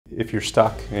if you're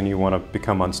stuck and you want to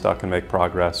become unstuck and make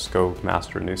progress, go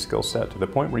master a new skill set to the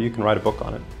point where you can write a book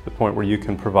on it, the point where you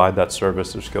can provide that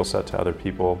service or skill set to other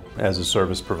people as a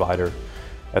service provider.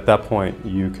 At that point,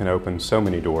 you can open so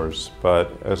many doors,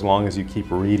 but as long as you keep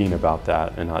reading about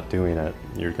that and not doing it,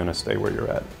 you're going to stay where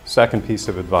you're at. Second piece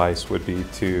of advice would be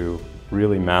to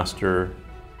really master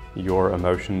your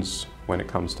emotions when it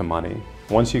comes to money.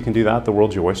 Once you can do that, the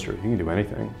world's your oyster. You can do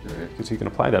anything, because you can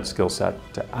apply that skill set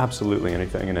to absolutely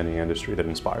anything in any industry that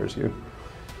inspires you.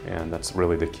 And that's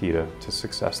really the key to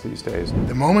success these days.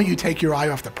 The moment you take your eye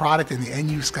off the product and the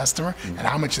end-use customer and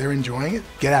how much they're enjoying it,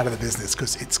 get out of the business,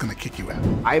 because it's going to kick you out.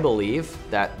 I believe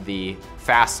that the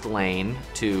fast lane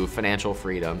to financial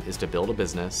freedom is to build a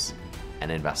business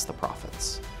and invest the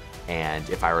profits. And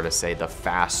if I were to say the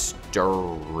faster-ish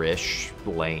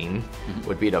lane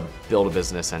would be to build a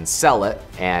business and sell it,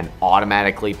 and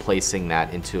automatically placing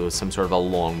that into some sort of a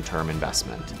long-term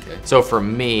investment. Okay. So for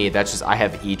me, that's just, I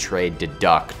have E-Trade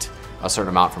deduct a certain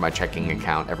amount from my checking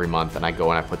account every month, and I go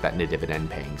and I put that into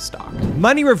dividend-paying stock.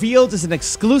 Money Revealed is an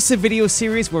exclusive video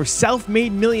series where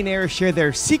self-made millionaires share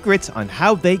their secrets on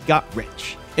how they got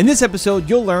rich. In this episode,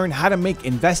 you'll learn how to make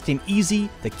investing easy,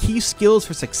 the key skills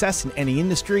for success in any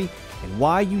industry, and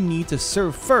why you need to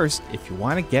serve first if you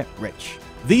want to get rich.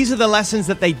 These are the lessons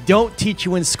that they don't teach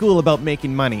you in school about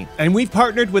making money, and we've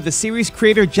partnered with the series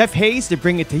creator Jeff Hayes to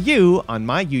bring it to you on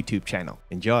my YouTube channel.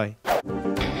 Enjoy.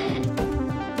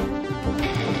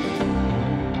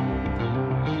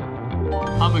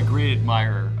 I'm a great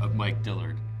admirer of Mike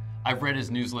Dillard. I've read his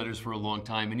newsletters for a long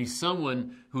time, and he's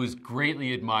someone who is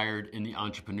greatly admired in the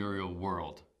entrepreneurial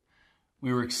world.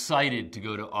 We were excited to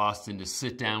go to Austin to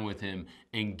sit down with him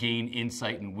and gain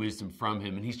insight and wisdom from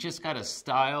him. And he's just got a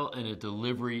style and a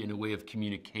delivery and a way of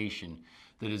communication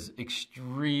that is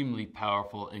extremely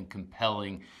powerful and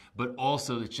compelling, but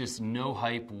also it's just no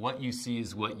hype. What you see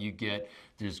is what you get.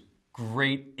 There's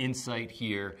great insight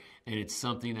here, and it's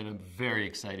something that I'm very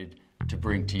excited to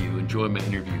bring to you. Enjoy my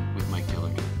interview with Mike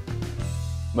Dillard.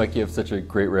 Mike, you have such a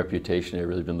great reputation. I've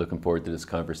really been looking forward to this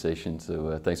conversation,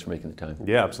 so thanks for making the time.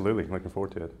 Yeah, absolutely. Looking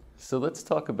forward to it. So let's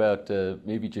talk about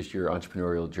maybe just your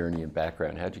entrepreneurial journey and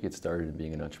background. How'd you get started in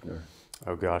being an entrepreneur?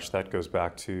 Oh gosh, that goes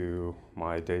back to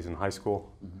my days in high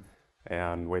school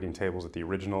and waiting tables at the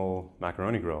original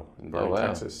Macaroni Grill in Vernon,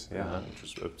 Texas. Yeah, which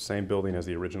was the same building as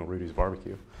the original Rudy's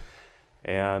Barbecue.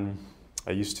 And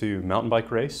I used to mountain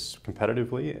bike race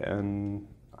competitively, and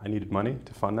I needed money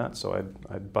to fund that, so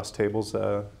I'd bus tables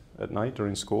at night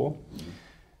during school.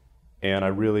 And I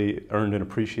really earned an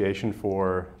appreciation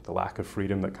for the lack of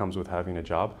freedom that comes with having a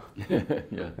job.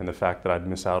 And the fact that I'd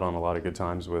miss out on a lot of good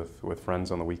times with friends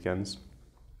on the weekends.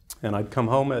 And I'd come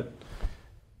home at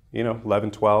 11,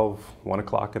 12, 1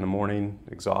 o'clock in the morning,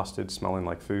 exhausted, smelling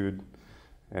like food,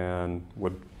 and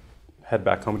would head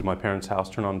back home to my parents' house,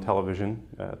 turn on television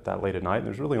that late at night, and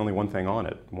there's really only one thing on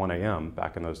at 1 a.m.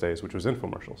 back in those days, which was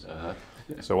infomercials.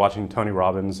 So watching Tony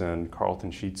Robbins and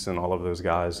Carlton Sheets and all of those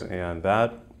guys, and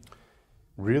that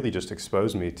really just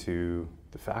exposed me to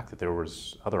the fact that there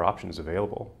was other options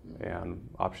available, and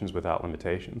options without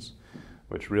limitations,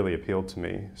 which really appealed to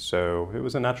me. So it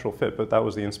was a natural fit, but that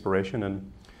was the inspiration,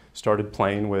 and started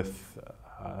playing with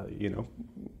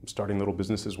starting little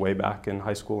businesses way back in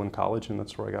high school and college, and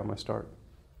that's where I got my start.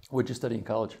 What did you study in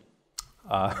college?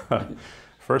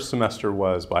 First semester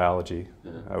was biology.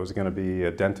 I was going to be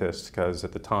a dentist because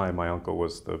at the time my uncle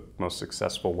was the most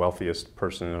successful, wealthiest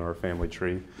person in our family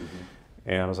tree.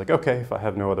 And I was like, okay, if I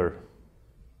have no other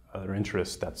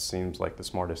interests, that seems like the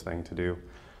smartest thing to do.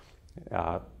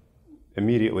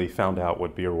 Immediately found out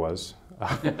what beer was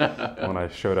when I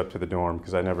showed up to the dorm,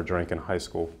 because I never drank in high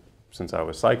school since I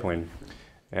was cycling.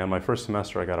 And my first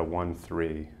semester I got a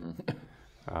 1.3.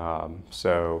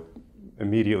 So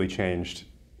immediately changed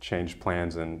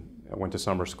plans, and I went to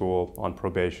summer school on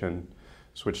probation,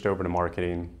 switched over to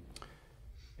marketing,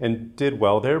 and did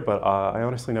well there, but I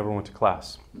honestly never went to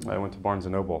class. I went to Barnes &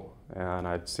 Noble, and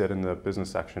I'd sit in the business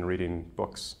section reading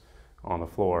books on the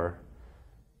floor,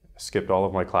 skipped all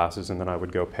of my classes, and then I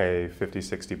would go pay 50,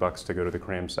 60 bucks to go to the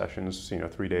cram sessions,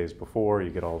 3 days before, you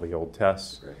get all the old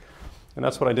tests. Right. And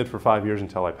that's what I did for 5 years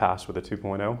until I passed with a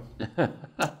 2.0.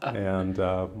 And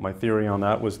my theory on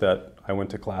that was that I went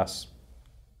to class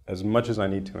as much as I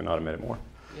need to and not a minute more.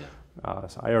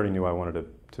 So I already knew I wanted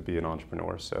to be an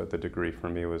entrepreneur, so the degree for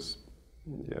me was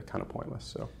kind of pointless.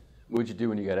 So, what did you do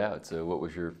when you got out? So what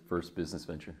was your first business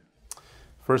venture?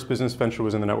 First business venture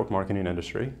was in the network marketing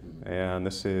industry, and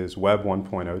this is Web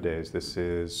 1.0 days. This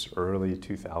is early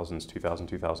 2000s, 2000,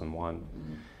 2001.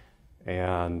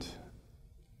 And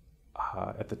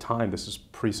at the time, this is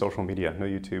pre-social media, no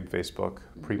YouTube, Facebook,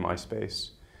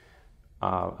 pre-MySpace.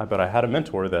 but I had a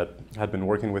mentor that had been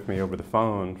working with me over the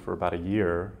phone for about a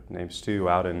year, named Stu,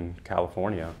 out in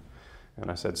California. And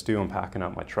I said, Stu, I'm packing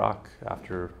up my truck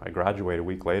after I graduate a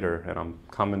week later, and I'm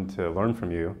coming to learn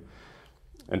from you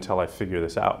until I figure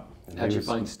this out. And how did you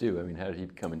find Stu? I mean, how did he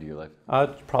come into your life?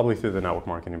 Probably through the network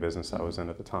marketing business I was in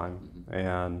at the time.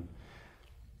 And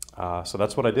so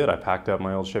that's what I did. I packed up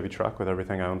my old Chevy truck with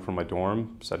everything I owned from my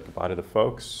dorm, said goodbye to the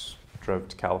folks, drove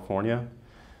to California,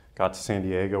 got to San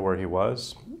Diego where he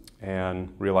was,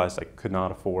 and realized I could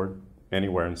not afford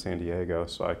anywhere in San Diego,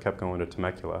 so I kept going to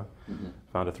Temecula.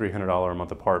 Found a $300 a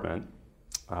month apartment.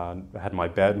 I had my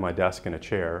bed, my desk, and a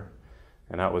chair,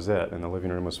 and that was it. And the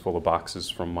living room was full of boxes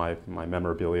from my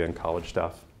memorabilia and college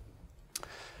stuff.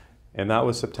 And that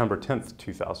was September 10th,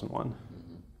 2001.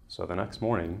 So the next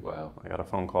morning, I got a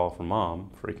phone call from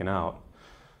Mom, freaking out.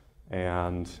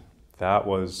 And that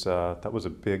was a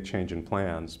big change in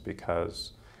plans,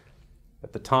 because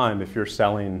at the time, if you're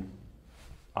selling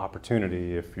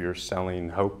opportunity, if you're selling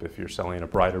hope, if you're selling a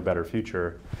brighter, better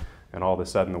future, and all of a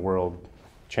sudden the world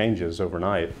changes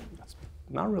overnight, that's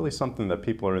not really something that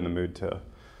people are in the mood to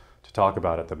talk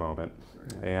about at the moment.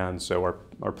 And so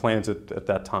our plans at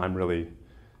that time really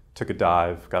took a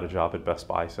dive. Got a job at Best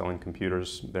Buy selling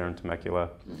computers there in Temecula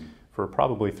for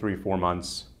probably 3-4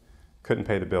 months. Couldn't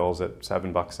pay the bills at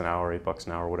 $7 an hour, $8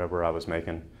 an hour, whatever I was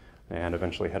making, and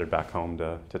eventually headed back home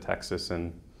to Texas.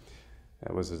 And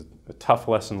it was a tough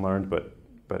lesson learned, but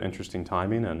interesting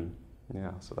timing. And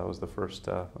yeah, so that was the first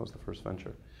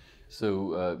venture.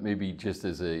 So maybe just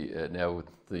as now with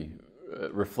the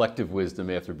reflective wisdom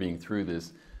after being through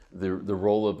this, the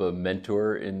role of a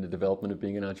mentor in the development of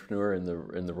being an entrepreneur, and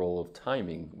the role of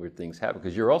timing where things happen,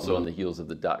 because you're also on the heels of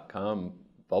the .com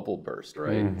bubble burst,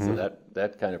 right? So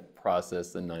that kind of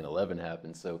process, then 9/11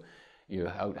 happened. So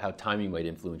how timing might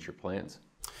influence your plans.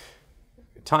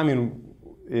 Timing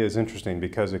is interesting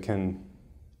because it can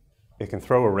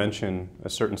throw a wrench in a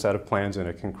certain set of plans, and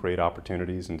it can create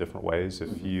opportunities in different ways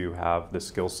if you have the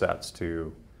skill sets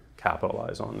to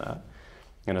capitalize on that.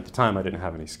 And at the time, I didn't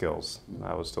have any skills.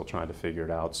 I was still trying to figure it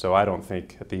out. So I don't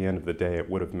think at the end of the day it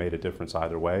would have made a difference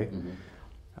either way,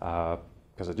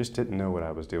 because I just didn't know what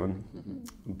I was doing.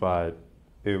 But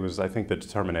I think the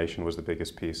determination was the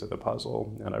biggest piece of the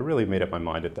puzzle. And I really made up my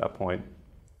mind at that point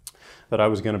that I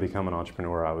was going to become an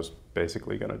entrepreneur. I was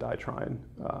basically going to die trying.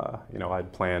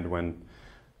 I'd planned when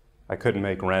I couldn't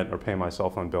make rent or pay my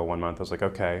cell phone bill one month. I was like,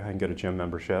 okay, I can get a gym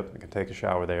membership. I can take a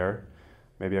shower there.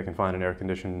 Maybe I can find an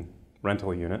air-conditioned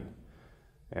rental unit,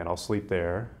 and I'll sleep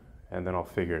there, and then I'll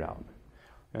figure it out.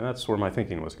 And that's where my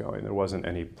thinking was going. There wasn't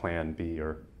any plan B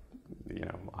or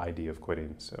idea of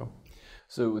quitting. So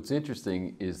what's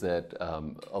interesting is that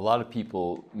a lot of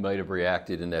people might have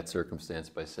reacted in that circumstance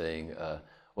by saying,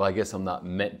 well, I guess I'm not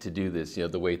meant to do this,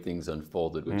 the way things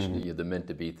unfolded, which the meant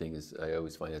to be thing is, I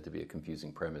always find that to be a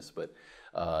confusing premise. But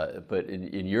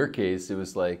in your case, it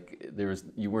was like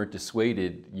you weren't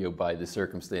dissuaded, by the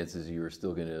circumstances. You were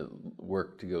still going to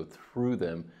work to go through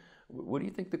them. What do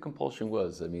you think the compulsion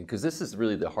was? I mean, because this is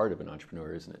really the heart of an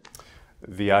entrepreneur, isn't it?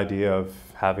 The idea of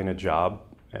having a job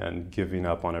and giving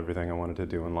up on everything I wanted to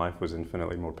do in life was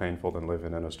infinitely more painful than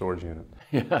living in a storage unit.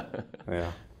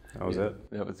 Yeah. That was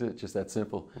it. That was it, just that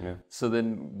simple. Yeah. So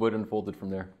then what unfolded from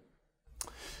there?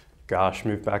 Gosh,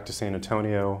 moved back to San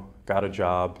Antonio, got a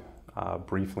job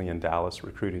briefly in Dallas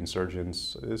recruiting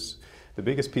surgeons. The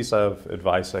biggest piece of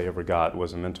advice I ever got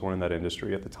was a mentor in that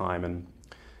industry at the time, and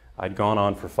I'd gone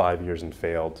on for 5 years and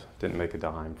failed, didn't make a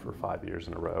dime for 5 years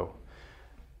in a row.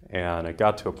 And it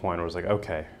got to a point where I was like,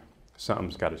 okay,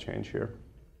 something's got to change here.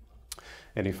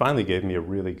 And he finally gave me a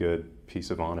really good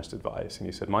piece of honest advice. And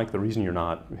he said, Mike, the reason you're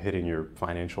not hitting your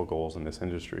financial goals in this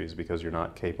industry is because you're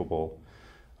not capable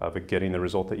of getting the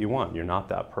result that you want. You're not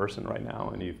that person right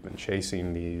now, and you've been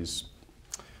chasing these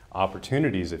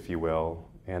opportunities, if you will.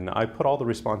 And I put all the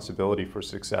responsibility for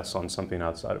success on something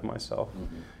outside of myself.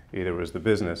 Either it was the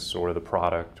business or the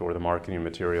product or the marketing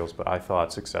materials, but I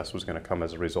thought success was going to come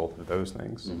as a result of those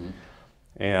things.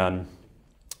 And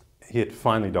it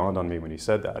finally dawned on me when he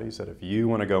said that. He said, if you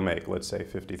want to go make, let's say,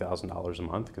 $50,000 a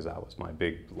month, because that was my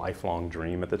big lifelong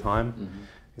dream at the time,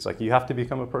 he's like, you have to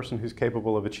become a person who's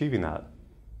capable of achieving that.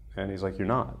 And he's like, you're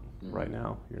not right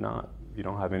now. You're not. You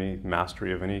don't have any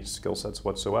mastery of any skill sets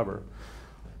whatsoever.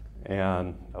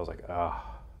 And I was like,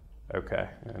 okay.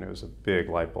 And it was a big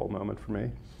light bulb moment for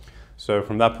me. So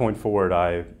from that point forward,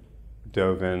 I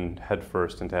dove in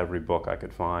headfirst into every book I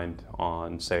could find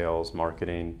on sales,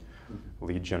 marketing,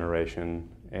 lead generation,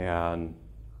 and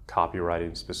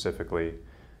copywriting specifically.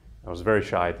 I was very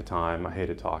shy at the time. I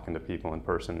hated talking to people in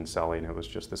person and selling. It was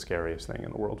just the scariest thing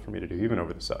in the world for me to do, even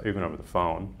over the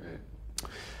phone.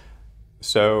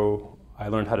 So I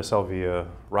learned how to sell via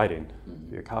writing,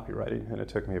 via copywriting, and it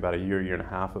took me about a year, year and a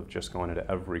half of just going into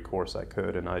every course I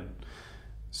could, and I'd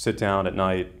sit down at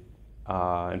night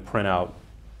and print out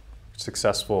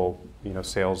successful,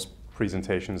 sales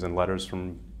presentations and letters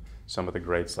from some of the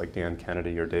greats like Dan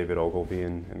Kennedy or David Ogilvy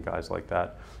and guys like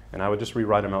that, and I would just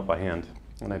rewrite them out by hand,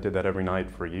 and I did that every night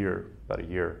for about a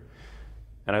year.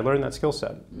 And I learned that skill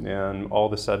set, and all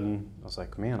of a sudden I was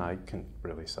like, man, I can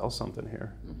really sell something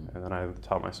here. And then I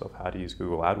taught myself how to use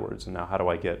Google AdWords, and now how do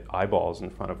I get eyeballs in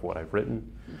front of what I've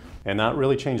written? And that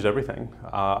really changed everything.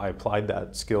 I applied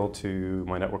that skill to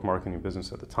my network marketing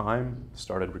business at the time,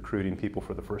 started recruiting people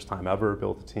for the first time ever,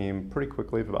 built a team pretty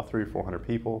quickly of about 300 or 400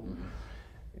 people,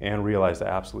 and realized I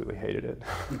absolutely hated it.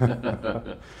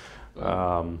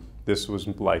 This was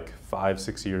like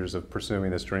 5-6 years of pursuing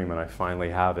this dream, and I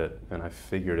finally have it, and I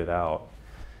figured it out,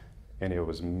 and it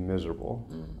was miserable.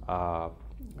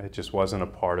 It just wasn't a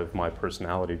part of my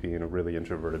personality, being a really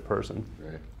introverted person.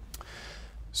 Right.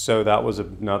 So that was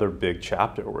another big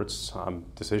chapter where it's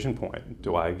decision point.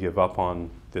 Do I give up on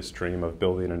this dream of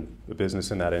building a business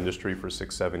in that industry for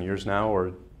 6-7 years now,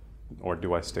 or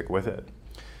do I stick with it?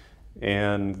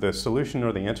 And the solution,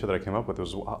 or the answer that I came up with,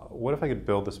 was, what if I could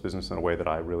build this business in a way that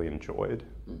I really enjoyed?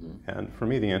 And for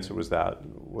me, the answer was to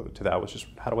that was just,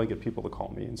 how do I get people to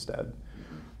call me instead?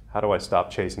 How do I stop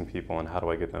chasing people, and how do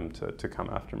I get them to come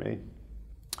after me?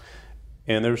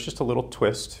 And there was just a little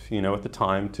twist, at the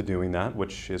time to doing that,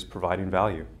 which is providing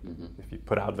value. If you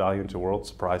put out value into the world,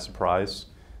 surprise, surprise,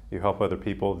 you help other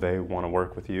people, they want to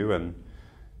work with you, and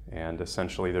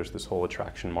essentially there's this whole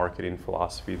attraction marketing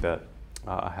philosophy that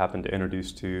I happened to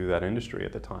introduce to that industry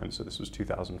at the time. So this was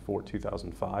 2004,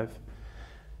 2005.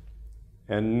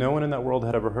 And no one in that world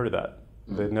had ever heard of that.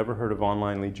 They'd never heard of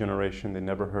online lead generation. They'd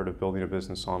never heard of building a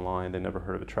business online. They'd never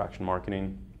heard of attraction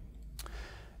marketing.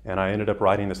 And I ended up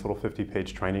writing this little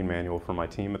 50-page training manual for my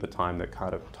team at the time that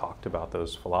kind of talked about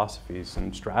those philosophies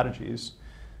and strategies.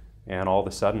 And all of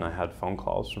a sudden I had phone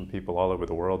calls from people all over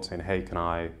the world saying, hey, can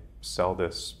I sell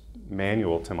this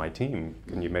manual to my team?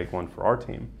 Can you make one for our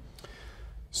team?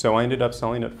 So I ended up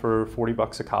selling it for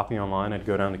 $40 a copy online. I'd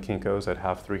go down to Kinko's, I'd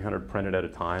have 300 printed at a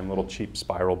time, little cheap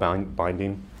spiral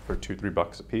binding for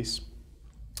 $2-3 a piece.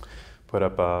 Put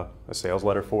up a sales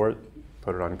letter for it,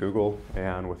 put it on Google,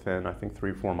 and within, I think,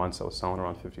 3 or 4 months, I was selling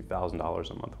around $50,000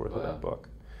 a month worth of that book.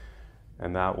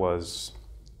 And that was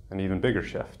an even bigger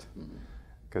shift,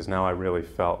 because now I really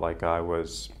felt like I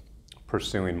was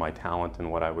pursuing my talent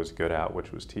and what I was good at,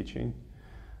 which was teaching.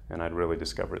 And I'd really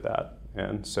discovered that.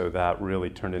 And so that really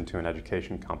turned into an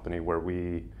education company where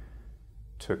we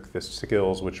took the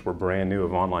skills, which were brand new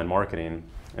of online marketing,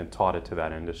 and taught it to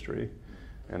that industry.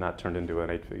 And that turned into an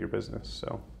 8-figure business.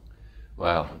 So.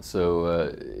 Wow.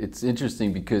 So it's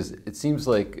interesting because it seems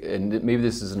like, and maybe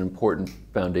this is an important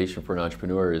foundation for an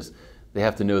entrepreneur, is they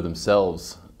have to know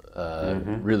themselves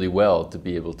really well to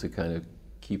be able to kind of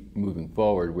keep moving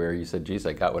forward, where you said, geez,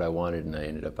 I got what I wanted and I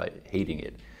ended up hating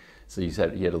it. So you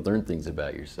said you had to learn things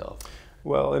about yourself.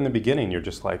 Well, in the beginning, you're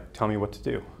just like, tell me what to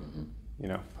do.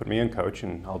 Put me in, coach,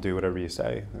 and I'll do whatever you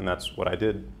say. And that's what I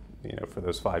did, for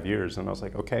those 5 years. And I was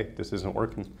like, okay, this isn't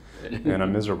working, and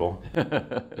I'm miserable.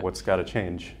 What's got to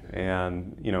change?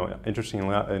 And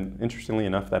interestingly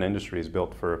enough, that industry is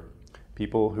built for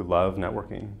people who love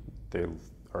networking. They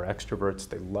are extroverts.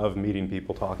 They love meeting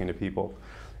people, talking to people.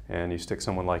 And you stick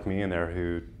someone like me in there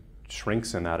who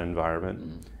shrinks in that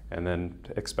environment, and then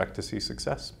expect to see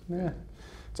success. Yeah,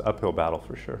 it's an uphill battle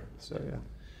for sure. So yeah.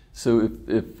 So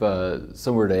if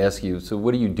someone were to ask you, so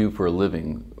what do you do for a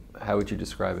living? How would you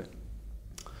describe it?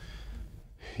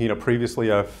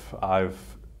 Previously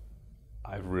I've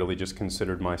really just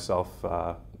considered myself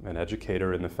an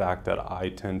educator, in the fact that I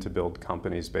tend to build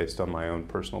companies based on my own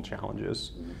personal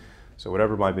challenges. So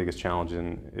whatever my biggest challenge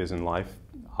is in life,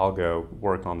 I'll go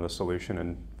work on the solution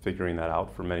and figuring that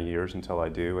out for many years until I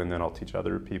do, and then I'll teach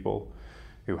other people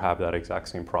who have that exact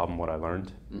same problem what I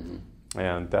learned.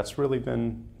 And that's really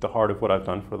been the heart of what I've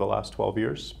done for the last 12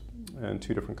 years in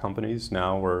 2 different companies.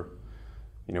 Now we're,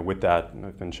 with that,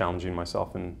 I've been challenging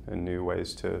myself in new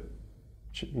ways to,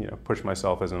 push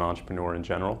myself as an entrepreneur in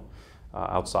general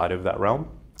outside of that realm,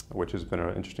 which has been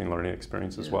an interesting learning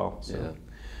experience as well. So. Yeah.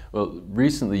 Well,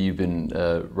 recently you've been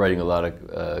writing a lot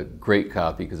of great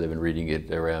copy, because I've been reading it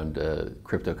around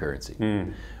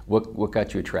cryptocurrency. What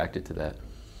got you attracted to that?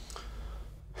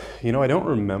 I don't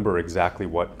remember exactly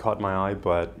what caught my eye,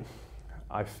 but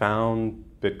I found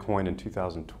Bitcoin in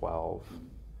 2012.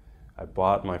 I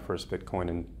bought my first Bitcoin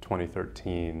in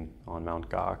 2013 on Mt.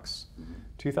 Gox.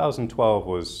 2012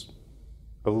 was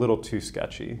a little too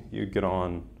sketchy. You'd get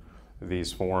on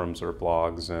these forums or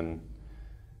blogs, and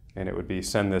and it would be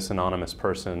send this anonymous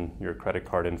person your credit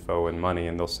card info and money,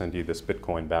 and they'll send you this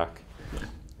Bitcoin back.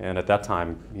 And at that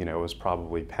time, you know, it was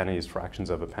probably pennies, fractions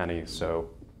of a penny. So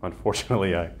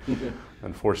unfortunately,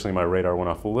 unfortunately, my radar went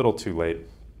off a little too late,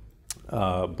 or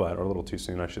a little too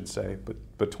soon, I should say.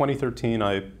 But 2013,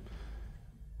 I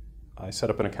set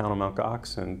up an account on Mt.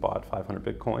 Gox and bought 500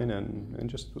 Bitcoin, and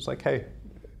just was like, hey,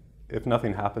 if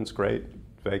nothing happens, great,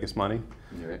 Vegas money.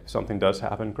 Right. If something does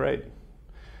happen, great.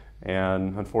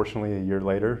 And unfortunately, a year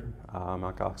later,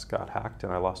 Mt. Gox got hacked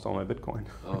and I lost all my Bitcoin.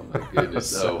 Oh my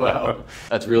goodness! Oh wow,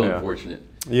 that's real unfortunate.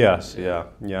 Yes,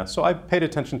 yeah. So I paid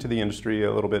attention to the industry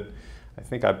a little bit. I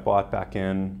think I bought back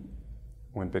in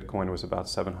when Bitcoin was about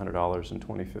 $700 in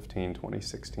 2015,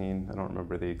 2016. I don't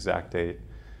remember the exact date.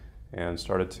 And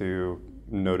started to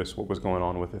notice what was going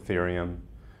on with Ethereum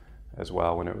as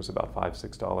well when it was about $5,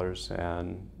 $6.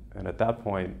 And at that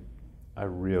point, I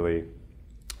really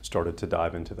started to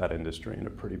dive into that industry in a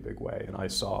pretty big way. And I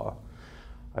saw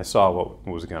what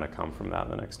was going to come from that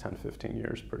in the next 10, 15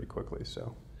 years pretty quickly.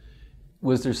 So,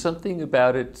 was there something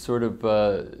about it, sort of,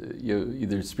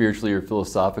 either spiritually or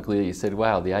philosophically, that you said,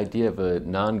 "Wow, the idea of a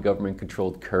non-government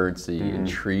controlled currency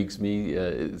intrigues me"?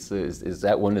 Is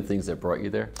that one of the things that brought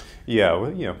you there? Yeah,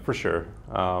 well, for sure.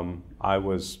 I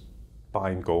was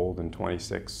buying gold in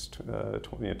 2006,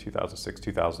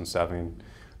 2007.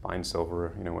 Buying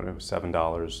silver, when it was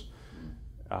 $7,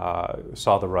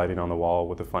 saw the writing on the wall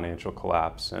with the financial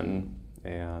collapse,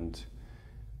 and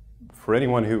for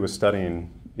anyone who was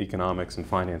studying economics and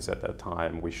finance at that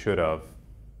time, we should have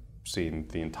seen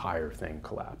the entire thing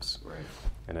collapse. Right.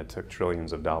 And it took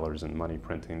trillions of dollars in money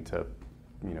printing to,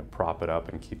 prop it up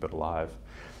and keep it alive.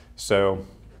 So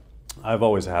I've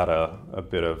always had a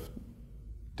bit of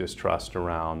distrust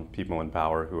around people in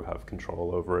power who have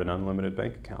control over an unlimited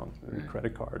bank account and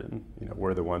credit card, and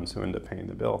we're the ones who end up paying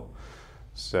the bill.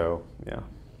 So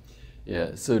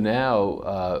yeah. So now,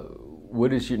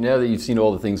 now that you've seen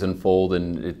all the things unfold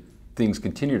and things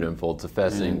continue to unfold, it's a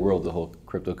fascinating world, the whole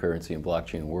cryptocurrency and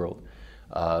blockchain world.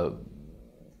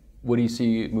 What do you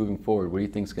see moving forward? What do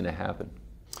you think is going to happen?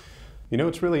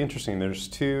 It's really interesting. There's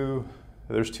two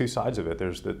sides of it.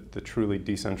 There's the truly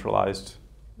decentralized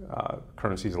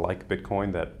currencies like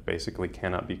Bitcoin that basically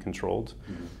cannot be controlled.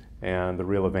 And the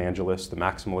real evangelists, the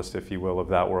maximalists, if you will, of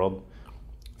that world,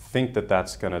 think that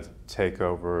that's going to take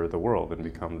over the world and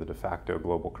become the de facto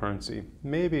global currency.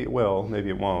 Maybe it will, maybe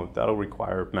it won't. That'll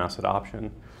require mass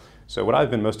adoption. So what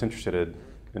I've been most interested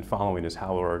in following is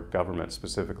how our government,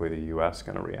 specifically the US, is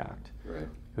going to react. Right.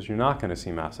 Because you're not going to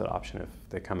see mass adoption if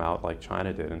they come out like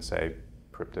China did and say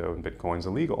crypto and Bitcoin's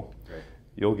illegal. Right.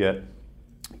 You'll get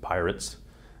pirates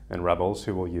and rebels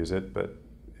who will use it, but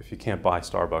if you can't buy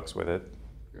Starbucks with it,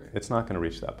 it's not going to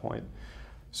reach that point.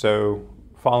 So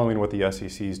following what the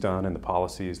SEC's done and the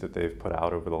policies that they've put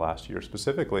out over the last year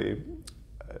specifically,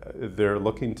 they're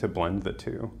looking to blend the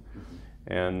two.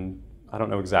 And I don't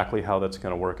know exactly how that's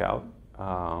going to work out,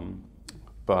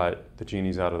 but the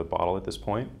genie's out of the bottle at this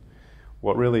point.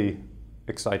 What really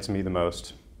excites me the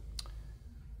most,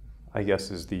 I guess,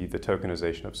 is the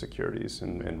tokenization of securities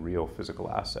and real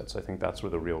physical assets. I think that's where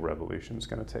the real revolution is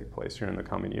going to take place here in the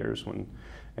coming years, when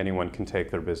anyone can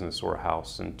take their business or a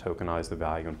house and tokenize the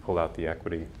value and pull out the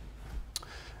equity.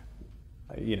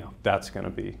 That's going to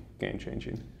be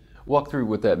game-changing. Walk through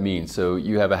what that means. So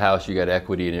you have a house, you got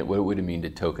equity in it. What would it mean to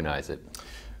tokenize it?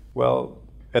 Well,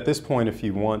 at this point, if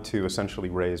you want to essentially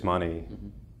raise money,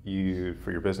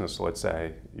 for your business, let's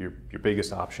say, your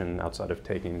biggest option outside of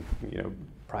taking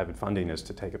private funding is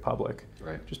to take it public.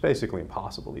 Right. Which is basically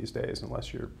impossible these days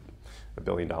unless you're a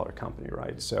billion-dollar company,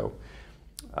 right? So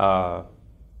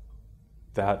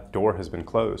that door has been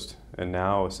closed, and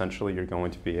now essentially you're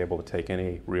going to be able to take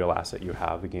any real asset you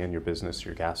have, again, your business,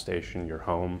 your gas station, your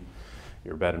home,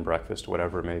 your bed and breakfast,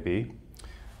 whatever it may be,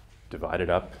 divide it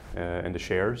up into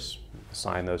shares,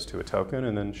 assign those to a token,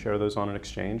 and then share those on an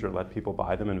exchange or let people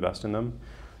buy them, invest in them.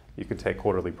 You can take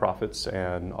quarterly profits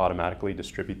and automatically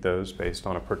distribute those based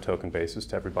on a per token basis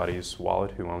to everybody's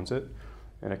wallet who owns it.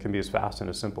 And it can be as fast and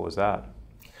as simple as that.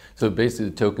 So basically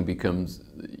the token becomes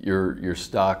your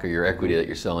stock or your equity that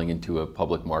you're selling into a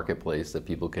public marketplace that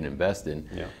people can invest in.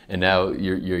 Yeah. And now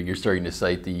you're starting to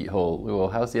cite the whole, well,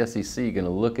 how's the SEC going to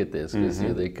look at this? Because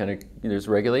they kind of, there's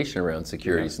regulation around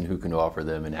securities and who can offer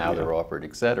them and how they're offered,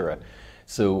 et cetera.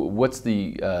 So what's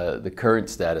the current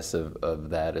status of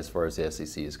that as far as the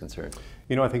SEC is concerned?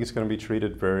 I think it's going to be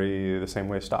treated the same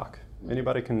way as stock.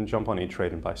 Anybody can jump on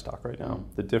E-Trade and buy stock right now.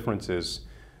 The difference is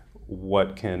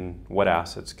what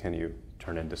assets can you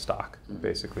turn into stock,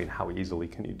 basically, and how easily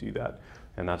can you do that?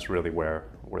 And that's really where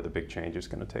the big change is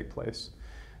going to take place.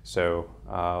 So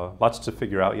lots to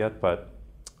figure out yet, but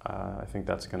I think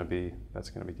that's going to be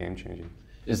game changing.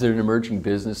 Is there an emerging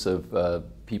business of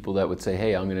people that would say,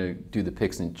 hey, I'm going to do the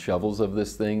picks and shovels of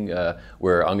this thing,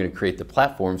 where I'm going to create the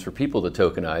platforms for people to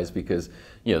tokenize? Because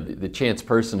the chance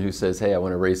person who says, hey, I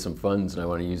want to raise some funds and I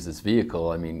want to use this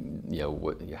vehicle, I mean,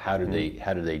 how do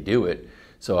they do it?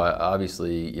 So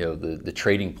obviously, the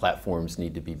trading platforms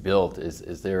need to be built.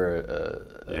 Is there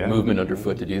a movement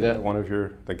underfoot to do that? One of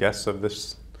the guests of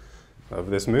this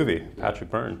movie,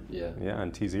 Patrick Byrne. Yeah.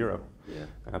 And T0. Yeah.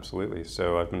 Absolutely.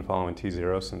 So I've been following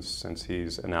T0 since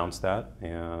he's announced that,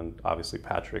 and obviously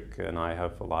Patrick and I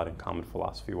have a lot in common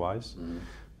philosophy-wise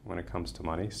when it comes to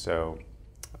money. So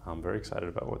I'm very excited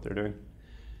about what they're doing.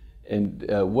 And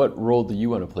what role do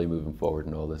you want to play moving forward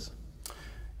in all this?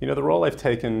 The role I've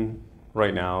taken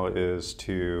right now is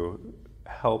to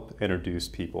help introduce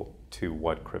people to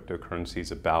what cryptocurrency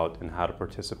is about and how to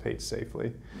participate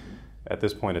safely. At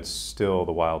this point, it's still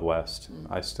the Wild West.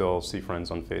 I still see friends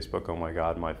on Facebook, oh my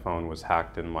God, my phone was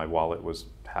hacked and my wallet was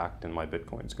hacked and my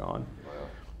Bitcoin's gone. Wow.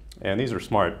 And these are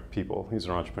smart people. These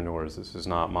are entrepreneurs. This is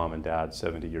not mom and dad,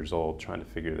 70 years old, trying to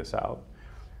figure this out.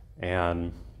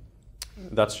 And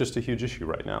that's just a huge issue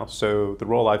right now. So the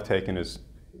role I've taken is,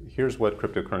 here's what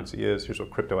cryptocurrency is, here's what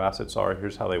crypto assets are,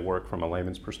 here's how they work from a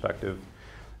layman's perspective,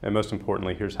 and most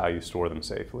importantly, here's how you store them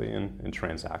safely and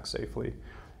transact safely.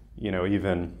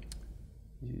 Even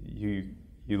you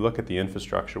look at the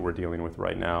infrastructure we're dealing with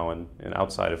right now, and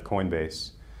outside of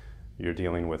Coinbase, you're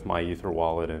dealing with My Ether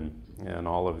wallet and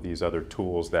all of these other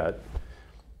tools that,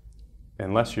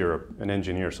 unless you're an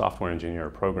engineer, software engineer, or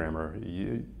programmer,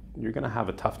 you're going to have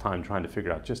a tough time trying to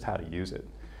figure out just how to use it.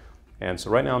 And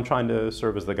so right now I'm trying to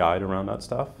serve as the guide around that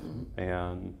stuff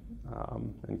and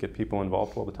get people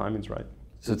involved while the timing's right.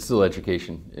 So it's still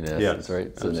education in essence,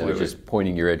 right? So now just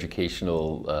pointing your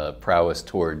educational prowess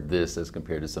toward this as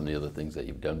compared to some of the other things that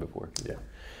you've done before. Yeah.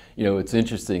 It's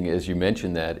interesting, as you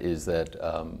mentioned that, is that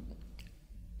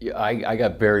I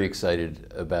got very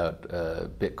excited about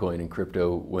Bitcoin and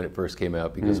crypto when it first came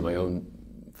out because of my own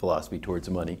philosophy towards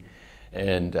money.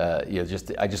 And I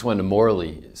just wanted to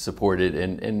morally support it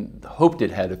and hoped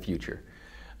it had a future.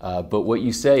 But what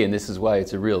you say, and this is why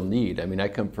it's a real need. I mean, I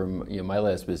come from my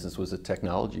last business was a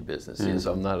technology business,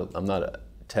 so I'm not a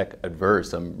tech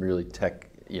adverse. I'm really tech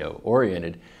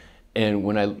oriented. And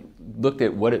when I looked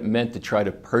at what it meant to try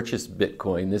to purchase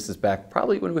Bitcoin, this is back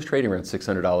probably when it was trading around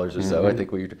 $600 or so. I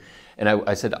think and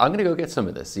I said, I'm going to go get some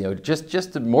of this,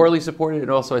 just to morally support it,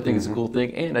 and also I think it's a cool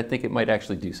thing, and I think it might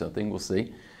actually do something. We'll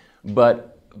see.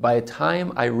 But by the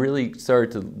time I really started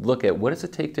to look at what does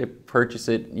it take to purchase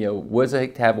it, what does it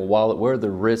take to have a wallet, what are the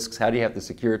risks, how do you have to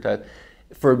securitize?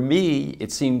 For me,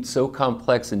 it seemed so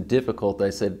complex and difficult that I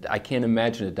said, I can't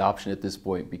imagine adoption at this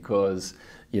point because,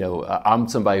 I'm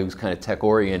somebody who's kind of tech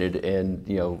oriented and,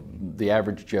 the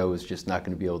average Joe is just not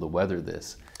going to be able to weather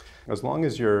this. As long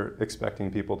as you're expecting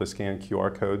people to scan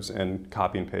QR codes and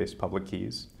copy and paste public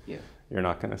keys, you're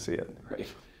not going to see it. Right.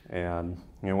 And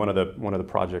one of the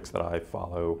projects that I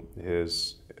follow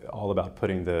is all about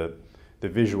putting the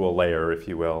visual layer, if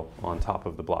you will, on top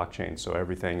of the blockchain. So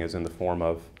everything is in the form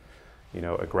of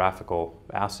a graphical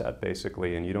asset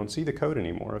basically, and you don't see the code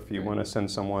anymore. If you want to send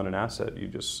someone an asset, you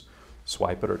just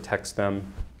swipe it or text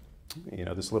them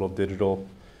this little digital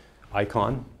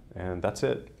icon, and that's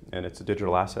it. And it's a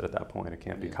digital asset at that point. It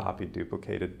can't be copied,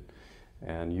 duplicated,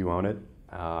 and you own it.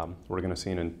 We're going to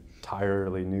see an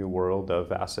entirely new world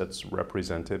of assets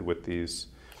represented with these.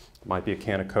 Might be a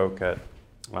can of Coke at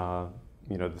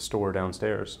the store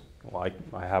downstairs. Well,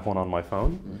 I have one on my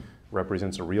phone.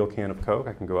 Represents a real can of Coke.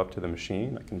 I can go up to the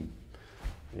machine. I can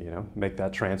make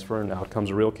that transfer, and now it comes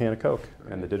a real can of Coke,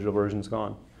 and the digital version's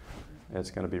gone. It's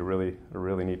going to be a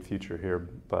really neat future here,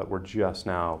 but we're just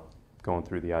now going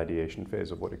through the ideation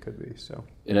phase of what it could be. So,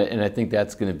 and I think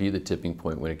that's going to be the tipping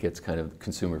point when it gets kind of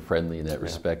consumer friendly in that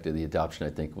respect. The adoption, I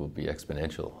think, will be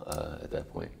exponential at that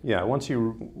point. Yeah, once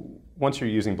you're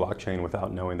using blockchain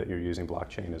without knowing that you're using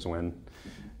blockchain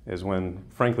is when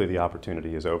frankly the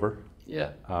opportunity is over. Yeah.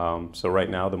 So right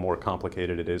now, the more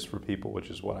complicated it is for people, which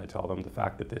is what I tell them, the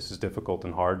fact that this is difficult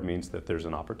and hard means that there's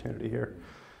an opportunity here.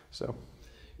 So,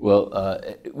 well,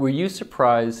 were you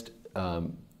surprised?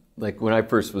 Like when I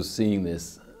first was seeing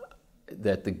this,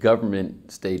 that the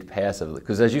government stayed passive?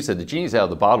 Because as you said, the genie's out of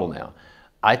the bottle now.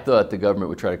 I thought the government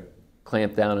would try to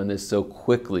clamp down on this so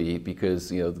quickly because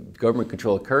the government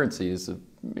control of currency is a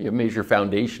major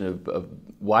foundation of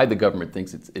why the government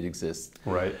thinks it exists.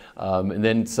 Right. And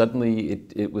then suddenly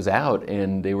it was out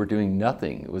and they were doing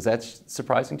nothing. Was that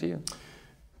surprising to you?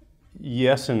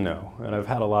 Yes and no. And I've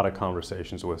had a lot of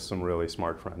conversations with some really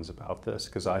smart friends about this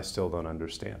because I still don't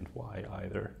understand why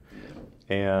either.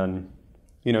 And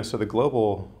So the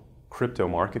global crypto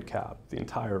market cap, the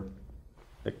entire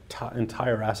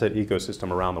asset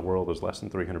ecosystem around the world is less than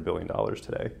 $300 billion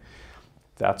today.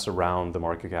 That's around the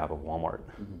market cap of Walmart.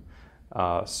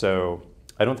 So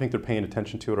I don't think they're paying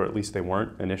attention to it, or at least they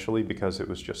weren't initially, because it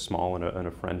was just small in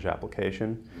a fringe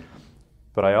application.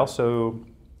 But I also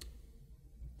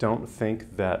don't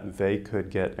think that they could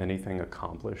get anything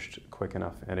accomplished quick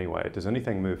enough anyway. Does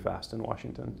anything move fast in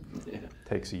Washington? Yeah. It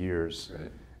takes years.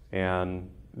 Right. And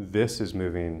this is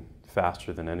moving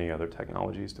faster than any other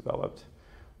technologies developed.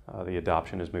 The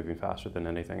adoption is moving faster than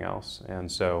anything else.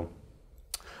 And so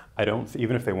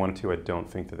even if they wanted to, I don't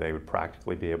think that they would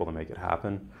practically be able to make it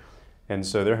happen. And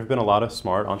so there have been a lot of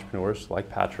smart entrepreneurs like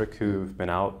Patrick who've been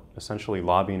out essentially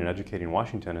lobbying and educating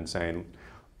Washington and saying,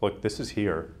 look, this is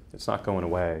here. It's not going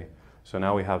away. So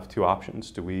now we have two options.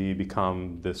 Do we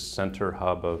become this center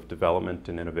hub of development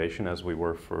and innovation as we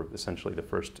were for essentially the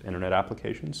first internet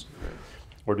applications? Right.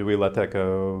 Or do we let that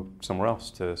go somewhere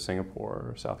else, to Singapore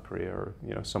or South Korea or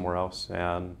somewhere else?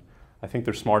 And I think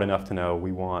they're smart enough to know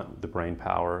we want the brain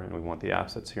power and we want the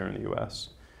assets here in the U.S.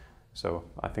 So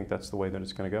I think that's the way that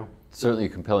it's going to go. Certainly a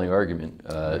compelling argument,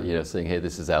 saying, hey,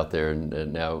 this is out there,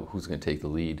 and now who's going to take the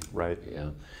lead? Right.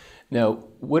 Yeah. Now,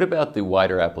 what about the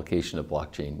wider application of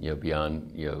blockchain,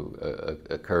 beyond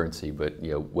a currency, but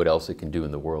what else it can do in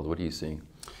the world? What are you seeing?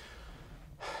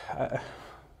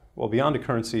 Well, beyond a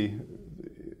currency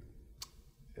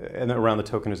and around the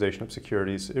tokenization of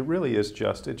securities, it really is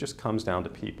it just comes down to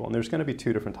people. And there's going to be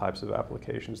two different types of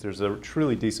applications. There's a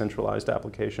truly decentralized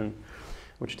application,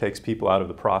 which takes people out of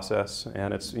the process.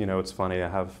 And it's funny, I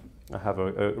have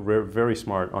a very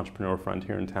smart entrepreneur friend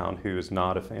here in town who is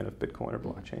not a fan of Bitcoin or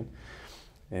blockchain.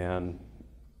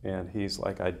 And he's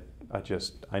like, I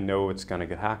know it's going to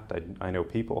get hacked. I know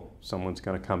people. Someone's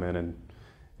going to come in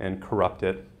and corrupt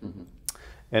it. Mm-hmm.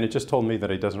 And it just told me that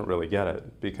he doesn't really get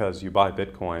it, because you buy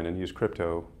Bitcoin and use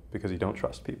crypto because you don't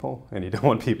trust people and you don't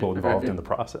want people involved in the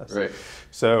process. Right.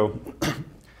 So,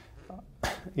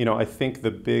 I think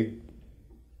the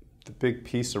big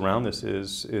piece around this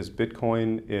is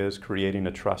Bitcoin is creating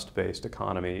a trust-based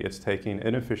economy. It's taking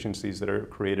inefficiencies that are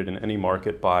created in any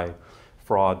market by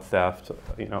fraud, theft,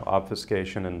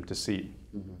 obfuscation, and deceit,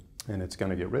 and it's going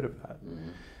to get rid of that.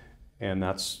 And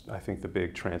that's, I think, the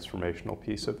big transformational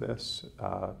piece of this.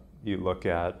 You look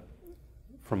at,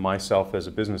 from myself as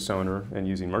a business owner and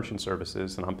using merchant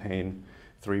services, and I'm paying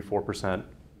 3-4%,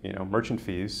 merchant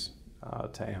fees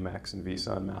to Amex and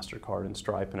Visa and MasterCard and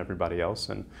Stripe and everybody else,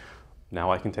 and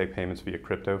now I can take payments via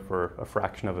crypto for a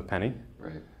fraction of a penny.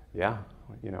 Right. Yeah,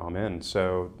 I'm in.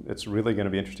 So it's really going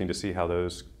to be interesting to see how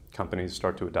those companies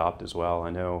start to adopt as well. I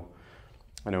know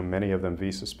many of them,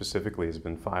 Visa specifically, has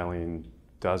been filing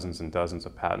dozens and dozens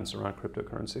of patents around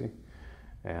cryptocurrency,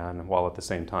 and while at the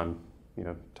same time,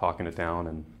 talking it down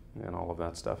and all of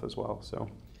that stuff as well. So.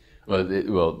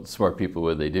 Well, smart people,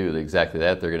 what they do, exactly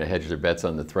that. They're going to hedge their bets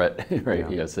on the threat, right?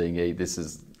 Yeah. Saying, hey, this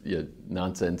is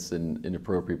nonsense and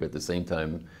inappropriate, but at the same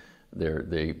time,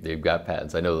 they've got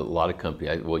patents. I know that a lot of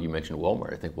companies, you mentioned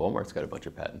Walmart. I think Walmart's got a bunch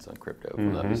of patents on crypto, if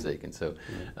I'm not mistaken. So,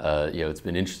 it's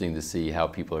been interesting to see how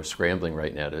people are scrambling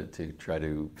right now to try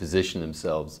to position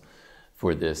themselves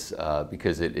for this,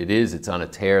 because it's on a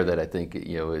tear that I think,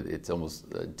 it's almost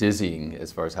dizzying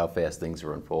as far as how fast things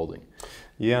are unfolding.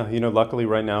 Yeah, luckily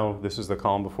right now, this is the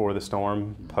calm before the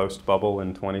storm, post-bubble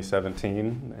in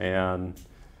 2017, and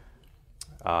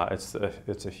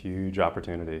it's a huge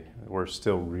opportunity. We're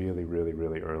still really, really,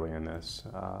 really early in this.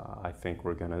 I think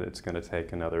it's gonna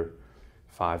take another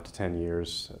 5 to 10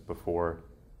 years before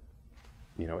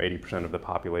 80% of the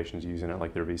population is using it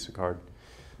like their Visa card.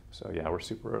 So yeah, we're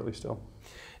super early still.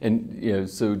 And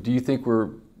so do you think we're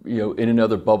in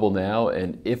another bubble now?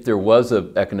 And if there was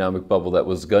an economic bubble that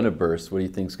was going to burst, what do you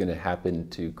think is going to happen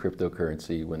to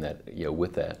cryptocurrency when that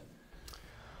with that?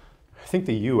 I think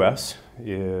the U.S.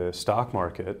 stock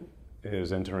market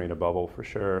is entering a bubble for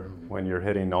sure. When you're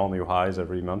hitting all new highs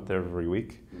every month, every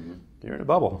week, you're in a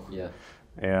bubble. Yeah.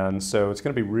 And so it's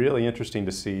going to be really interesting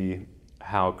to see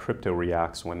how crypto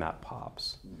reacts when that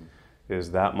pops.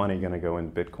 Is that money going to go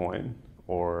into Bitcoin,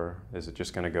 or is it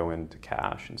just going to go into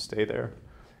cash and stay there?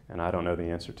 And I don't know the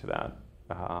answer to that.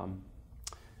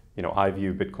 I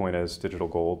view Bitcoin as digital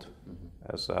gold,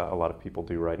 as a lot of people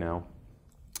do right now.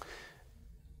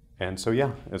 And so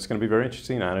yeah, it's going to be very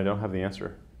interesting, and I don't have the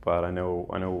answer, but I know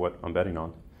what I'm betting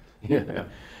on. Yeah.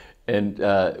 And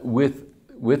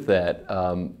with that,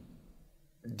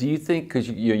 do you think, because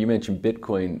you mentioned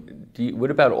Bitcoin,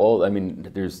 what about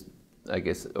there's I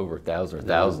guess over 1,000 or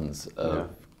thousands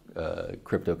of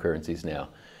cryptocurrencies now.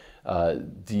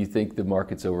 Do you think the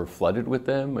market's over flooded with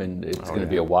them and it's going to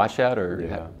be a washout,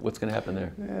 or what's going to happen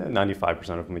there? 95% of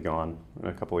them will be gone in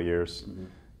a couple of years.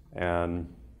 And,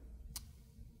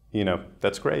 you know,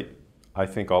 that's great. I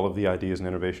think all of the ideas and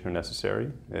innovation are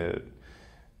necessary.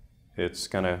 It's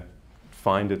going to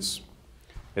find its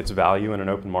value in an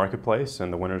open marketplace,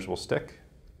 and the winners will stick.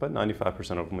 But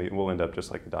 95% of them will end up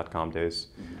just like the dot-com days.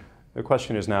 The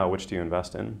question is now, which do you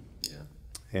invest in?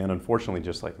 And unfortunately,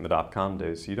 just like in the dot-com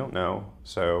days, you don't know.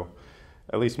 So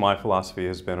at least my philosophy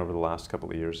has been over the last couple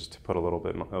of years to put a little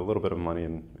bit of money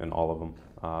in all of them,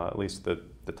 at least the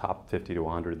top 50 to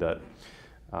 100 that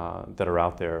are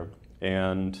out there.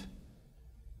 And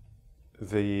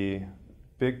the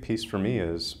big piece for me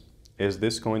is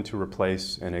this going to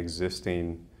replace an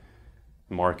existing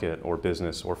market or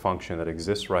business or function that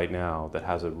exists right now that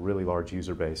has a really large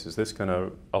user base? Is this going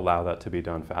to allow that to be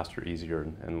done faster, easier,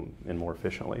 and more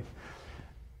efficiently?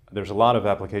 There's a lot of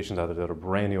applications out there that are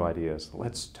brand new ideas.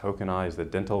 Let's tokenize the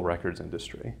dental records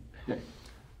industry.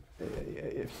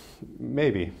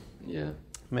 Maybe. Yeah.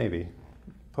 Maybe.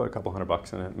 Put a couple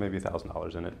 $100 in it, maybe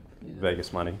 $1,000 in it,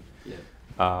 Vegas money.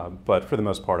 But for the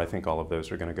most part, I think all of those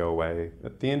are going to go away.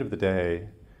 At the end of the day,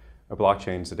 a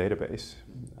blockchain is a database,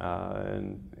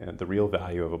 and the real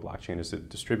value of a blockchain is a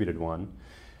distributed one,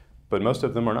 but most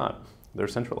of them are not. They're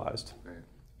centralized.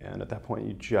 And at that point,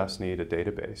 you just need a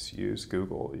database. Use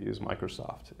Google, use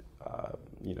Microsoft,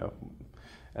 you know,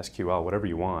 SQL, whatever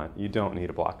you want. You don't need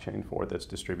a blockchain for it that's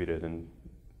distributed and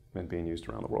being used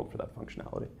around the world for that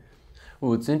functionality.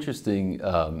 Well, what's interesting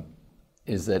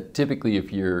is that typically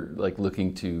if you're like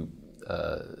looking to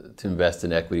invest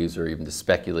in equities or even to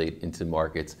speculate into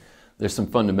markets, there's some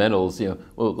fundamentals, you know,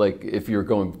 well, like if you're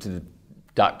going to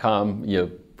the .com, you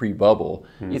know, pre-bubble,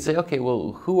 you'd say, okay,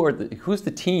 well, who's the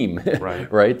team,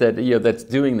 right? That, you know, that's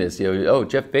doing this. You know, oh,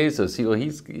 Jeff Bezos,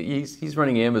 he's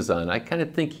running Amazon. I kind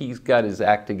of think he's got his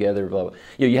act together. Blah, blah.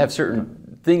 You know, you have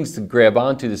certain things to grab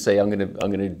onto to say, I'm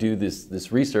gonna do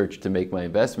this research to make my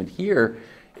investment. Here,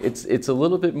 it's a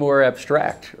little bit more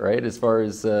abstract, right? As far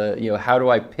as you know, how do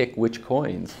I pick which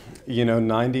coins? You know,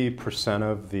 90%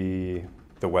 of the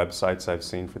websites I've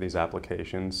seen for these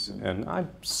applications, and I'm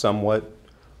somewhat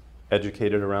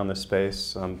educated around this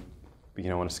space. You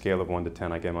know, on a scale of 1 to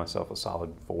 10, I give myself a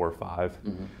solid 4 or 5,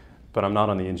 but I'm not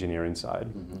on the engineering side.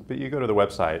 But you go to the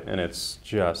website and it's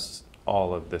just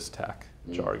all of this tech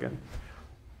jargon.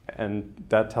 And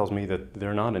that tells me that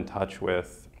they're not in touch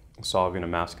with solving a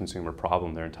mass consumer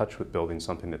problem. They're in touch with building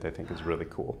something that they think is really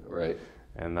cool. Right.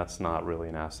 And that's not really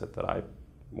an asset that I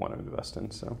want to invest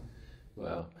in. So.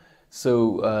 Wow.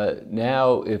 So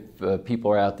now if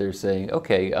people are out there saying,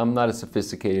 okay, I'm not a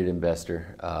sophisticated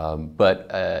investor,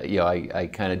 but you know, I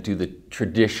kind of do the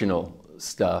traditional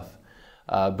stuff,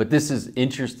 but this is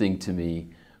interesting to me.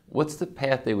 What's the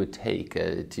path they would take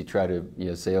to try to, you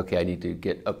know, say, okay, I need to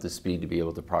get up to speed to be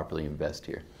able to properly invest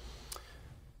here?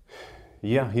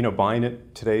 Yeah, you know, buying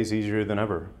it today is easier than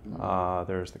ever.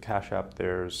 There's the Cash App,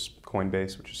 there's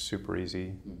Coinbase, which is super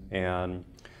easy, and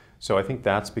so I think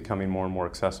that's becoming more and more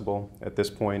accessible. At this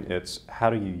point, it's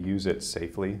how do you use it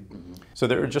safely? So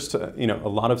there are just you know, a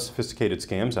lot of sophisticated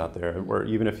scams out there where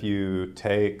even if you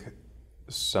take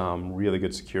some really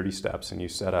good security steps and you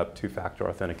set up 2-factor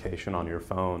authentication on your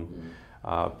phone,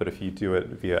 but if you do it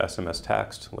via SMS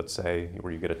text, let's say,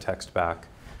 where you get a text back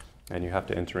and you have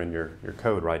to enter in your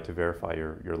code, right, to verify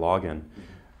your login,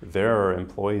 there are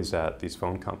employees at these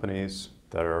phone companies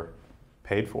that are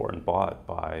paid for and bought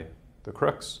by the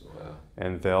crooks. Wow.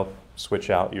 And they'll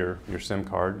switch out your SIM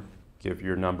card, give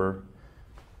your number,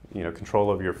 you know,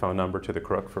 control of your phone number to the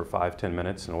crook for 5-10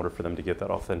 minutes in order for them to get that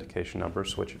authentication number,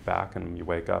 switch it back, and you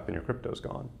wake up and your crypto's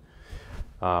gone.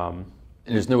 And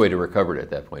there's no way to recover it at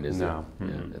that point, is there? No.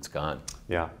 Yeah, it's gone.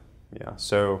 Yeah, yeah.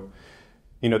 So,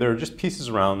 you know, there are just pieces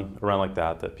around like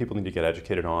that people need to get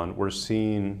educated on. We're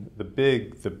seeing the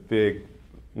big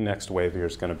next wave here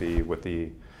is going to be with the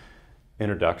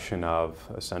introduction of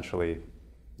essentially,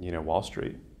 you know, Wall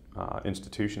Street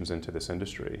institutions into this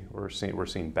industry. We're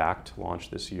seeing Bakkt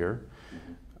launch this year.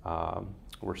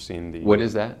 We're seeing the. What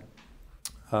is that?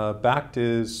 Bakkt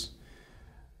is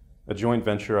a joint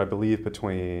venture, I believe,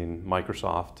 between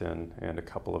Microsoft and a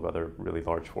couple of other really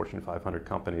large Fortune 500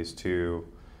 companies to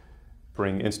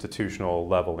bring institutional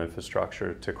level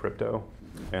infrastructure to crypto,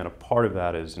 and a part of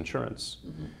that is insurance,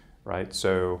 right?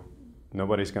 So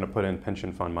nobody's going to put in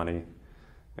pension fund money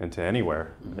into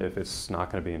anywhere if it's not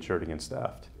going to be insured against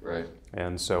theft. Right.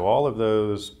 And so all of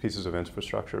those pieces of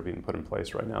infrastructure are being put in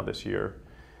place right now this year.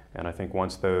 And I think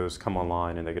once those come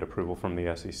online and they get approval from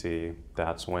the SEC,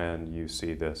 that's when you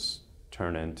see this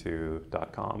turn into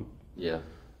 .com. Yeah.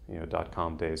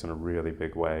 .com days in a really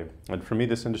big way. And for me,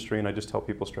 this industry, and I just tell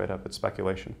people straight up, it's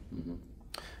speculation.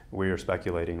 We are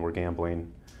speculating, we're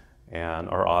gambling, and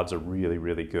our odds are really,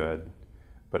 really good.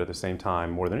 But at the same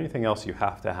time, more than anything else, you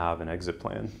have to have an exit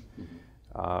plan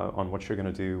on what you're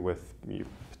going to do with your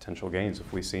potential gains.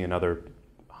 If we see another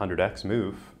 100x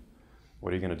move,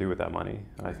 what are you going to do with that money?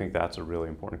 And I think that's a really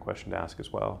important question to ask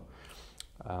as well.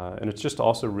 And it's just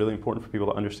also really important for people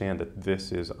to understand that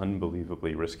this is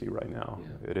unbelievably risky right now.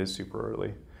 It is super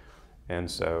early. And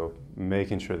so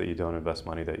making sure that you don't invest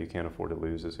money that you can't afford to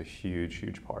lose is a huge,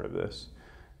 huge part of this.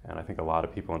 And I think a lot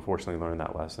of people unfortunately learned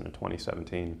that lesson in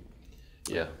 2017.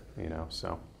 Yeah.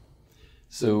 So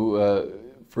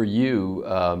for you,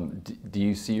 do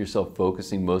you see yourself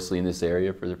focusing mostly in this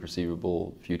area for the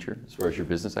foreseeable future as far as your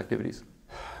business activities?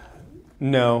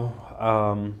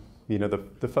 No.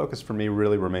 The focus for me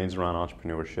really remains around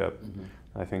entrepreneurship.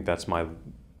 I think that's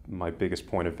my biggest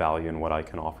point of value in what I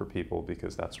can offer people,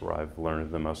 because that's where I've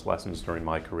learned the most lessons during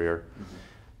my career.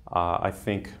 I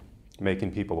think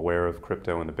making people aware of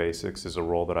crypto and the basics is a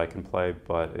role that I can play,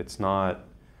 but it's not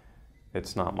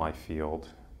my field.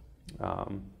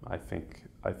 I think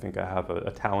I have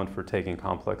a talent for taking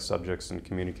complex subjects and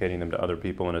communicating them to other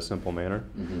people in a simple manner,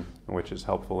 which is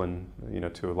helpful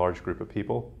to a large group of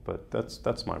people. But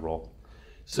that's my role.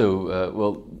 So,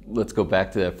 well, let's go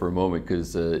back to that for a moment,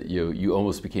 because you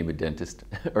almost became a dentist,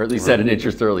 or at least had an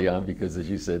interest early on, because, as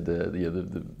you said,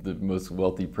 the most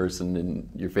wealthy person in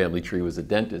your family tree was a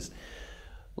dentist.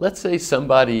 Let's say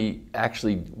somebody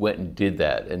actually went and did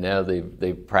that, and now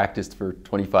they've practiced for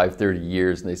 25, 30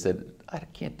 years, and they said, I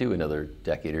can't do another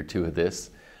decade or two of this.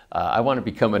 I want to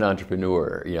become an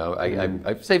entrepreneur.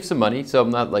 I've saved some money, so I'm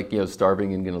not like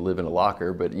starving and going to live in a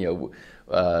locker. But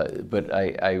but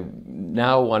I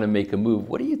now want to make a move.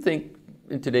 What do you think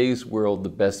in today's world the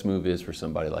best move is for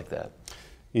somebody like that?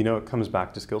 It comes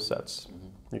back to skill sets.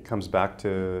 It comes back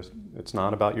to, it's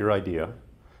not about your idea.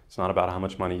 It's not about how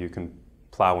much money you can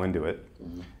plow into it.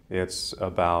 It's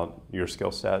about your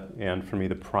skill set. And for me,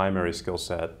 the primary skill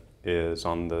set is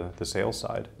on the sales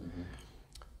side.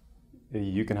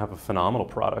 You can have a phenomenal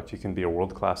product. You can be a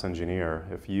world-class engineer.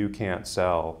 If you can't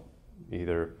sell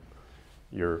either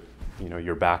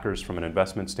your backers from an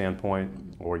investment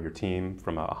standpoint, or your team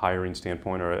from a hiring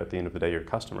standpoint, or at the end of the day, your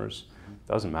customers,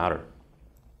 it doesn't matter.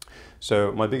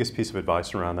 So my biggest piece of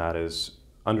advice around that is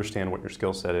understand what your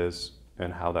skill set is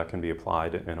and how that can be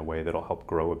applied in a way that'll help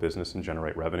grow a business and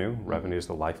generate revenue. Revenue is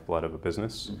the lifeblood of a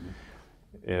business.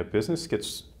 A business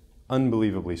gets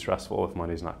unbelievably stressful if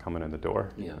money's not coming in the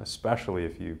door, especially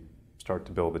if you start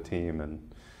to build a team and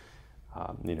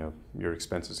your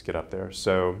expenses get up there.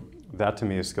 So that to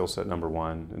me is skill set number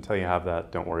one. Until you have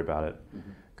that, don't worry about it.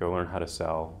 Go learn how to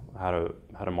sell, how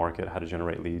to market, how to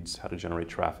generate leads, how to generate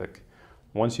traffic.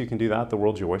 Once you can do that, the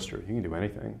world's your oyster. You can do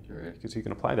anything, because you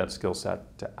can apply that skill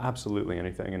set to absolutely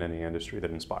anything in any industry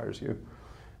that inspires you.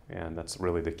 And that's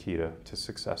really the key to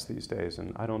success these days.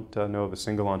 And I don't know of a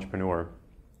single entrepreneur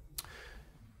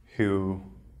who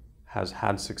has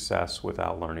had success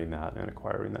without learning that and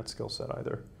acquiring that skill set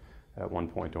either at one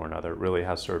point or another. It really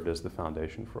has served as the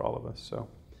foundation for all of us. So,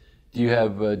 do you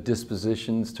have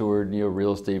dispositions toward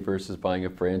real estate versus buying a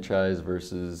franchise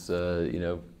versus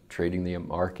trading the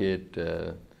market?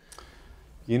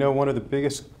 One of the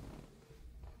biggest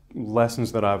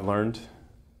lessons that I've learned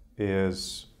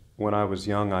is when I was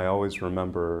young, I always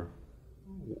remember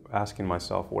asking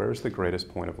myself, where's the greatest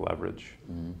point of leverage?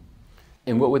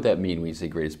 And what would that mean when you say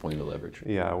greatest point of leverage?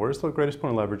 Yeah, where's the greatest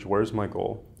point of leverage? Where's my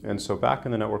goal? And so back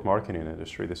in the network marketing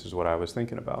industry, this is what I was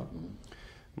thinking about. I'm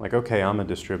like, okay, I'm a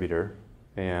distributor,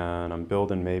 and I'm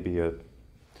building maybe a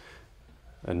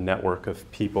network of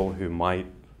people who might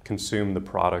consume the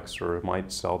products or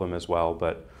might sell them as well,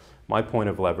 but my point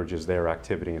of leverage is their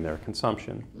activity and their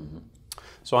consumption.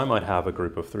 So I might have a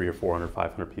group of 300 or 400,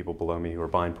 500 people below me who are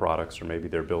buying products, or maybe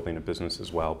they're building a business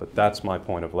as well, but that's my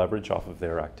point of leverage off of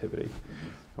their activity.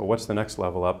 Well, what's the next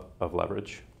level up of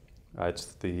leverage? It's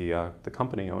the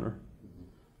company owner,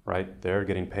 right? They're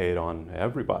getting paid on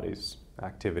everybody's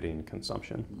activity and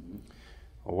consumption.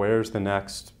 Well, where's the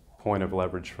next point of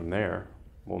leverage from there?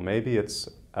 Well, maybe it's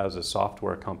as a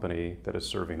software company that is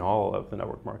serving all of the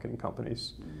network marketing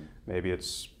companies. Maybe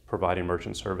it's providing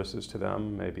merchant services to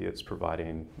them. Maybe it's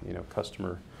providing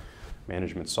customer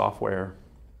management software,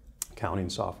 accounting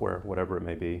software, whatever it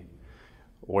may be.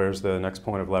 Where's the next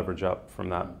point of leverage up from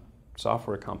that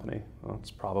software company? Well,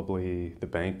 it's probably the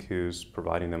bank who's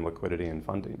providing them liquidity and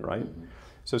funding, right?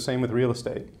 So same with real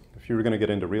estate. If you were going to get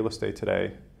into real estate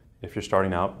today, if you're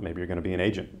starting out, maybe you're going to be an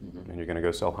agent and you're going to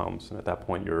go sell homes. And at that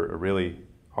point, you're a really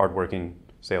hardworking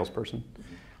salesperson,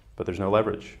 but there's no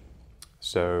leverage.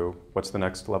 So what's the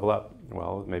next level up?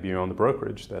 Well, maybe you own the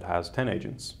brokerage that has 10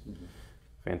 agents.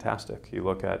 Fantastic. You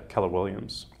look at Keller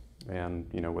Williams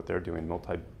and what they're doing,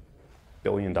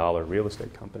 multi-billion-dollar real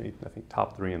estate company, I think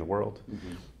top 3 in the world.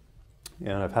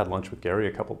 And I've had lunch with Gary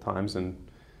a couple of times, and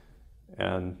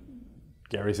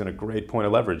Gary's in a great point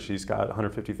of leverage. He's got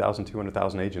 150,000,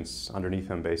 200,000 agents underneath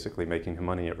him, basically making him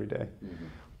money every day.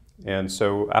 And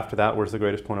so after that, where's the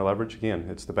greatest point of leverage? Again,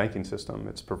 it's the banking system.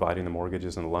 It's providing the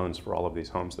mortgages and the loans for all of these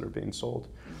homes that are being sold.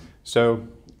 So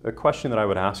a question that I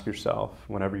would ask yourself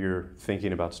whenever you're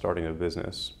thinking about starting a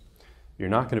business, you're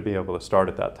not going to be able to start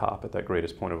at that top, at that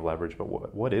greatest point of leverage, but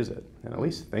what is it? And at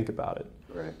least think about it.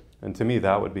 Right. And to me,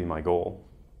 that would be my goal,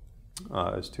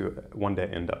 is to one day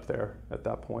end up there at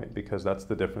that point, because that's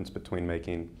the difference between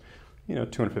making,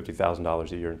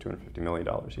 $250,000 a year and $250 million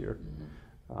a year.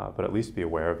 But at least be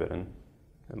aware of it and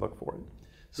look for it.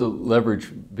 So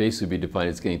leverage basically be defined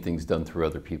as getting things done through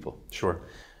other people. Sure.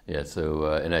 Yeah. So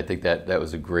and I think that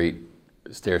was a great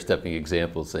stair-stepping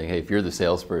example, saying, hey, if you're the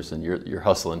salesperson, you're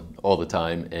hustling all the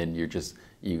time, and you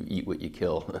eat what you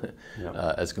kill,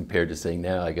 as compared to saying,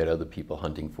 now I got other people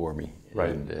hunting for me,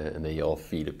 right? And they all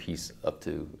feed a piece up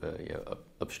to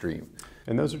upstream.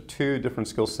 And those are 2 different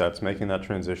skill sets. Making that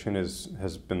transition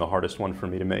has been the hardest one for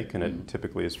me to make, and it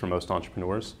typically is for most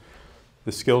entrepreneurs.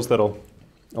 The skills that'll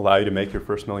allow you to make your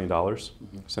first $1 million,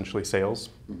 essentially sales,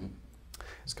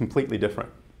 is completely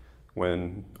different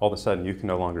when all of a sudden you can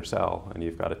no longer sell and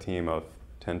you've got a team of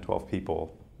 10, 12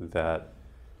 people that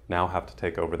now have to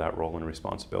take over that role and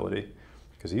responsibility,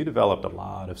 because you developed a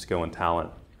lot of skill and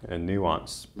talent and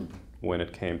nuance when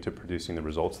it came to producing the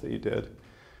results that you did.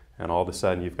 And all of a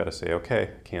sudden you've got to say, okay,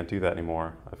 I can't do that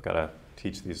anymore. I've got to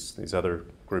teach these other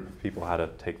group of people how to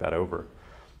take that over.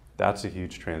 That's a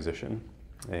huge transition,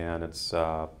 and it's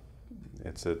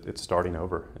starting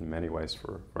over in many ways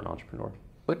for an entrepreneur.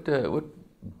 What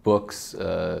books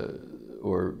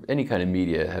or any kind of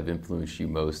media have influenced you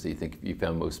most that you think you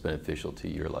found most beneficial to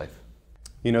your life?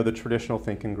 The traditional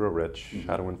Think and Grow Rich,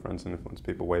 How to Win Friends and Influence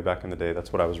People, way back in the day.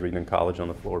 That's what I was reading in college on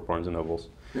the floor of Barnes & Nobles.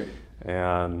 Great.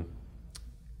 And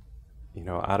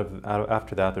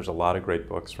after that, there's a lot of great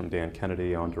books from Dan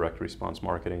Kennedy on direct response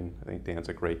marketing. I think Dan's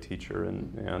a great teacher,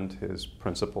 and his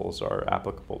principles are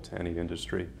applicable to any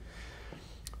industry.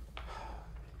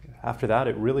 After that,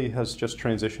 it really has just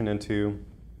transitioned into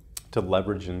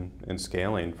leverage and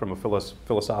scaling. From a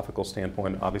philosophical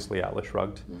standpoint, obviously Atlas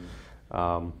Shrugged.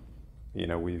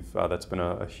 That's been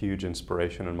a huge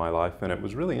inspiration in my life, and it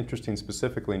was really interesting,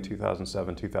 specifically in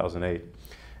 2007, 2008.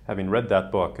 Having read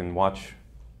that book and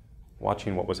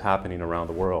watching what was happening around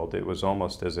the world, it was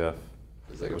almost as if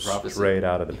it was straight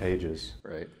out of the pages.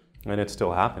 Right. And it's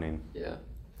still happening. Yeah.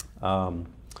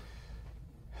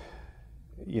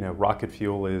 Rocket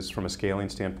Fuel is, from a scaling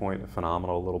standpoint, a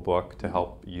phenomenal little book to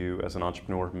help you as an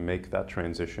entrepreneur make that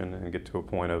transition and get to a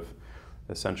point of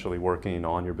essentially working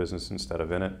on your business instead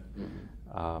of in it.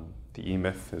 The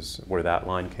E-Myth is where that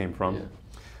line came from. Yeah.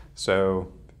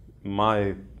 So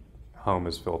my home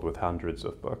is filled with hundreds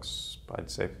of books. I'd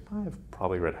say I've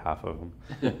probably read half of them.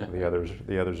 The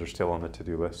others are still on the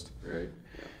to-do list. Right.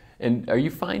 And are you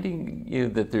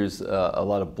finding that there's a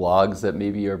lot of blogs that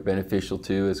maybe are beneficial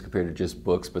too, as compared to just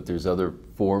books, but there's other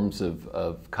forms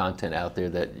of content out there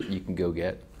that you can go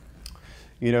get?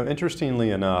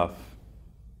 Interestingly enough,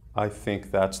 I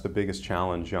think that's the biggest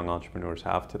challenge young entrepreneurs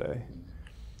have today,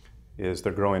 is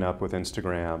they're growing up with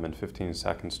Instagram and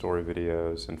 15-second story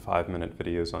videos and 5-minute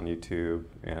videos on YouTube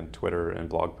and Twitter and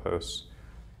blog posts.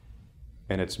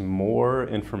 And it's more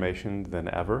information than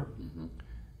ever,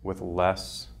 with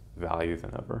less value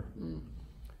than ever.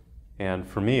 And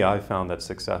for me, I found that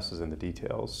success is in the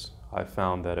details. I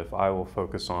found that if I will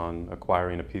focus on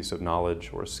acquiring a piece of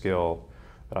knowledge or a skill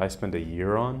that I spend a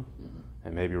year on,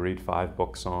 and maybe read 5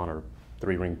 books on, or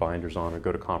 3 ring binders on, or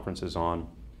go to conferences on,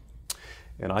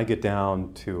 and I get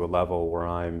down to a level where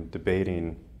I'm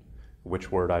debating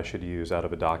which word I should use out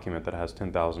of a document that has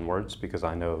 10,000 words because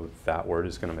I know that word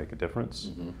is going to make a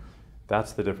difference.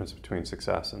 That's the difference between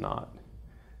success and not.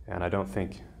 And I don't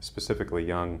think specifically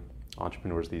young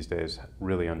entrepreneurs these days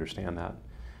really understand that.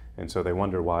 And so they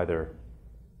wonder why they're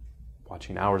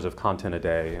watching hours of content a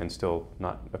day and still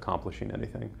not accomplishing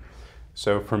anything.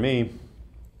 So for me,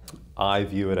 I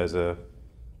view it as a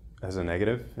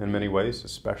negative in many ways,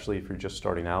 especially if you're just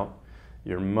starting out.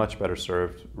 You're much better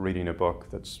served reading a book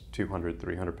that's 200,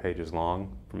 300 pages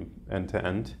long from end to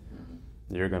end.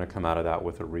 You're going to come out of that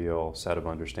with a real set of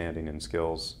understanding and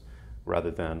skills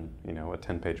rather than, a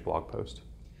 10-page blog post.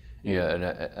 Yeah, and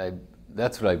I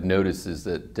that's what I've noticed, is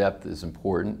that depth is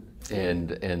important,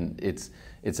 and it's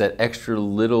that extra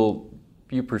little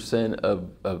few percent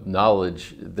of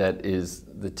knowledge that is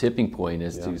the tipping point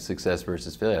as to success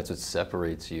versus failure. That's what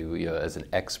separates you, as an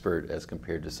expert as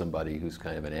compared to somebody who's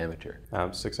kind of an amateur.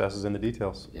 Success is in the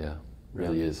details. Yeah,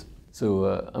 really is. So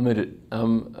I'm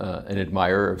an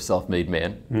admirer of self-made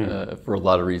man for a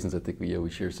lot of reasons. I think we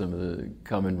share some of the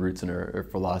common roots in our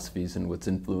philosophies and what's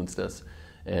influenced us.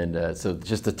 And so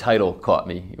just the title caught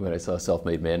me when I saw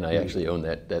Self-Made Man. I actually own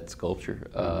that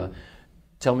sculpture.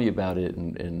 Tell me about it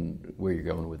and where you're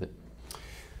going with it.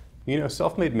 You know,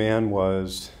 Self-Made Man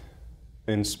was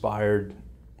inspired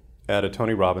at a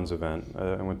Tony Robbins event.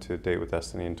 I went to Date with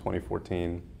Destiny in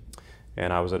 2014,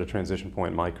 and I was at a transition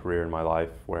point in my career and my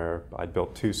life where I'd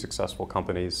built 2 successful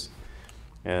companies,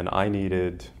 and I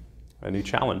needed a new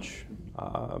challenge.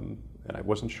 And I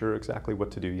wasn't sure exactly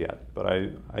what to do yet, but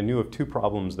I knew of 2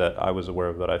 problems that I was aware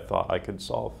of that I thought I could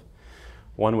solve.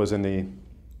 One was in the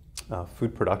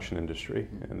food production industry,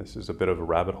 and this is a bit of a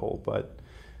rabbit hole, but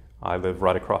I live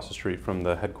right across the street from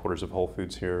the headquarters of Whole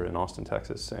Foods here in Austin,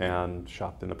 Texas, and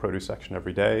shopped in the produce section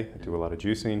every day. I do a lot of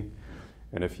juicing,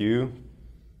 and if you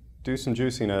do some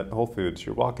juicing at Whole Foods,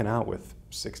 you're walking out with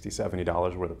 $60,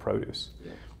 $70 worth of produce.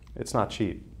 Yeah. It's not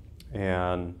cheap,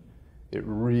 and it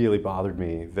really bothered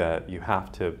me that you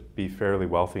have to be fairly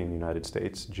wealthy in the United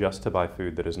States just to buy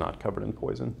food that is not covered in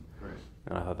poison. Right.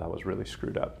 And I thought that was really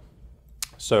screwed up.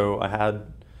 So I had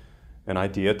an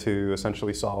idea to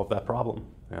essentially solve that problem,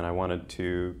 and I wanted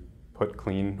to put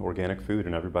clean organic food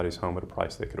in everybody's home at a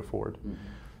price they could afford. Mm-hmm.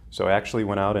 So I actually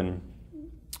went out and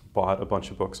bought a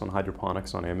bunch of books on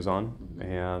hydroponics on Amazon,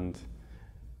 and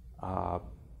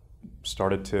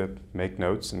started to make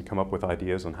notes and come up with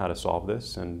ideas on how to solve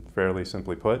this. And fairly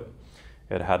simply put,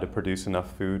 it had to produce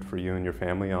enough food for you and your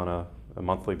family on a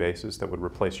monthly basis that would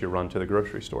replace your run to the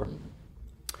grocery store.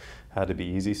 Had to be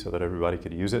easy so that everybody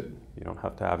could use it. You don't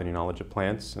have to have any knowledge of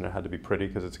plants, and it had to be pretty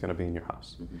because it's going to be in your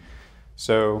house. Mm-hmm.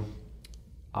 So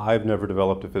I've never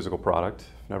developed a physical product,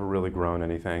 never really grown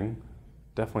anything,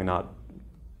 definitely not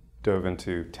dove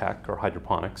into tech or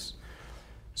hydroponics.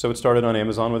 So it started on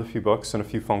Amazon with a few books and a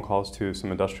few phone calls to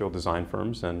some industrial design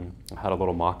firms, and I had a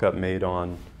little mock-up made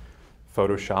on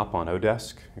Photoshop on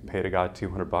Odesk. I paid a guy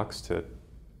 $200 to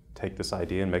take this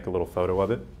idea and make a little photo of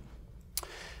it.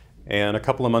 And a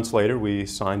couple of months later, we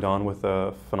signed on with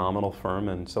a phenomenal firm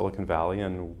in Silicon Valley,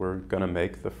 and we're going to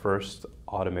make the first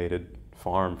automated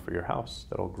farm for your house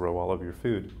that'll grow all of your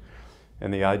food.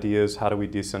 And the idea is, how do we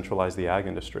decentralize the ag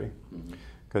industry?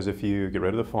 Because if you get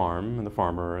rid of the farm and the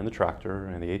farmer and the tractor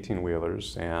and the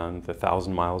 18-wheelers and the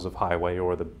 1,000 miles of highway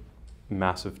or the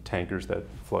massive tankers that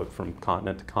float from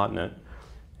continent to continent,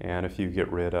 and if you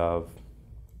get rid of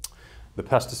the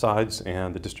pesticides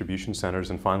and the distribution centers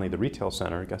and finally the retail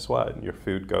center, guess what? Your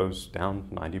food goes down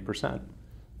 90%.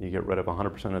 You get rid of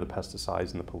 100% of the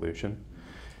pesticides and the pollution,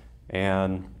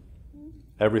 and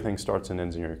everything starts and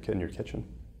ends in your kitchen.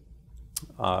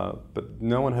 But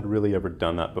no one had really ever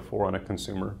done that before on a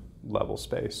consumer level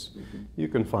space. Mm-hmm. You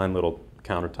can find little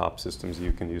countertop systems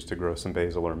you can use to grow some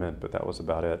basil or mint, but that was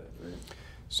about it. Right.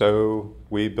 So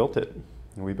we built it.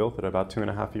 And we built it about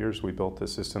 2.5 years. We built a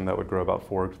system that would grow about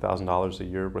 $4,000 a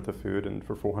year worth of food, and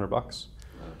for $400. Wow.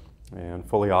 And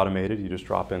fully automated. You just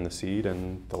drop in the seed,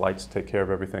 and the lights take care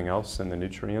of everything else, and the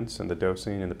nutrients, and the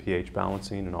dosing, and the pH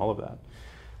balancing, and all of that.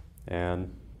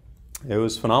 And it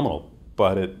was phenomenal,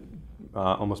 but it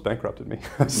almost bankrupted me.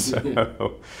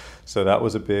 So that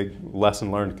was a big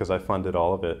lesson learned, because I funded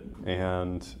all of it.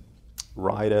 And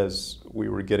right as we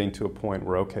were getting to a point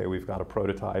where, okay, we've got a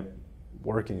prototype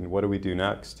working, what do we do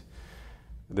next?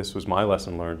 This was my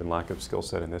lesson learned and lack of skill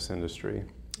set in this industry.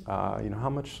 How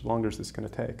much longer is this going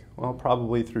to take? Well,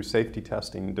 probably through safety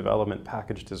testing, development,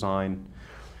 package design,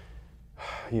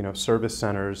 service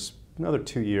centers, another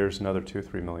 2 years, another $2 or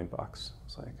 $3 million.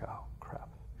 It's like, oh crap.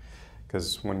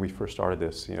 Because when we first started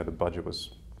this, the budget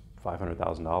was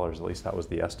 $500,000, at least that was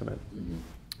the estimate.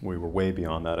 Mm-hmm. We were way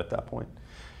beyond that at that point.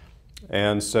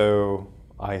 And so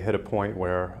I hit a point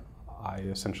where I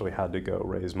essentially had to go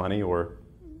raise money or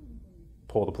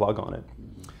pull the plug on it.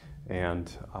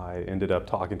 And I ended up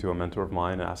talking to a mentor of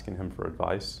mine, asking him for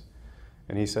advice.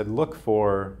 And he said, look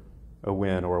for a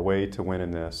win or a way to win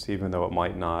in this, even though it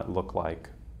might not look like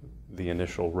the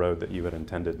initial road that you had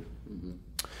intended. Mm-hmm.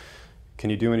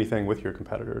 Can you do anything with your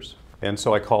competitors? And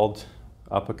so I called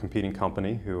up a competing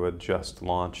company who had just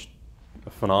launched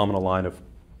a phenomenal line of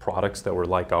products that were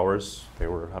like ours. They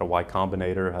had a Y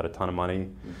Combinator, had a ton of money,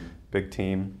 mm-hmm. big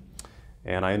team,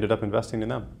 and I ended up investing in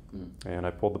them. Mm-hmm. And I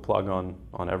pulled the plug on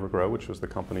Evergrow, which was the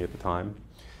company at the time.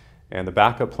 And the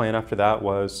backup plan after that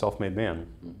was Self-Made Man.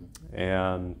 Mm-hmm.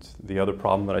 And the other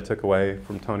problem that I took away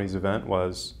from Tony's event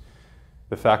was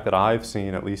the fact that I've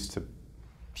seen, at least to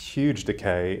huge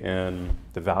decay in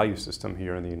the value system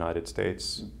here in the United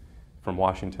States from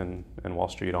Washington and Wall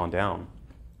Street on down.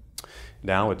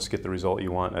 Now it's get the result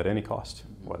you want at any cost,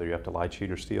 whether you have to lie,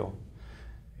 cheat, or steal.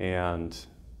 And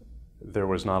there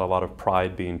was not a lot of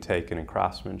pride being taken in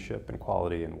craftsmanship and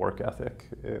quality and work ethic.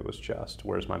 It was just,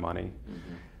 where's my money?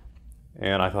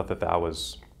 And I thought that that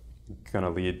was going to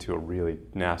lead to a really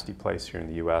nasty place here in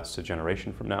the US a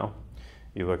generation from now.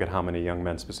 You look at how many young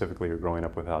men specifically are growing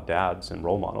up without dads and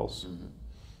role models.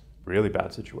 Really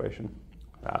bad situation.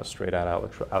 Straight out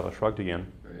Atlas Shrugged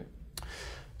again. Right.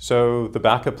 So the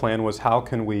backup plan was, how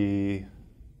can we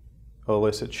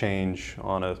elicit change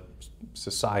on a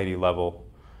society level,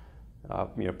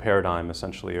 paradigm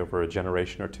essentially over a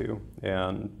generation or two.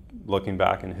 And looking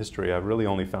back in history, I've really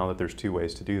only found that there's two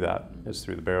ways to do that. It's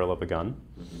through the barrel of a gun,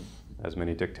 as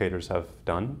many dictators have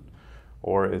done,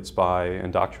 or it's by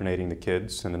indoctrinating the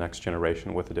kids in the next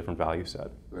generation with a different value set.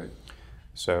 Right.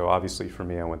 So obviously for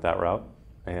me, I went that route.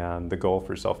 And the goal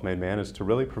for Self-Made Man is to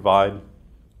really provide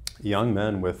young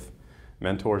men with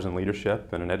mentors and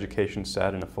leadership and an education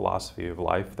set and a philosophy of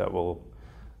life that will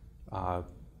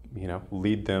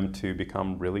lead them to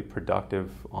become really productive,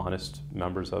 honest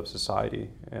members of society.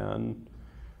 And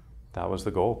that was the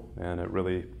goal, and it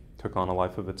really took on a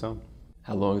life of its own.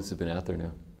 How long has it been out there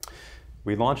now?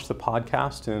 We launched the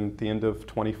podcast in the end of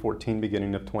 2014,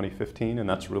 beginning of 2015, and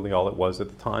that's really all it was at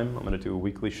the time. I'm going to do a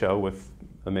weekly show with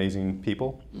amazing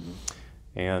people.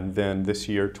 And then this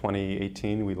year,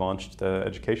 2018, we launched the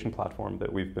education platform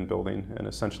that we've been building, and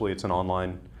essentially it's an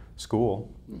online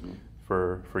school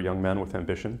for young men with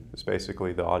ambition. It's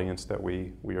basically the audience that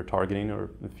we are targeting. Or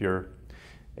if you're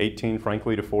 18,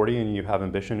 frankly, to 40, and you have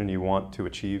ambition and you want to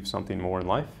achieve something more in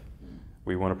life,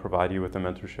 we want to provide you with the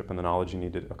mentorship and the knowledge you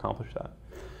need to accomplish that.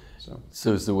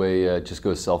 So is the way, just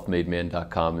go to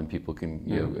selfmademan.com and people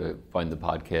can find the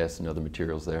podcast and other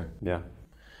materials there? Yeah.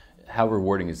 How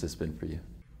rewarding has this been for you?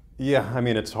 Yeah, I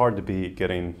mean, it's hard to beat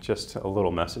getting just a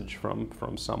little message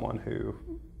from someone who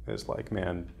is like,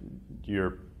 man,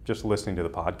 you're just listening to the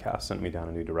podcast sent me down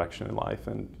a new direction in life,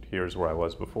 and here's where I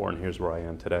was before, and here's where I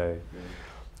am today.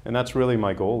 And that's really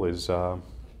my goal is, I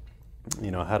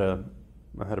had a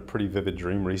pretty vivid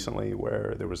dream recently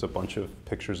where there was a bunch of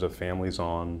pictures of families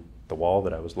on the wall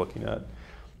that I was looking at,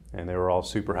 and they were all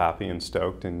super happy and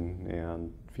stoked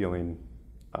and feeling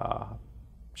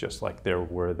just like they're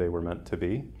where they were meant to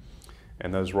be.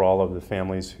 And those were all of the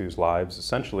families whose lives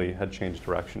essentially had changed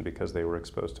direction because they were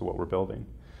exposed to what we're building.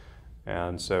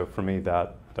 And so for me,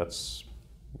 that's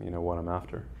what I'm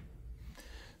after.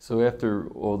 So after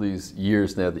all these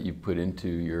years now that you've put into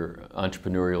your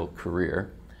entrepreneurial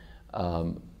career,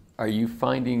 are you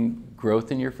finding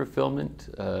growth in your fulfillment?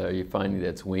 Are you finding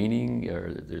that's waning,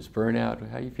 or there's burnout?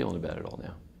 How are you feeling about it all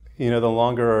now? The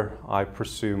longer I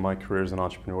pursue my career as an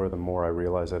entrepreneur, the more I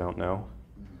realize I don't know.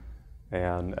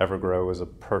 And Evergrow is a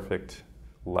perfect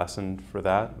lesson for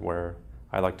that, where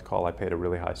I like to call, I paid a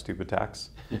really high stupid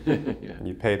tax. And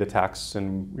you pay the tax,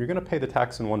 and you're going to pay the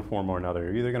tax in one form or another.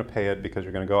 You're either going to pay it because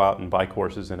you're going to go out and buy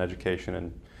courses in education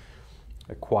and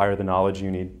acquire the knowledge you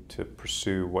need to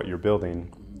pursue what you're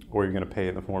building, or you're going to pay it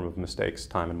in the form of mistakes,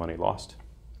 time, and money lost.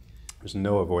 There's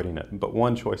no avoiding it, but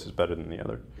one choice is better than the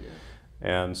other.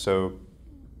 And so,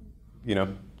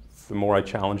 the more I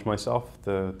challenge myself,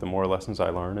 the more lessons I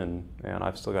learn, and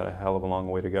I've still got a hell of a long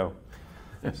way to go.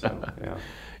 So,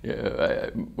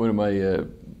 one of my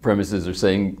premises or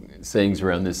sayings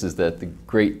around this is that the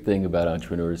great thing about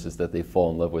entrepreneurs is that they fall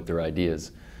in love with their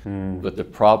ideas. But the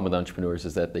problem with entrepreneurs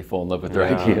is that they fall in love with their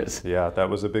ideas. Yeah,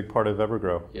 that was a big part of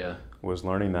Evergrow. Yeah. Was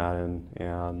learning that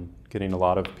and getting a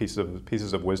lot of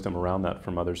pieces of wisdom around that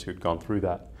from others who'd gone through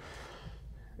that.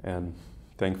 And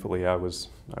thankfully, I was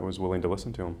willing to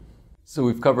listen to them. So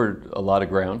we've covered a lot of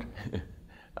ground.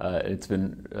 It's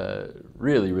been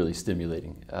really, really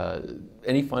stimulating.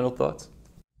 Any final thoughts?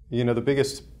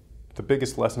 The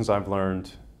biggest lessons I've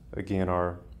learned, again,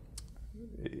 are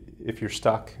if you're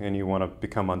stuck and you want to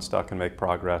become unstuck and make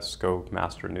progress, go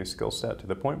master a new skill set to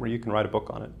the point where you can write a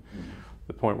book on it.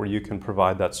 The point where you can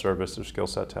provide that service or skill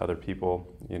set to other people,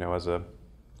 as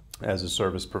a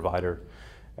service provider.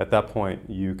 At that point,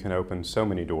 you can open so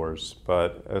many doors,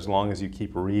 but as long as you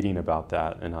keep reading about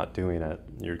that and not doing it,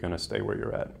 you're going to stay where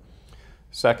you're at.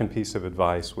 Second piece of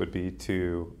advice would be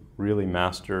to really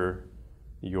master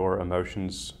your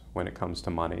emotions when it comes to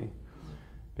money,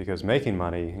 because making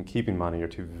money and keeping money are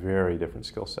two very different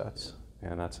skill sets,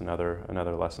 and that's another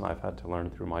lesson I've had to learn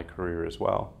through my career as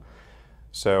well.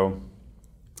 So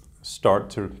start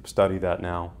to study that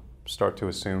now. Start to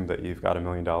assume that you've got $1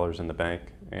 million in the bank,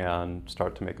 and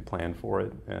start to make a plan for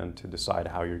it and to decide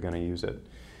how you're going to use it.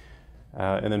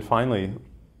 And then finally,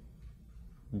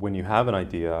 when you have an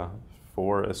idea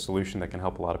for a solution that can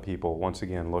help a lot of people, once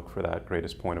again, look for that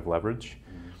greatest point of leverage.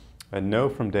 And know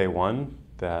from day one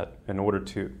that in order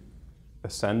to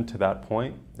ascend to that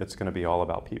point, it's going to be all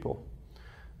about people.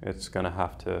 It's going to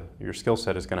have to, your skill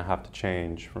set is going to have to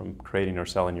change from creating or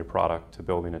selling your product to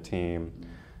building a team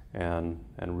and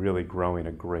really growing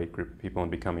a great group of people and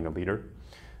becoming a leader.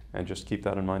 And just keep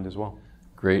that in mind as well.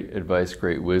 Great advice,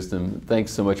 great wisdom.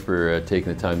 Thanks so much for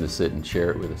taking the time to sit and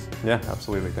share it with us. Yeah,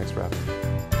 absolutely. Thanks for having me.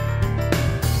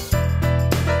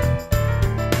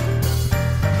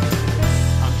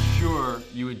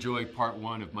 You enjoyed part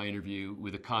one of my interview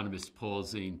with economist Paul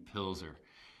Zane Pilzer.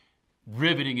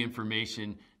 Riveting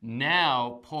information.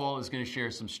 Now, Paul is going to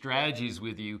share some strategies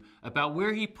with you about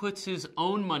where he puts his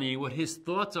own money, what his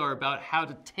thoughts are about how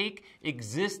to take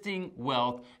existing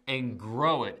wealth and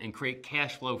grow it and create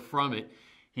cash flow from it.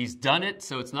 He's done it,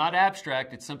 so it's not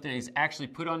abstract. It's something he's actually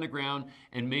put on the ground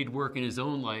and made work in his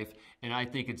own life, and I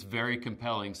think it's very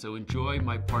compelling. So enjoy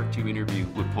my part two interview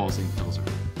with Paul Zane Pilzer.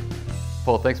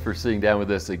 Paul, thanks for sitting down with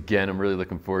us again. I'm really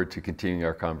looking forward to continuing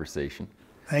our conversation.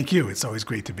 Thank you. It's always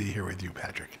great to be here with you,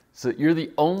 Patrick. So you're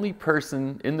the only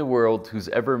person in the world who's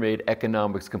ever made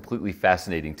economics completely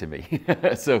fascinating to me.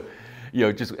 So,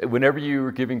 just whenever you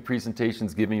were giving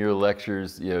presentations, giving your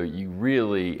lectures, you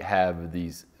really have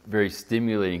these very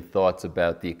stimulating thoughts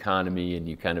about the economy, and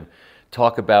you kind of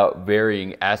talk about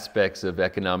varying aspects of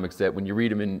economics that when you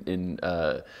read them in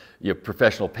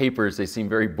professional papers, they seem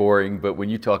very boring, but when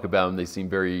you talk about them, they seem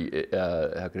very,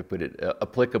 how can I put it,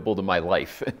 applicable to my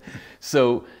life.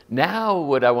 So now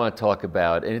what I want to talk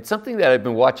about, and it's something that I've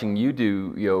been watching you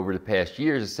do over the past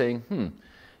years, is saying,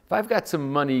 if I've got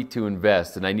some money to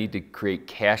invest and I need to create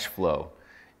cash flow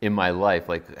in my life,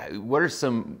 like what are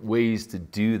some ways to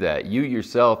do that? You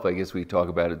yourself, I guess we talk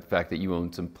about it, the fact that you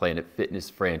own some Planet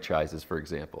Fitness franchises, for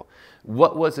example.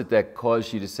 What was it that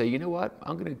caused you to say, you know what,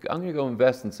 I'm gonna go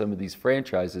invest in some of these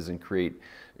franchises and create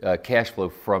cash flow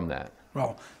from that?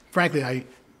 Well, frankly,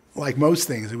 like most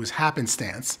things, it was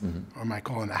happenstance, or I might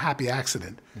call it a happy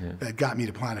accident, that got me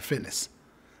to Planet Fitness.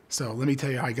 So let me tell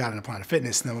you how I got into Planet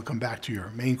Fitness, and then we'll come back to your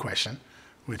main question,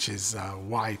 which is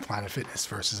why Planet Fitness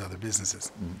versus other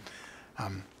businesses.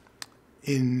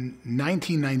 In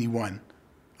 1991,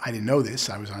 I didn't know this.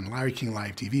 I was on Larry King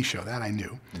Live TV show, that I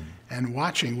knew. And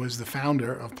watching was the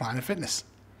founder of Planet Fitness.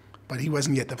 But he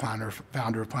wasn't yet the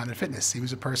founder of Planet Fitness. He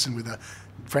was a person with a,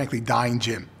 frankly, dying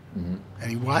gym. And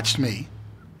he watched me,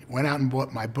 went out and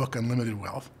bought my book, Unlimited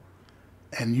Wealth,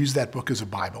 and used that book as a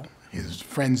Bible. His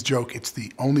friends joke it's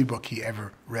the only book he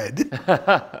ever read.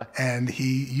 And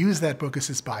he used that book as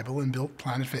his Bible and built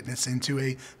Planet Fitness into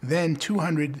a then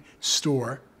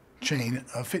 200-store chain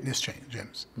of fitness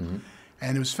gyms.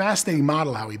 And it was a fascinating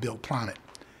model how he built Planet.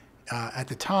 At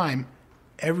the time,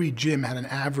 every gym had an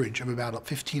average of about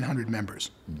 1,500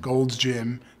 members. Gold's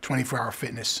Gym, 24-Hour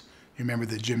Fitness. You remember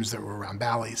the gyms that were around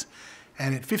Bally's.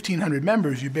 And at 1,500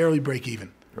 members, you barely break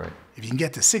even. Right. If you can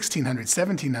get to 1,600,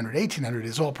 1,700, 1,800,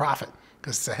 it's all profit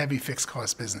because it's a heavy fixed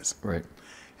cost business. Right.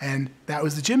 And that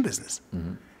was the gym business.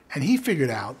 And he figured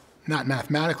out, not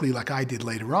mathematically like I did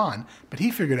later on, but he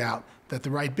figured out that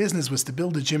the right business was to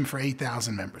build a gym for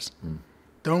 8,000 members.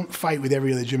 Don't fight with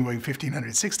every other gym going 1,500,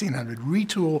 1,600.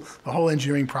 Retool the whole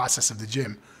engineering process of the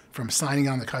gym from signing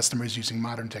on the customers using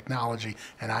modern technology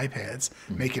and iPads,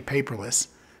 make it paperless,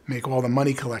 make all the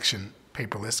money collection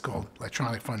paperless, called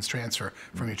electronic funds transfer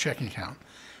from your checking account.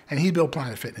 And he built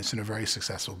Planet Fitness in a very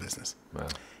successful business. Wow.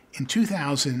 In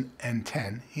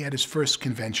 2010, he had his first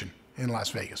convention in Las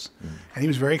Vegas. And he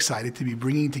was very excited to be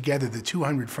bringing together the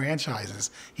 200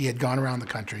 franchises he had gone around the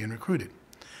country and recruited.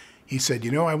 He said,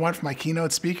 you know, I want for my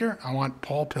keynote speaker, I want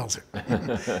Paul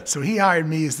Pilzer. So he hired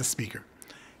me as the speaker.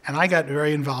 And I got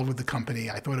very involved with the company.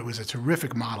 I thought it was a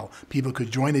terrific model. People could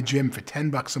join a gym for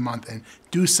 $10 a month and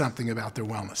do something about their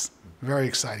wellness. Very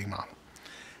exciting model.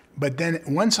 But then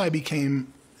once I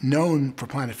became known for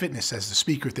Planet Fitness as the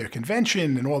speaker at their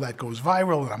convention and all that goes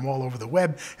viral and I'm all over the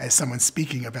web as someone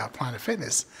speaking about Planet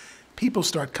Fitness, people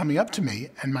start coming up to me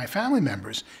and my family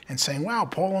members and saying, wow,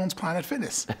 Paul owns Planet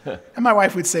Fitness. And my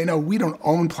wife would say, no, we don't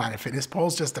own Planet Fitness.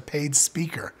 Paul's just a paid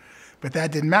speaker. But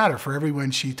that didn't matter. For everyone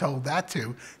she told that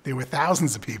to, there were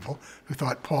thousands of people who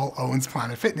thought Paul owns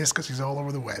Planet Fitness because he's all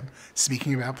over the web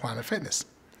speaking about Planet Fitness.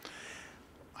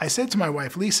 I said to my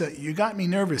wife, Lisa, you got me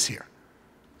nervous here.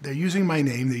 They're using my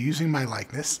name, they're using my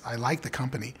likeness. I like the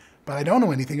company, but I don't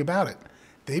know anything about it.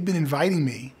 They've been inviting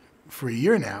me for a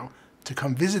year now to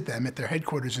come visit them at their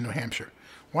headquarters in New Hampshire.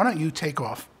 Why don't you take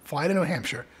off, fly to New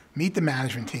Hampshire, meet the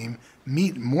management team,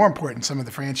 meet, more important, some of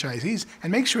the franchisees,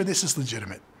 and make sure this is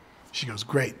legitimate. She goes,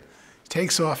 great.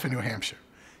 Takes off in New Hampshire.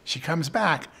 She comes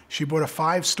back. She bought a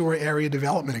 5-store area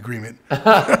development agreement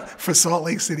for Salt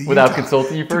Lake City, Without Utah,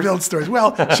 consulting you to first? build stores.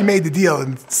 Well, she made the deal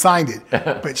and signed it,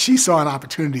 but she saw an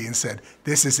opportunity and said,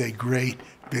 "This is a great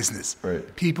business.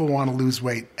 Right. People want to lose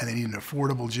weight, and they need an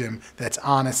affordable gym that's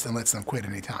honest and lets them quit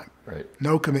anytime. Right.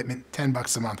 No commitment,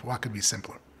 $10 a month. What could be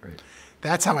simpler?" Right.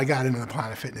 That's how I got into the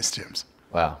Planet Fitness gyms.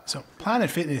 Wow. So Planet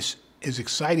Fitness is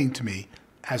exciting to me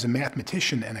as a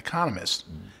mathematician and economist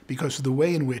because of the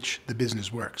way in which the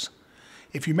business works.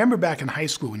 If you remember back in high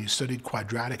school when you studied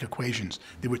quadratic equations,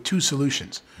 there were 2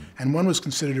 solutions, and one was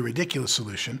considered a ridiculous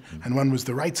solution, and one was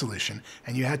the right solution,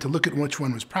 and you had to look at which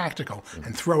one was practical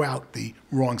and throw out the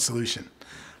wrong solution.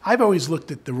 I've always looked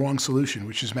at the wrong solution,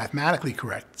 which is mathematically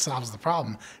correct, solves the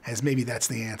problem, as maybe that's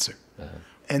the answer.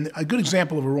 And a good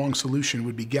example of a wrong solution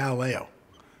would be Galileo,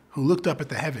 who looked up at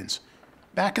the heavens.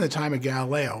 Back in the time of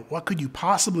Galileo, what could you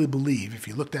possibly believe if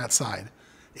you looked outside,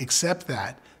 except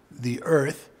that the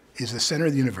Earth is the center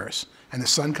of the universe, and the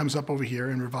sun comes up over here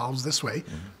and revolves this way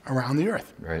around the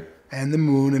Earth. Right. And the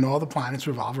moon and all the planets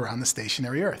revolve around the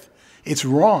stationary Earth. It's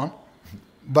wrong,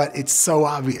 but it's so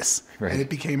obvious. Right. And it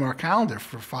became our calendar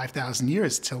for 5,000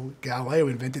 years till Galileo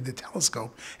invented the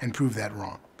telescope and proved that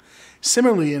wrong.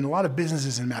 Similarly, in a lot of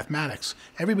businesses in mathematics,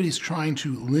 everybody's trying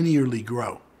to linearly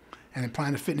grow. And in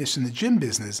Planet Fitness in the gym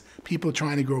business, people are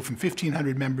trying to grow from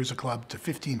 1,500 members a club to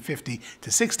 1,550 to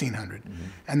 1,600.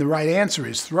 And the right answer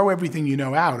is throw everything you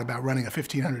know out about running a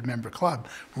 1,500 member club,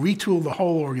 retool the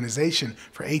whole organization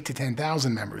for 8,000 to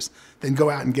 10,000 members, then go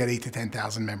out and get 8,000 to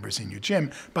 10,000 members in your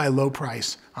gym by low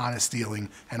price, honest dealing,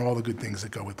 and all the good things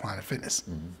that go with Planet Fitness.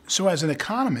 So as an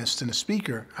economist and a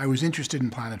speaker, I was interested in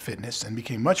Planet Fitness and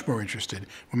became much more interested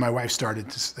when my wife started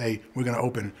to say, we're going to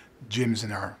open gyms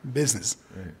in our business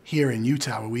here in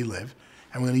Utah where we live.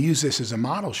 And we're going to use this as a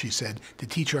model, she said, to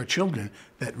teach our children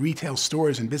that retail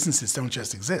stores and businesses don't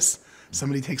just exist.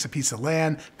 Somebody takes a piece of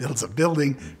land, builds a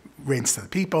building, rents to the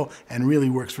people, and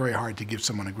really works very hard to give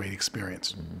someone a great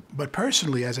experience. But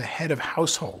personally, as a head of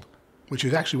household, which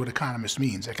is actually what economist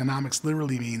means. Economics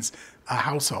literally means a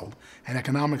household, and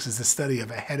economics is the study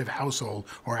of a head of household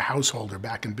or a householder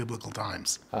back in biblical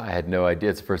times. I had no idea.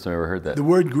 It's the first time I ever heard that. The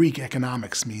word Greek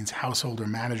economics means household or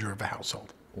manager of a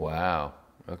household. Wow.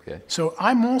 Okay. So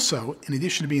I'm also, in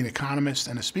addition to being an economist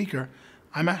and a speaker,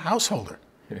 I'm a householder.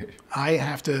 I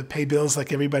have to pay bills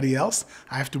like everybody else.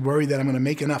 I have to worry that I'm going to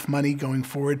make enough money going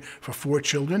forward for 4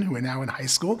 children who are now in high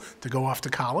school to go off to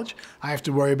college. I have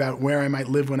to worry about where I might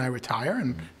live when I retire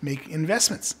and make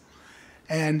investments.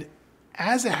 And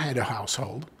as a head of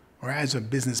household or as a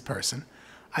business person,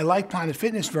 I like Planet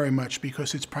Fitness very much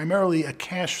because it's primarily a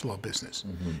cash flow business.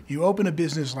 You open a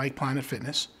business like Planet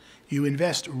Fitness, you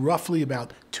invest roughly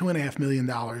about $2.5 million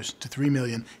to $3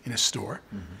 million in a store.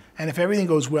 And if everything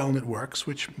goes well and it works,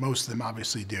 which most of them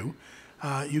obviously do,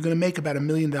 you're going to make about $1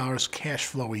 million cash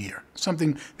flow a year.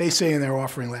 Something they say in their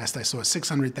offering last I saw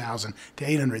 $600,000 to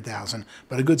 $800,000,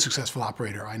 but a good successful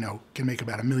operator I know can make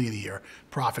about $1 million a year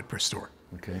profit per store.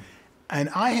 Okay. And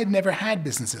I had never had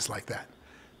businesses like that.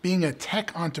 Being a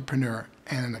tech entrepreneur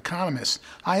and an economist,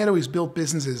 I had always built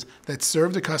businesses that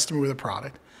served the customer with a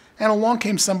product. And along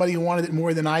came somebody who wanted it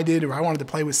more than I did, or I wanted to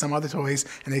play with some other toys,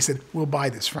 and they said, we'll buy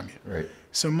this from you. Right.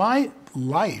 So my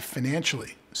life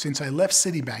financially, since I left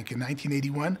Citibank in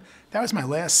 1981, that was my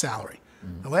last salary.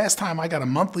 The last time I got a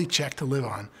monthly check to live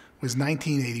on was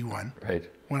 1981, Right.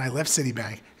 when I left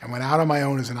Citibank and went out on my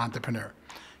own as an entrepreneur.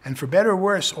 And for better or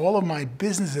worse, all of my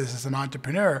businesses as an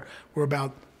entrepreneur were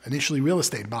about initially real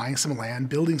estate, buying some land,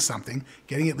 building something,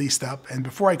 getting it leased up, and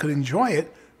before I could enjoy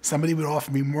it, somebody would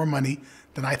offer me more money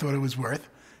than I thought it was worth,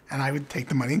 and I would take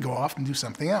the money and go off and do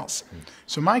something else.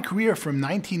 So my career from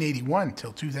 1981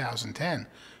 till 2010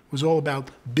 was all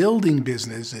about building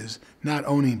businesses, not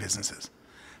owning businesses.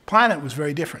 Planet was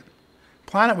very different.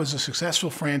 Planet was a successful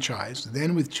franchise,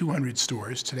 then with 200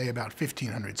 stores, today about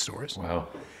 1,500 stores. Wow.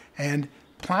 And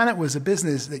Planet was a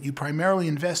business that you primarily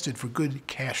invested for good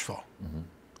cash flow.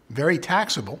 Very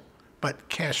taxable, but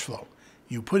cash flow.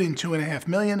 You put in $2.5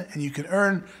 million and you can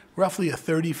earn roughly a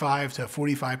 35 to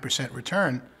 45%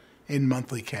 return in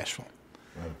monthly cash flow.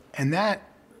 And that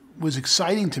was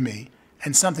exciting to me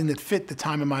and something that fit the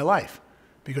time of my life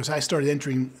because I started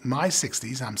entering my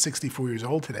 60s. I'm 64 years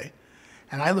old today.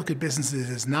 And I look at businesses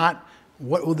as not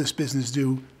what will this business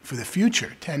do for the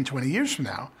future, 10, 20 years from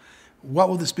now. What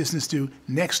will this business do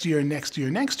next year, next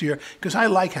year, next year? Because I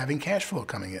like having cash flow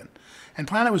coming in. And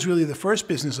Planet was really the first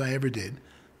business I ever did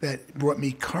that brought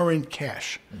me current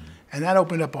cash. And that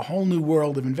opened up a whole new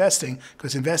world of investing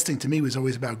because investing to me was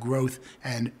always about growth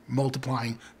and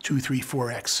multiplying 2, 3,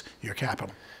 4x your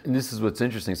capital. And this is what's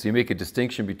interesting. So you make a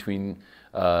distinction between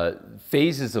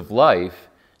phases of life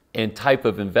and type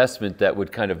of investment that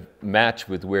would kind of match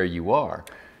with where you are.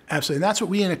 Absolutely. And that's what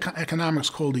we in economics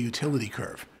call the utility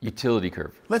curve. Utility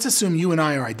curve. Let's assume you and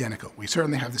I are identical. We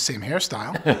certainly have the same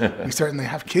hairstyle. We certainly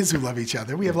have kids who love each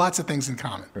other. We have lots of things in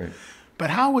common. Right. But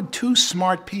how would two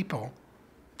smart people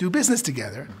do business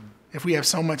together if we have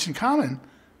so much in common?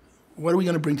 What are we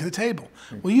going to bring to the table?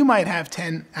 Well, you might have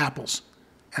 10 apples,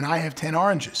 and I have 10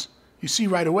 oranges. You see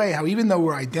right away how even though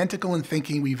we're identical in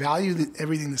thinking, we value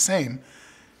everything the same,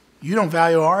 you don't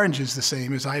value oranges the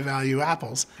same as I value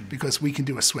apples because we can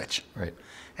do a switch. Right.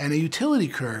 And a utility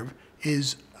curve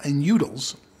is in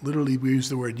utils, literally we use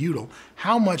the word util,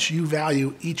 how much you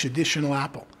value each additional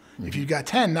apple. If you've got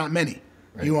 10, not many,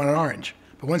 you want an orange.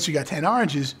 But once you got 10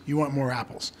 oranges, you want more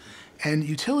apples. And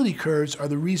utility curves are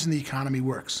the reason the economy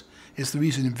works. It's the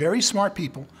reason very smart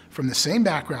people from the same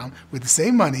background with the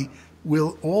same money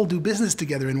will all do business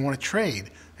together and want to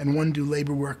trade, and one do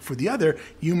labor work for the other.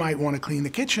 You might want to clean the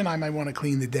kitchen, I might want to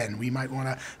clean the den. We might want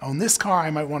to own this car,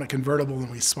 I might want a convertible, and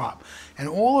we swap. And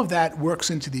all of that works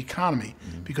into the economy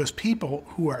because people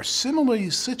who are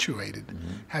similarly situated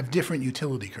have different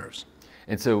utility curves.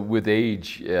 And so with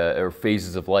age or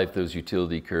phases of life, those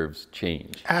utility curves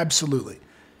change. Absolutely.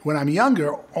 When I'm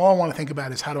younger, all I want to think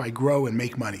about is how do I grow and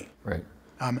make money. Right.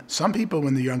 Some people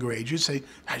in the younger ages say,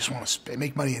 I just want to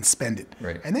make money and spend it.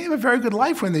 Right. And they have a very good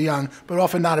life when they're young, but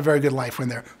often not a very good life when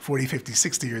they're 40, 50,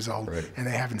 60 years old and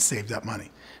they haven't saved up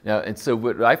money. Now, and so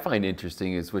what I find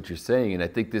interesting is what you're saying, and I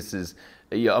think this is,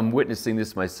 I'm witnessing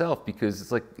this myself because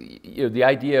it's like, the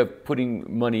idea of putting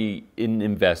money in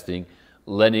investing,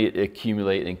 letting it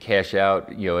accumulate and cash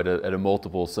out, at a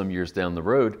multiple some years down the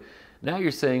road. Now you're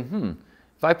saying,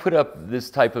 if I put up this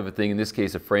type of a thing, in this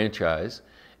case a franchise,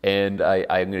 and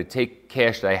I'm going to take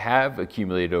cash that I have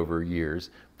accumulated over years,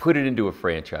 put it into a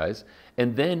franchise,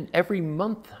 and then every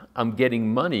month I'm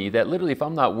getting money that literally, if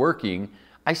I'm not working,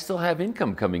 I still have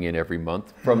income coming in every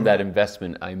month from that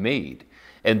investment I made.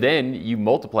 And then you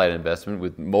multiply that investment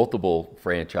with multiple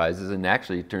franchises, and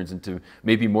actually it turns into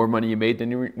maybe more money you made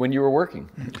than when you were working.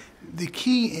 The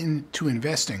key to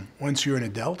investing, once you're an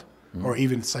adult, or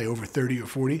even say over 30 or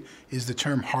 40, is the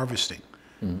term harvesting.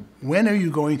 When are you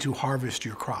going to harvest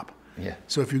your crop? Yeah.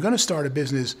 So if you're going to start a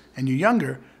business and you're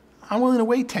younger, I'm willing to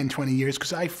wait 10, 20 years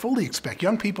because I fully expect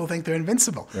young people think they're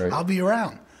invincible. Right. I'll be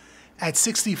around. At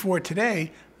 64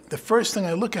 today, the first thing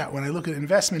I look at when I look at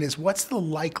investment is what's the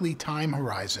likely time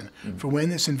horizon for when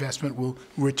this investment will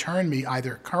return me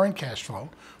either current cash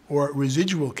flow or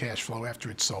residual cash flow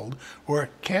after it's sold, or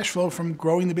cash flow from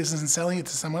growing the business and selling it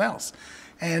to someone else.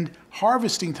 And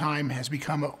harvesting time has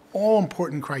become an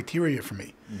all-important criteria for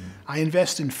me. I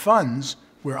invest in funds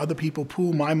where other people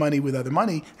pool my money with other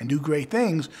money and do great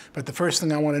things, but the first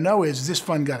thing I want to know is this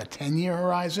fund got a 10-year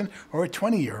horizon or a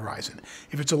 20-year horizon?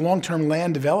 If it's a long-term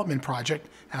land development project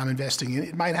and I'm investing in it,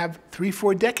 it might have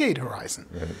 3-4 decade horizon.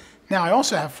 Right. Now, I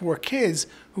also have 4 kids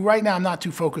who right now I'm not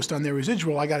too focused on their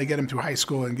residual. I got to get them through high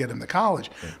school and get them to college.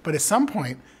 Right. But at some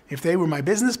point, if they were my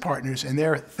business partners and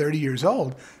they're 30 years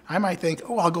old, I might think,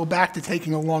 oh, I'll go back to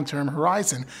taking a long-term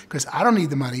horizon because I don't need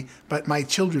the money, but my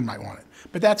children might want it.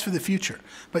 But that's for the future.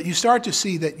 But you start to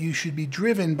see that you should be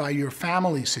driven by your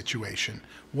family situation.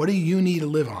 What do you need to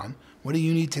live on? What do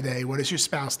you need today? What does your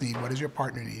spouse need? What does your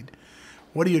partner need?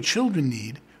 What do your children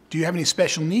need? Do you have any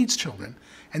special needs children?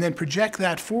 And then project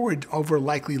that forward over a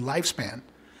likely lifespan.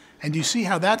 And you see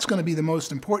how that's going to be the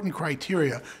most important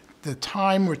criteria, the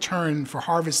time return for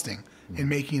harvesting in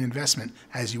making an investment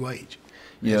as you age.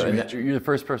 Yeah, and you're the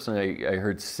first person I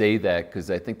heard say that, because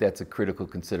I think that's a critical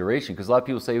consideration. Because a lot of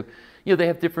people say, they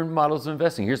have different models of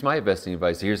investing. Here's my investing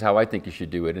advice. Here's how I think you should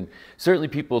do it. And certainly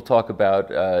people talk about,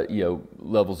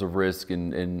 levels of risk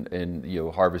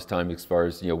and harvest time as far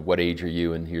as, what age are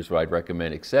you and here's what I'd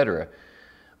recommend, et cetera.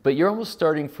 But you're almost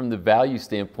starting from the value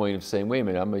standpoint of saying, wait a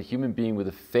minute, I'm a human being with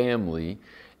a family.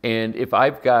 And if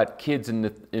I've got kids in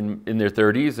their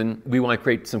 30s and we want to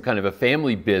create some kind of a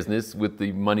family business with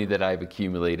the money that I've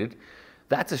accumulated,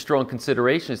 that's a strong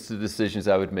consideration as to the decisions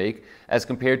I would make as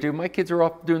compared to my kids are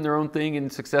off doing their own thing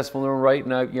and successful in their own right,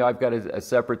 and I've got a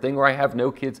separate thing, or I have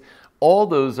no kids. All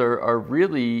those are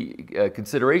really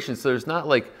considerations. So there's not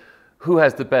like who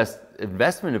has the best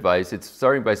investment advice. It's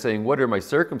starting by saying, what are my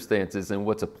circumstances and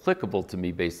what's applicable to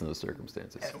me based on those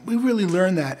circumstances. We really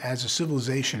learned that as a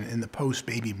civilization in the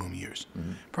post-baby boom years.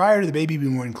 Prior to the baby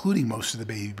boom, or including most of the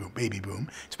baby boom,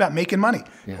 it's about making money.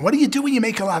 Yeah. What do you do when you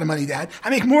make a lot of money, Dad?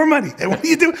 I make more money. And what do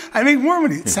you do? I make more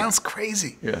money. It sounds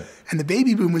crazy. Yeah. And the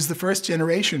baby boom was the first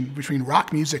generation between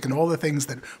rock music and all the things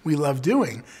that we love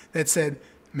doing that said,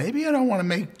 maybe I don't want to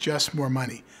make just more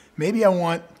money. Maybe I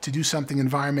want to do something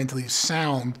environmentally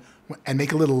sound and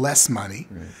make a little less money.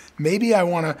 Right. Maybe I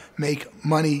want to make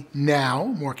money now,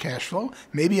 more cash flow.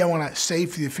 Maybe I want to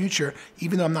save for the future.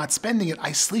 Even though I'm not spending it,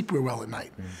 I sleep real well at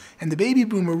night. And the baby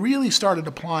boomer really started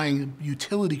applying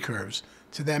utility curves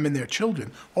to them and their children,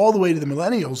 all the way to the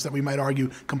millennials that we might argue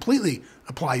completely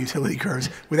apply utility curves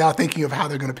without thinking of how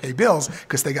they're going to pay bills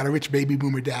because they got a rich baby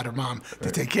boomer dad or mom to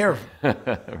take care of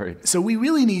them. Right. So we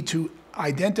really need to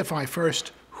identify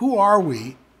first, who are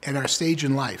we at our stage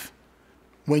in life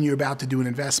when you're about to do an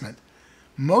investment.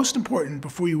 Most important,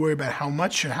 before you worry about how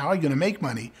much and how are you going to make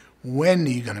money, when are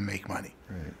you going to make money?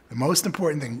 Right. The most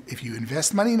important thing, if you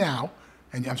invest money now,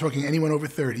 and I'm talking anyone over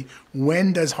 30,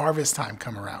 when does harvest time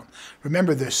come around?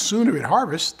 Remember, the sooner it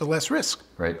harvests, the less risk.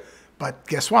 Right. But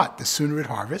guess what? The sooner it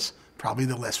harvests, probably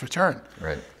the less return.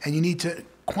 Right. And you need to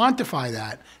quantify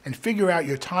that and figure out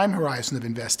your time horizon of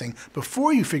investing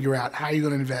before you figure out how you're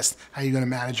going to invest, how you're going to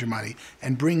manage your money,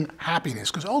 and bring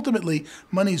happiness. Because ultimately,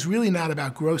 money is really not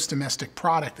about gross domestic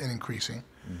product and increasing.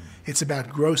 It's about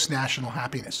gross national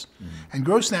happiness. And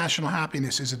gross national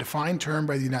happiness is a defined term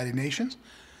by the United Nations.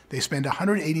 They spend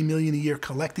 $180 million a year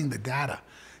collecting the data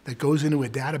that goes into a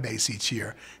database each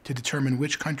year to determine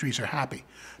which countries are happy.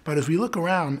 But as we look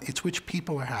around, it's which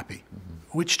people are happy,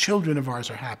 which children of ours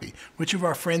are happy, which of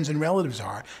our friends and relatives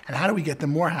are, and how do we get them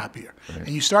more happier. Right. And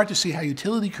you start to see how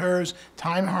utility curves,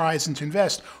 time horizon to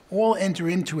invest, all enter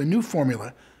into a new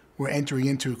formula we're entering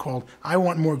into called, I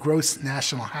want more gross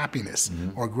national happiness,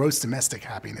 or gross domestic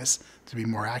happiness, to be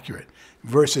more accurate,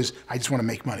 versus I just want to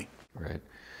make money. Right.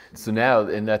 So now,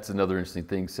 and that's another interesting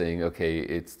thing, saying, okay,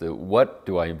 it's the what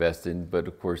do I invest in, but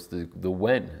of course the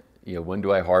when. You know, when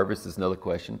do I harvest is another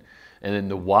question. And then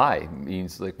the why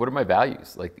means, like, what are my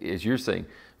values? Like, as you're saying,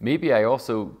 maybe I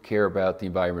also care about the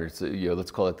environment. So, you know,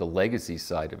 let's call it the legacy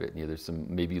side of it. You know, there's some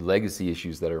maybe legacy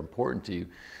issues that are important to you.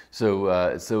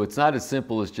 So, so it's not as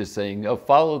simple as just saying, oh,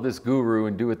 follow this guru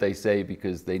and do what they say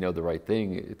because they know the right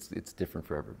thing. It's different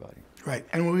for everybody. Right.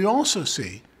 And what we also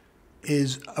see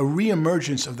is a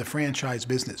reemergence of the franchise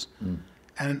business.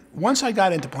 And once I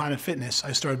got into Planet Fitness,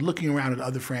 I started looking around at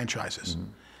other franchises.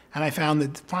 And I found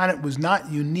that Planet was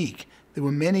not unique. There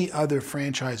were many other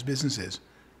franchise businesses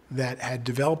that had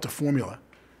developed a formula,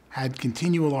 had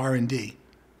continual R&D,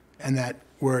 and that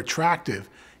were attractive.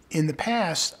 In the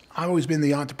past, I've always been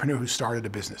the entrepreneur who started a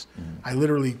business. I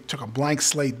literally took a blank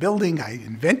slate building, I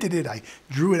invented it, I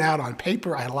drew it out on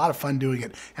paper, I had a lot of fun doing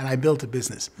it, and I built a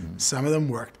business. Some of them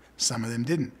worked, some of them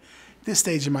didn't. At this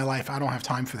stage in my life, I don't have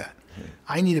time for that.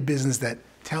 I need a business that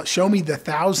show me the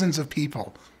thousands of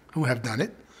people who have done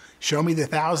it, show me the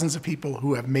thousands of people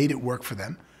who have made it work for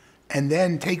them, and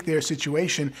then take their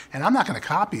situation, and I'm not going to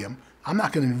copy them. I'm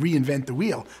not going to reinvent the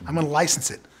wheel. I'm going to license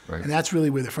it. Right. And that's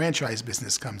really where the franchise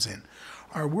business comes in.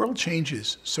 Our world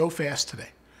changes so fast today,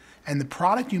 and the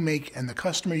product you make and the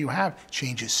customer you have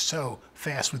changes so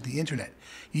fast with the internet.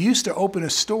 You used to open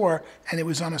a store, and it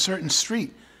was on a certain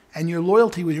street, and your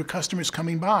loyalty was your customers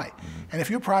coming by. And if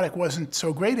your product wasn't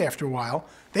so great after a while,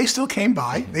 they still came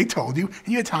by, they told you, and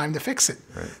you had time to fix it.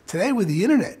 Right. Today with the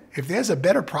internet, if there's a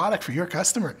better product for your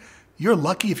customer, you're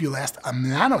lucky if you last a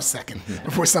nanosecond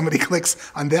before somebody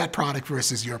clicks on that product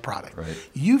versus your product. Right.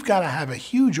 You've got to have a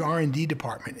huge R&D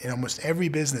department in almost every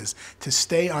business to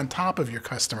stay on top of your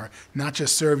customer, not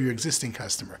just serve your existing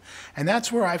customer. And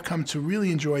that's where I've come to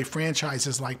really enjoy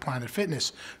franchises like Planet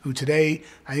Fitness, who today,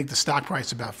 I think the stock price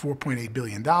is about $4.8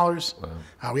 billion. Wow.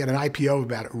 We had an IPO of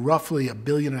about roughly $1.5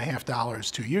 billion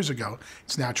 2 years ago.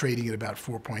 It's now trading at about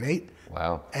 4.8.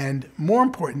 Wow. And more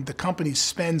important, the company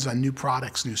spends on new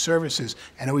products, new services,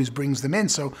 and always brings them in.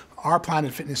 So our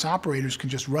Planet Fitness operators can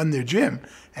just run their gym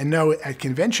and know at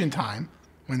convention time,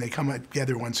 when they come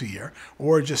together once a year,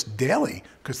 or just daily,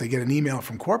 because they get an email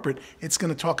from corporate, it's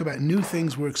going to talk about new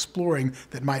things we're exploring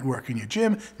that might work in your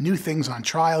gym, new things on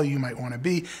trial you might want to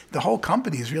be. The whole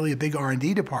company is really a big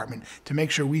R&D department to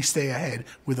make sure we stay ahead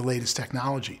with the latest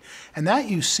technology. And that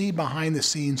you see behind the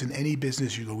scenes in any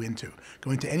business you go into.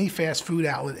 Go into any fast food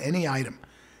outlet, any item.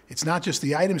 It's not just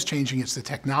the items changing, it's the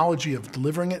technology of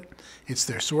delivering it, it's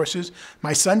their sources.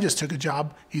 My son just took a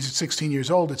job, he's 16 years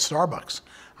old, at Starbucks.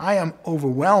 I am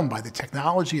overwhelmed by the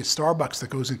technology at Starbucks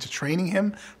that goes into training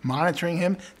him, monitoring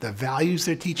him, the values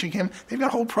they're teaching him. They've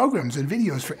got whole programs and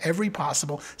videos for every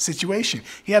possible situation.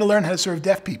 He had to learn how to serve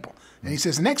deaf people. And he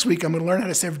says, next week I'm going to learn how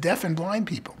to serve deaf and blind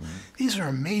people. These are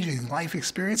amazing life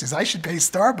experiences. I should pay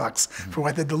Starbucks for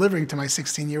what they're delivering to my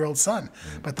 16-year-old son.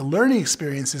 But the learning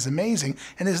experience is amazing,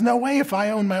 and there's no way if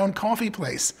I owned my own coffee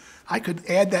place, I could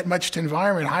add that much to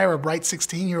environment, hire a bright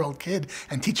 16-year-old kid,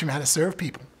 and teach him how to serve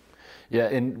people. Yeah,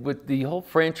 and with the whole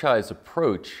franchise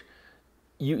approach,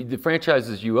 the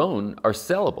franchises you own are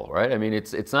sellable, right? I mean,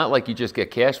 it's not like you just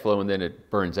get cash flow and then it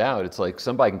burns out. It's like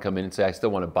somebody can come in and say, I still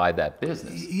want to buy that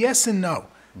business. Yes and no.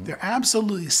 They're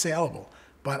absolutely saleable.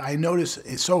 But I notice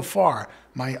so far,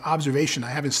 my observation, I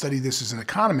haven't studied this as an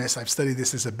economist, I've studied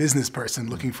this as a business person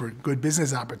looking for good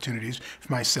business opportunities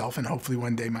for myself and hopefully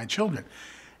one day my children.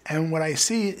 And what I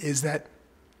see is that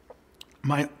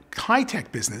my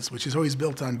high-tech business, which is always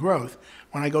built on growth,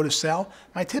 when I go to sell,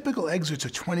 my typical exits are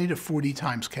 20 to 40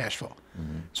 times cash flow.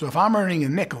 So if I'm earning a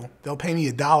nickel, they'll pay me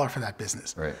 $1 for that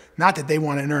business. Right. Not that they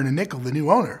want to earn a nickel, the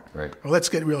new owner. Right. Well, let's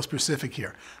get real specific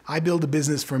here. I build a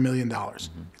business for $1 million.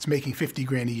 It's making 50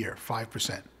 grand a year,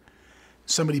 5%.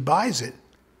 Somebody buys it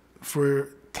for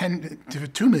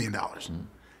 $2 million.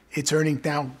 It's earning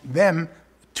now them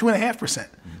 2.5%,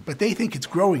 but they think it's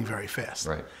growing very fast.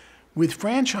 Right. With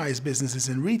franchise businesses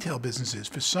and retail businesses,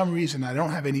 for some reason, I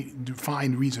don't have any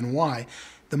defined reason why,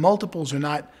 the multiples are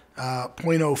not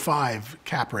 0.05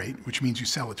 cap rate, which means you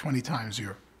sell it 20 times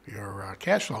your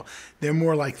cash flow. They're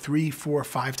more like 3, 4,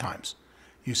 5 times.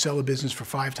 You sell a business for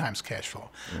 5 times cash flow.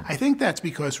 I think that's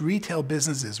because retail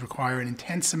businesses require an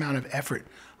intense amount of effort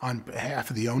on behalf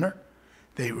of the owner.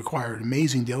 They require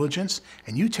amazing diligence,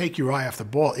 and you take your eye off the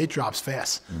ball, it drops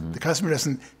fast. The customer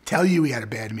doesn't tell you he had a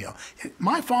bad meal.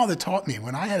 My father taught me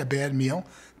when I had a bad meal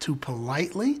to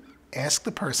politely ask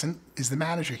the person, is the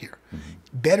manager here?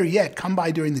 Better yet, come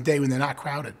by during the day when they're not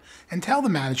crowded and tell the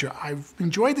manager, I've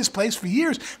enjoyed this place for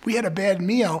years. We had a bad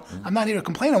meal. I'm not here to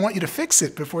complain. I want you to fix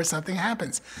it before something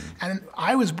happens. And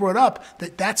I was brought up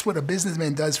that that's what a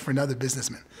businessman does for another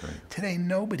businessman. Today,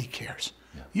 nobody cares.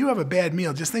 You have a bad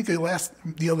meal. Just think of the last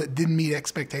deal that didn't meet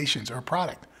expectations or a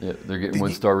product. Yeah, they're getting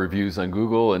 1-star reviews on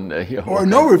Google and or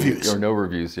no reviews. Or no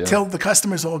reviews. Yeah. Till the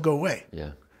customers all go away.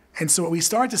 Yeah. And so what we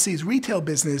start to see is retail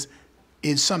business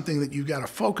is something that you've got to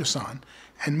focus on.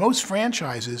 And most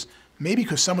franchises, maybe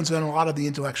because someone's done a lot of the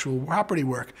intellectual property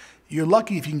work, you're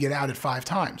lucky if you can get out at 5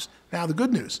 times. Now the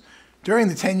good news, during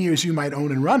the 10 years you might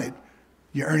own and run it,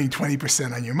 you're earning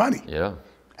 20% on your money. Yeah.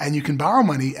 And you can borrow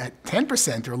money at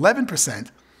 10% or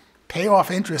 11%, pay off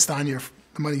interest on the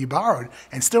money you borrowed,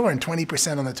 and still earn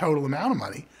 20% on the total amount of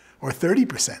money, or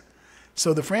 30%.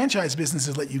 So the franchise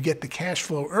businesses let you get the cash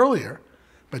flow earlier,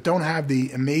 but don't have the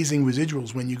amazing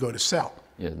residuals when you go to sell.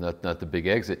 Yeah, not the big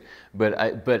exit. But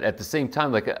at the same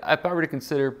time, like if I were to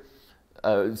consider,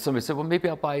 somebody said, well, maybe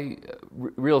I'll buy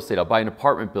real estate. I'll buy an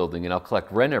apartment building and I'll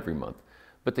collect rent every month.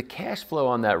 But the cash flow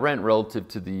on that rent relative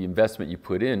to the investment you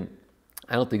put in,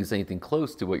 I don't think it's anything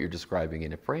close to what you're describing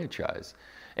in a franchise.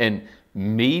 And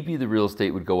maybe the real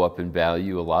estate would go up in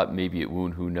value a lot, maybe it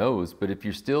won't, who knows. But if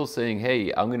you're still saying,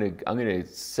 hey, I'm gonna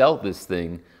sell this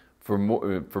thing for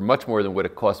much more than what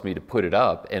it cost me to put it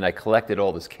up, and I collected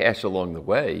all this cash along the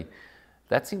way,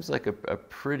 that seems like a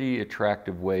pretty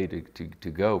attractive way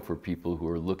to go for people who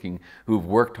are looking, who've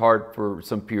worked hard for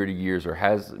some period of years, or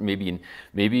maybe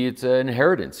it's an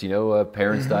inheritance. You know,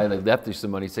 parents die, they left you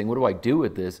some money, saying, what do I do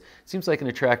with this? Seems like an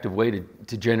attractive way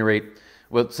to generate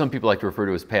what some people like to refer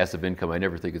to as passive income. I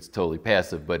never think it's totally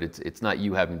passive, but it's not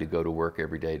you having to go to work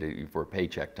every day for a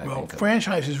paycheck type income.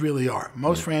 Franchises really are.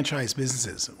 Most franchise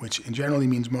businesses, which generally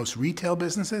means most retail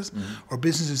businesses, or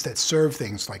businesses that serve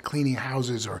things like cleaning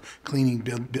houses or cleaning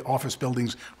office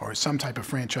buildings, or some type of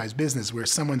franchise business where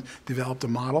someone developed a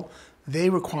model, they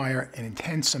require an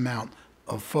intense amount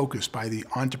of focus by the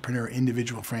entrepreneur,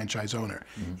 individual franchise owner.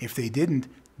 If they didn't,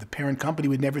 the parent company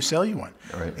would never sell you one.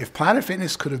 Right. If Planet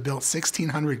Fitness could have built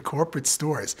 1,600 corporate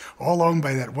stores, all owned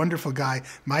by that wonderful guy,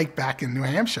 Mike, back in New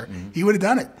Hampshire, he would have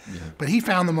done it. Yeah. But he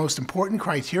found the most important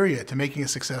criteria to making a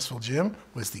successful gym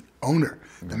was the owner,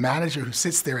 the manager who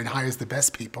sits there and hires the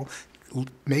best people,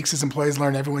 makes his employees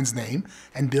learn everyone's name,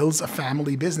 and builds a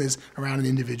family business around an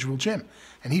individual gym.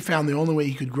 And he found the only way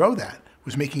he could grow that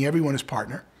was making everyone his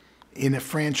partner in a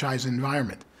franchise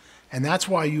environment. And that's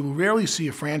why you will rarely see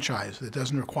a franchise that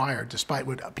doesn't require, despite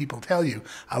what people tell you,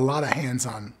 a lot of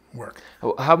hands-on work.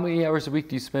 How many hours a week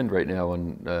do you spend right now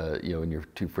on, in your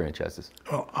 2 franchises?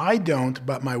 Well, I don't,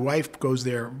 but my wife goes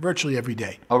there virtually every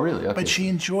day. Oh, really? Okay. But she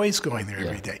enjoys going there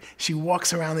every day. She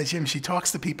walks around the gym, she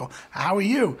talks to people, how are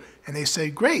you? And they say,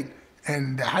 great.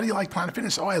 And how do you like Planet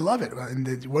Fitness? Oh, I love it. And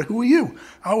who are you?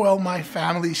 Oh, well, my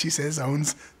family, she says,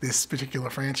 owns this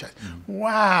particular franchise.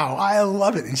 Wow, I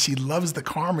love it. And she loves the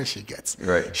karma she gets.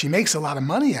 Right. She makes a lot of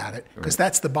money at it because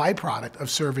that's the byproduct of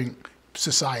serving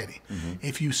society.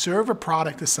 If you serve a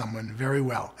product to someone very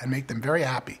well and make them very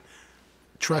happy,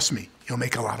 trust me, you'll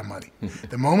make a lot of money.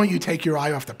 The moment you take your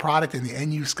eye off the product and the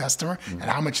end-use customer and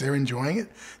how much they're enjoying it,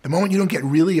 the moment you don't get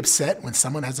really upset when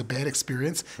someone has a bad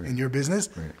experience in your business,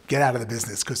 get out of the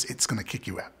business because it's going to kick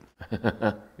you out.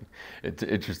 It's an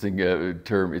interesting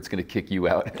term. It's going to kick you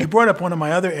out. You brought up one of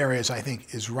my other areas I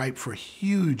think is ripe for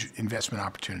huge investment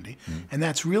opportunity, and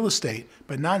that's real estate,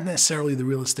 but not necessarily the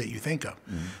real estate you think of.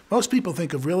 Most people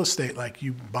think of real estate like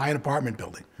you buy an apartment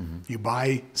building. You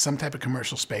buy some type of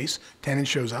commercial space, tenant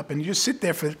shows up, and you just sit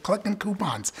there for collecting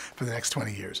coupons for the next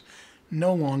 20 years.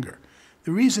 No longer.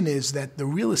 The reason is that the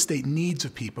real estate needs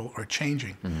of people are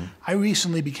changing. I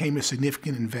recently became a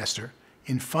significant investor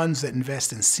in funds that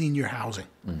invest in senior housing.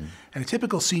 And a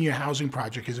typical senior housing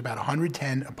project is about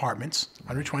 110 apartments,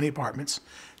 120 apartments,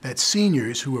 that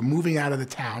seniors who are moving out of the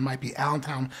town, might be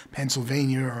Allentown,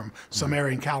 Pennsylvania, or some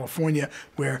area in California,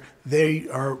 where they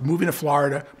are moving to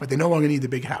Florida, but they no longer need the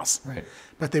big house. Right.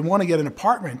 But they want to get an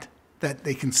apartment that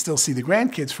they can still see the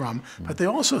grandkids from, but they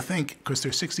also think, because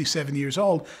they're 67 years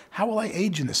old, how will I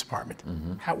age in this apartment?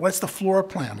 What's the floor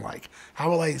plan like?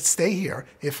 How will I stay here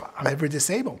if I'm ever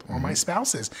disabled, or my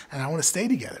spouse is, and I want to stay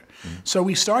together? So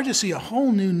we start to see a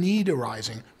whole new need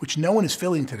arising, which no one is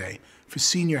filling today, for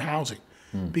senior housing,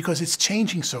 because it's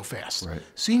changing so fast. Right.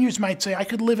 Seniors might say, I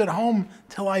could live at home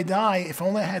till I die if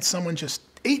only I had someone just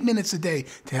 8 minutes a day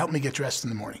to help me get dressed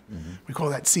in the morning. We call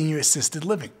that senior assisted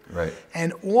living. Right.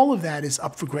 And all of that is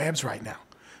up for grabs right now.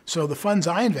 So the funds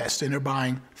I invest in are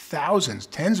buying thousands,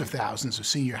 tens of thousands of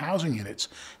senior housing units.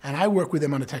 And I work with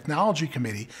them on a technology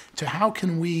committee to how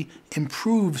can we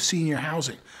improve senior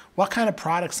housing? What kind of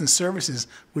products and services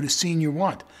would a senior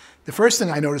want? The first thing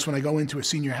I notice when I go into a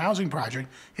senior housing project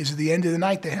is at the end of the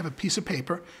night, they have a piece of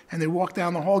paper and they walk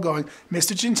down the hall going,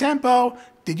 Mr. Gintempo,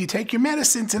 did you take your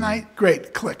medicine tonight?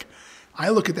 Great, click. I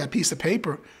look at that piece of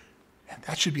paper, and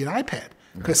that should be an iPad.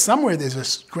 Because somewhere there's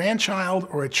a grandchild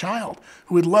or a child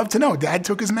who would love to know, Dad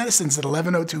took his medicines at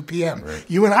 11:02 p.m. Right.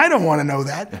 You and I don't want to know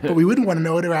that, but we wouldn't want to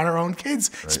know it around our own kids,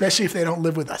 especially if they don't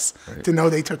live with us, to know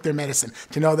they took their medicine,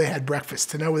 to know they had breakfast,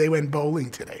 to know they went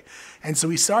bowling today. And so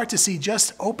we start to see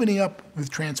just opening up with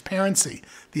transparency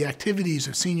the activities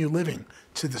of senior living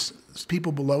to the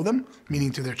people below them,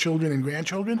 meaning to their children and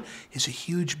grandchildren, is a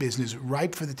huge business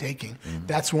ripe for the taking.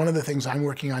 That's one of the things I'm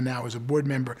working on now as a board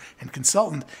member and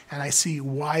consultant, and I see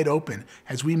wide open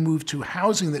as we move to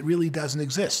housing that really doesn't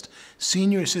exist.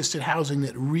 Senior assisted housing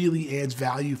that really adds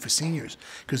value for seniors,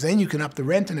 because then you can up the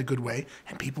rent in a good way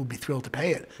and people will be thrilled to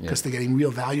pay it because they're getting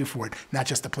real value for it, not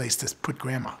just a place to put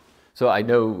grandma. So I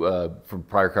know from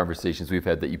prior conversations we've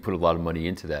had that you put a lot of money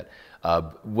into that.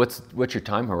 What's your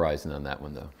time horizon on that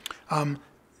one, though?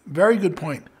 Very good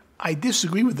point. I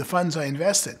disagree with the funds I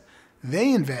invest in.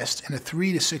 They invest in a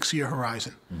 3 to 6 year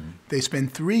horizon. They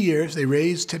spend 3 years, they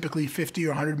raise typically 50 or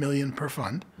 100 million per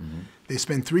fund. They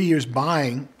spend 3 years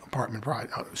buying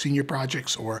senior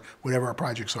projects or whatever our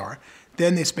projects are.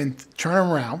 Then they turn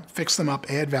them around, fix them up,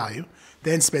 add value,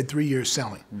 then spend 3 years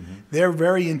selling. They're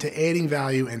very into adding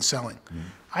value and selling.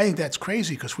 I think that's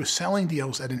crazy because we're selling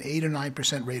deals at an 8 or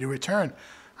 9% rate of return.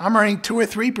 I'm earning 2 or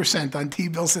 3% on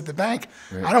T-bills at the bank.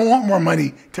 Right. I don't want more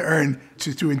money to earn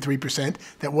to 2 and 3%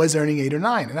 that was earning 8 or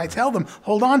 9. And I tell them,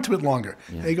 hold on to it longer.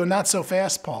 They go, not so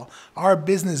fast, Paul. Our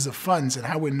business of funds and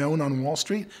how we're known on Wall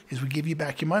Street is we give you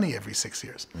back your money every 6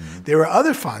 years. There are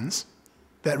other funds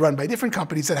that run by different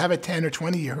companies that have a 10 or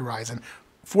 20 year horizon.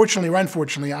 Fortunately or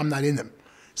unfortunately, I'm not in them.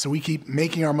 So we keep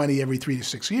making our money every 3 to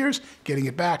 6 years, getting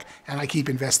it back, and I keep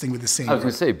investing with the same. I was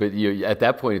going to say, but at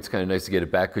that point, it's kind of nice to get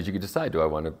it back because you can decide, do I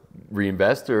want to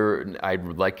reinvest or I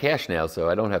would like cash now, so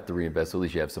I don't have to reinvest. So at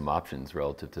least you have some options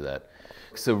relative to that.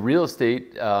 So real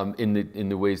estate, in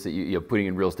the ways that you're putting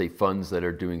in real estate funds that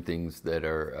are doing things that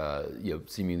are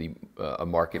seemingly a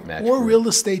market match. Or real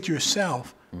estate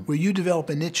yourself, where you develop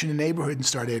a niche in a neighborhood and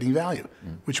start adding value,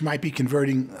 which might be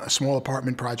converting a small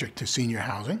apartment project to senior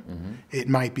housing. It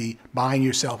might be buying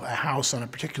yourself a house on a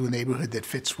particular neighborhood that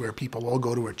fits where people all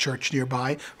go to a church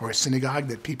nearby or a synagogue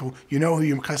that people, you know who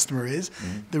your customer is.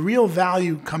 The real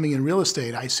value coming in real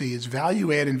estate I see is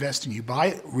value add investing. You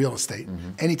buy real estate,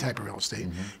 any type of real estate,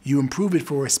 you improve it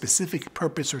for a specific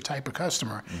purpose or type of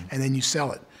customer, and then you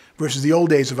sell it. Versus the old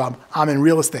days of I'm in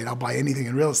real estate, I'll buy anything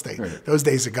in real estate. Right. Those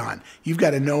days are gone. You've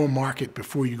got to know a market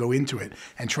before you go into it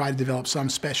and try to develop some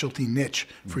specialty niche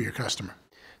for your customer.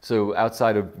 So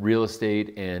outside of real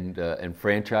estate and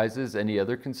franchises, any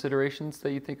other considerations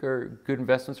that you think are good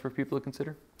investments for people to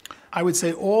consider? I would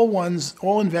say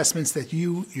all investments that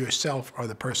you yourself are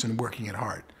the person working it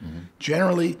hard.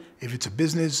 Generally, if it's a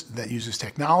business that uses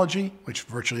technology, which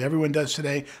virtually everyone does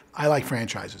today, I like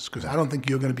franchises because I don't think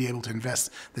you're going to be able to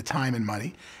invest the time and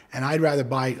money. And I'd rather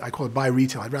buy, I call it buy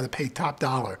retail, I'd rather pay top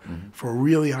dollar for a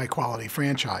really high quality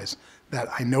franchise that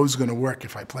I know is going to work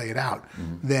if I play it out,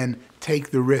 than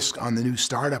take the risk on the new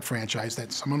startup franchise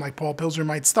that someone like Paul Pilzer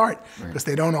might start, because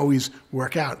they don't always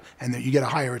work out, and that you get a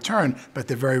higher return, but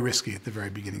they're very risky at the very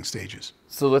beginning stages.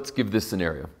 So let's give this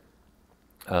scenario.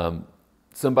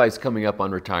 Somebody's coming up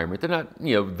on retirement. They're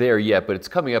not, there yet, but it's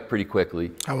coming up pretty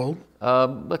quickly. How old?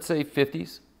 Let's say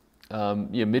 50s,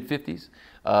 mid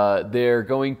 50s. They're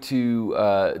going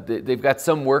to, they've got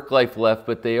some work life left,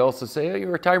 but they also say, oh, your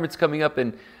retirement's coming up,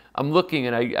 and I'm looking,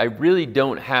 and I really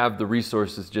don't have the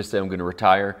resources to just say I'm going to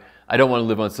retire. I don't want to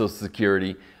live on Social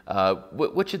Security.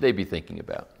 What should they be thinking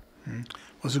about? Well,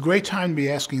 it's a great time to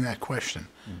be asking that question.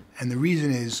 And the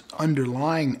reason is,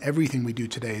 underlying everything we do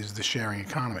today is the sharing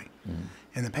economy.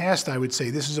 In the past, I would say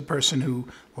this is a person who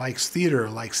likes theater,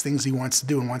 likes things he wants to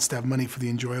do, and wants to have money for the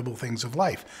enjoyable things of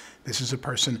life. This is a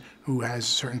person who has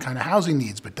certain kind of housing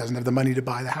needs but doesn't have the money to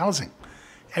buy the housing.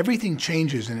 Everything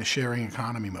changes in a sharing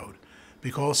economy mode,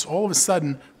 because all of a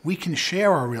sudden we can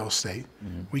share our real estate,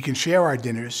 we can share our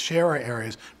dinners, share our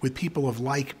areas with people of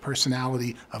like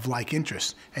personality, of like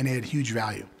interests, and add huge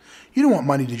value. You don't want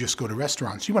money to just go to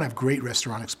restaurants. You want to have great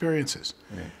restaurant experiences.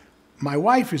 My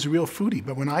wife is a real foodie,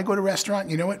 but when I go to a restaurant,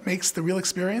 you know what makes the real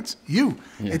experience? You.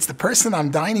 It's the person I'm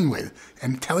dining with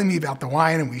and telling me about the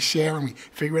wine, and we share and we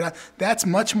figure it out. That's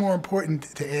much more important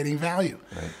to adding value.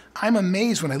 I'm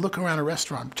amazed when I look around a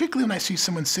restaurant, particularly when I see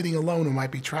someone sitting alone who might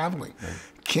be traveling.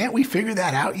 Can't we figure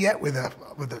that out yet with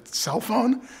a cell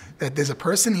phone? That there's a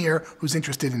person here who's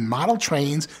interested in model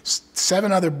trains,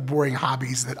 7 other boring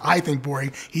hobbies that I think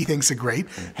boring, he thinks are great,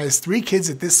 has 3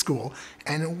 kids at this school,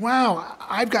 and wow,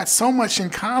 I've got so much in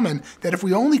common that if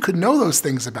we only could know those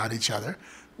things about each other,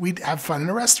 we'd have fun in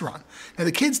a restaurant. Now,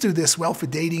 the kids do this well for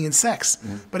dating and sex,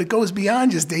 but it goes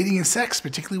beyond just dating and sex,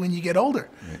 particularly when you get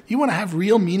older. You want to have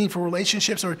real, meaningful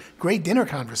relationships or great dinner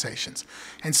conversations.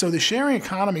 And so the sharing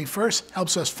economy first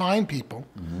helps us find people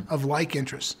of like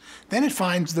interests. Then it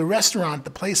finds the restaurant,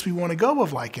 the place we want to go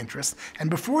of like interests.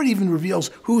 And before it even reveals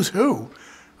who's who,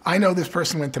 I know this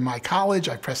person went to my college.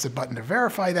 I pressed a button to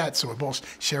verify that, so we're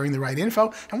both sharing the right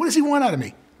info. And what does he want out of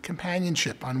me?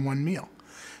 Companionship on one meal.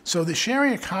 So the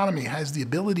sharing economy has the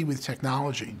ability with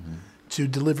technology to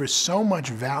deliver so much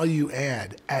value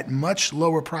add at much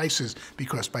lower prices,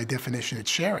 because by definition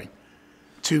it's sharing,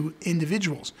 to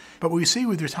individuals. But what we see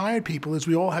with retired people is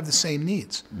we all have the same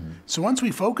needs. So once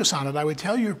we focus on it, I would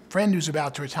tell your friend who's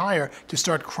about to retire to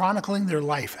start chronicling their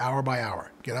life hour by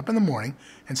hour. Get up in the morning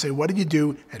and say, what did you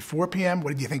do at 4 p.m.? What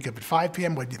did you think of at 5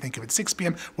 p.m.? What did you think of at 6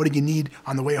 p.m.? What did you need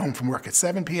on the way home from work at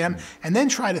 7 p.m.? And then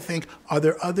try to think, are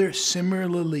there other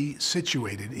similarly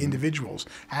situated individuals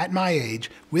at my age,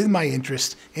 with my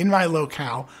interests, in my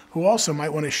locale, who also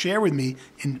might want to share with me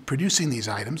in producing these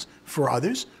items for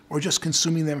others, or just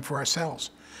consuming them for ourselves?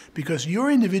 Because your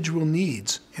individual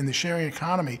needs in the sharing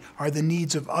economy are the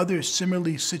needs of other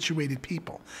similarly situated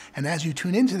people. And as you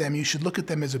tune into them, you should look at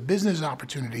them as a business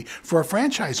opportunity for a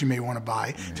franchise you may want to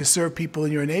buy to serve people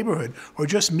in your neighborhood, or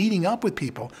just meeting up with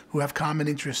people who have common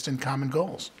interests and common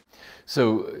goals.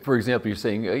 So, for example, you're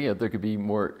saying there could be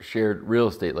more shared real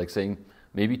estate, like saying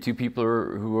maybe 2 people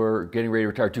who are getting ready to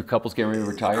retire, 2 couples getting ready to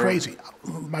retire. Crazy.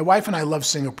 My wife and I love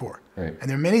Singapore. And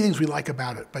there are many things we like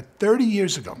about it. But 30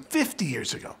 years ago, 50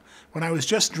 years ago, when I was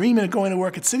just dreaming of going to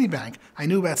work at Citibank, I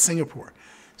knew about Singapore.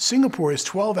 Singapore is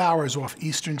 12 hours off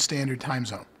Eastern Standard Time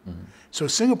Zone. So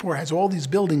Singapore has all these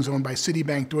buildings owned by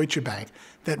Citibank, Deutsche Bank,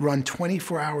 that run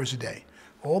 24 hours a day.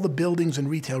 All the buildings and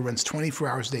retail runs 24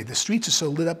 hours a day. The streets are so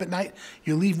lit up at night,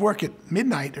 you leave work at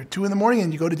midnight or 2 in the morning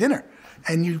and you go to dinner.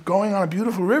 And you're going on a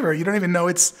beautiful river, you don't even know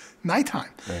it's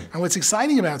nighttime. And what's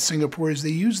exciting about Singapore is they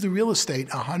use the real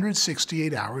estate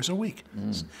 168 hours a week.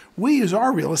 We use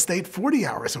our real estate 40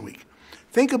 hours a week.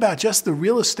 Think about just the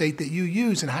real estate that you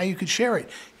use and how you could share it.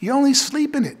 You only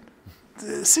sleep in it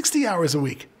 60 hours a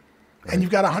week. And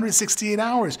you've got 168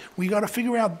 hours. We got to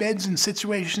figure out beds in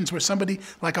situations where somebody,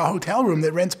 like a hotel room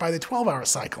that rents by the 12-hour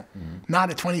cycle,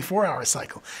 not a 24-hour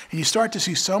cycle. And you start to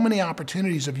see so many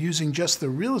opportunities of using just the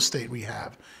real estate we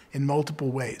have in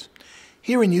multiple ways.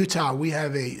 Here in Utah, we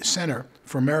have a center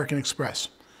for American Express.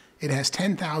 It has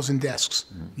 10,000 desks.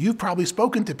 You've probably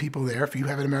spoken to people there if you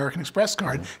have an American Express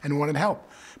card and wanted help.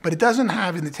 But it doesn't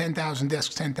have in the 10,000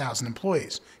 desks 10,000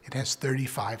 employees. It has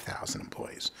 35,000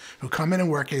 employees who come in and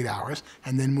work 8 hours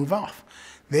and then move off.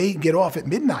 They get off at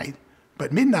midnight,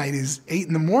 but midnight is 8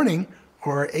 in the morning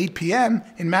or 8 p.m.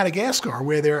 in Madagascar,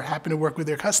 where they happen to work with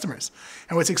their customers.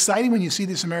 And what's exciting when you see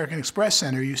this American Express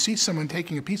Center, you see someone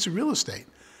taking a piece of real estate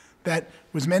that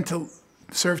was meant to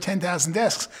serve 10,000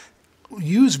 desks,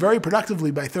 used very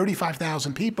productively by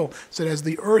 35,000 people, so that as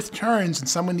the earth turns and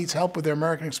someone needs help with their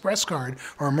American Express card,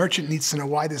 or a merchant needs to know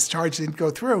why this charge didn't go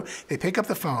through, they pick up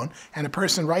the phone, and a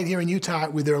person right here in Utah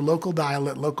with their local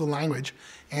dialect, local language,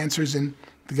 answers in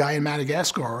the guy in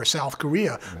Madagascar or South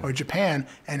Korea or Japan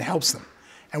and helps them.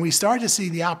 And we start to see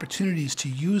the opportunities to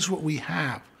use what we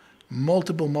have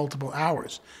multiple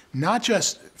hours, not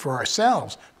just for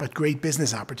ourselves, but great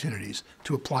business opportunities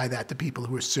to apply that to people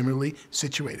who are similarly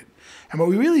situated. And what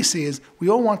we really see is we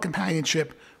all want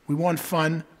companionship, we want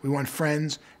fun, we want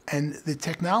friends, and the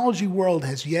technology world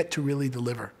has yet to really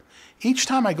deliver. Each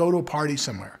time I go to a party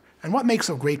somewhere, and what makes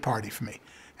a great party for me?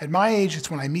 At my age,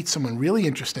 it's when I meet someone really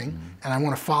interesting and I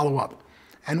want to follow up.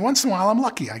 And once in a while, I'm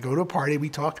lucky. I go to a party, we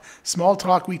talk small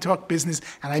talk, we talk business,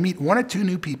 and I meet one or two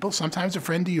new people, sometimes a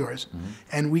friend of yours,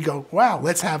 and we go, wow,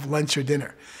 let's have lunch or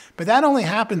dinner. But that only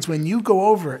happens when you go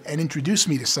over and introduce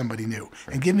me to somebody new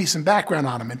and give me some background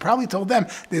on them and probably told them,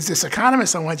 there's this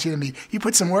economist I want you to meet. You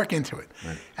put some work into it.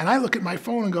 And I look at my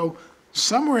phone and go,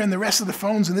 somewhere in the rest of the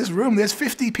phones in this room, there's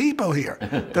 50 people here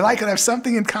that I could have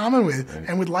something in common with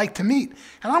and would like to meet.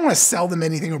 And I don't want to sell them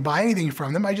anything or buy anything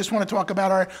from them. I just want to talk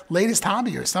about our latest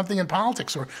hobby or something in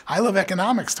politics, or I love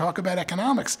economics, talk about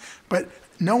economics. But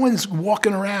no one's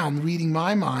walking around reading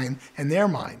my mind and their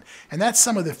mind. And that's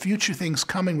some of the future things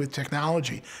coming with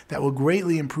technology that will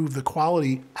greatly improve the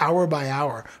quality, hour by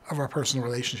hour, of our personal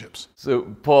relationships. So,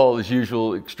 Paul, as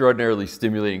usual, extraordinarily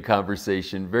stimulating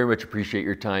conversation. Very much appreciate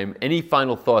your time. Any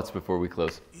final thoughts before we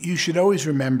close? You should always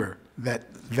remember that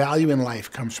value in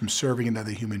life comes from serving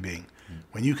another human being.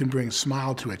 When you can bring a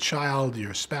smile to a child,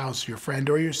 your spouse, your friend,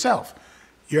 or yourself,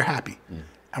 you're happy.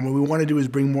 And what we want to do is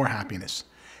bring more happiness.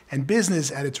 And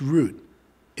business at its root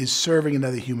is serving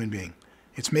another human being.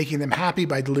 It's making them happy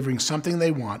by delivering something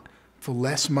they want for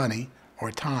less money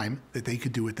or time that they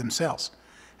could do it themselves.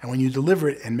 And when you deliver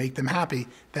it and make them happy,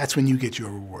 that's when you get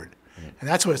your reward. And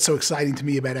that's what's so exciting to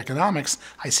me about economics.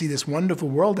 I see this wonderful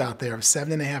world out there of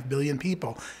 7.5 billion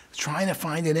people trying to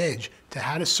find an edge to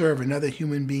how to serve another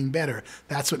human being better.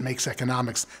 That's what makes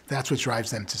economics. That's what drives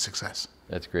them to success.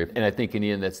 That's great. And I think in the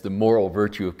end, that's the moral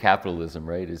virtue of capitalism,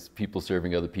 right? Is people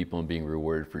serving other people and being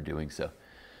rewarded for doing so.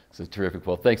 So terrific,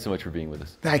 Paul. Thanks so much for being with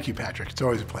us. Thank you, Patrick. It's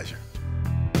always a pleasure.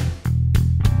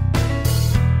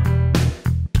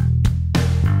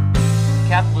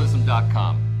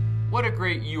 Capitalism.com. What a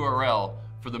great URL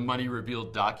for the Money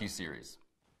Revealed docuseries.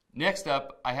 Next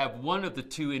up, I have one of the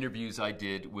two interviews I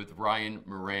did with Ryan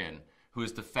Moran, who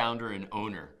is the founder and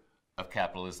owner of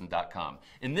Capitalism.com.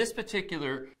 In this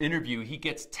particular interview, he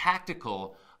gets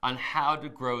tactical on how to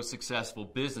grow successful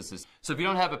businesses. So if you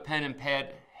don't have a pen and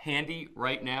pad handy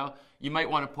right now, you might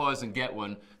want to pause and get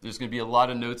one. There's going to be a lot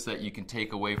of notes that you can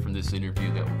take away from this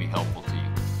interview that will be helpful to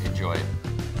you. Enjoy it.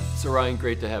 So Ryan,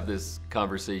 great to have this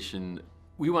conversation.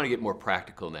 We want to get more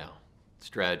practical now.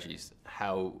 Strategies,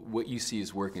 how what you see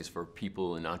is working is for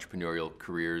people in entrepreneurial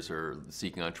careers or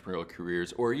seeking entrepreneurial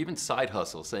careers, or even side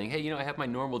hustles, saying, hey, I have my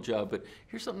normal job, but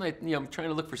here's something I'm trying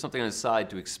to look for something on the side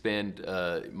to expand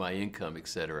my income,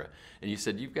 etc. And you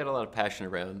said you've got a lot of passion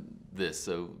around this,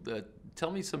 so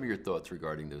tell me some of your thoughts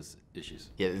regarding those issues.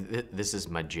 Yeah, this is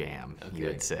my jam, you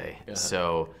would say.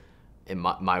 So in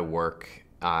my work,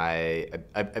 I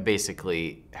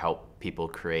basically help people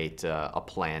create a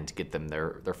plan to get them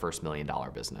their first $1 million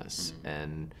business,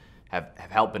 and have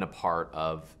helped been a part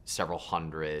of several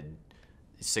hundred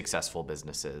successful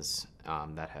businesses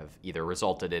that have either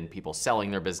resulted in people selling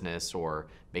their business or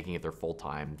making it their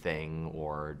full-time thing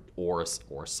or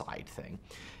a side thing.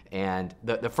 And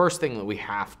the first thing that we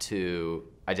have to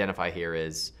identify here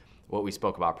is what we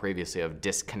spoke about previously of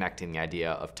disconnecting the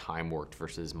idea of time worked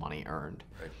versus money earned.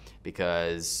 Right.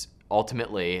 Because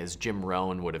ultimately, as Jim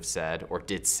Rohn would have said, or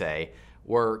did say,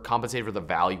 we're compensated for the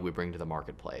value we bring to the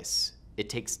marketplace. It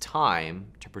takes time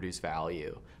to produce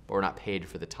value, but we're not paid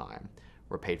for the time.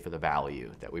 We're paid for the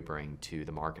value that we bring to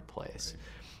the marketplace. Right.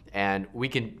 And we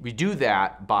do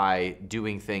that by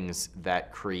doing things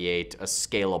that create a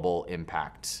scalable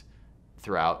impact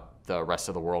throughout the rest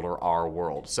of the world or our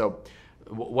world. So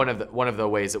one of the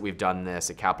ways that we've done this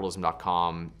at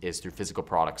Capitalism.com is through physical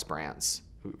products brands.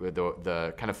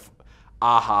 The kind of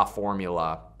aha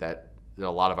formula that a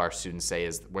lot of our students say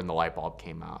is when the light bulb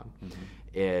came on,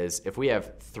 is if we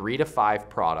have 3 to 5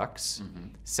 products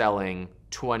selling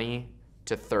 20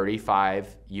 to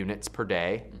 35 units per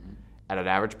day at an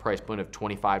average price point of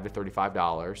 $25 to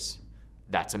 $35,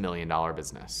 that's $1 million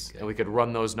business. Okay. And we could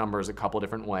run those numbers a couple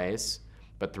different ways,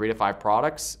 but 3 to 5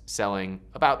 products selling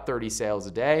about 30 sales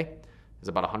a day is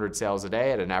about 100 sales a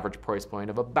day at an average price point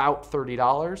of about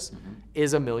 $30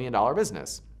 is $1 million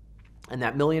business. And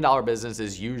that $1 million business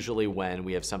is usually when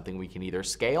we have something we can either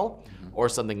scale or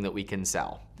something that we can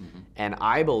sell. And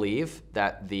I believe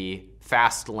that the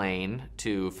fast lane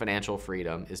to financial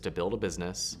freedom is to build a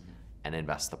business and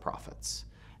invest the profits.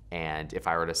 And if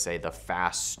I were to say the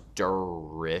faster-ish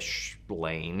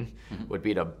lane would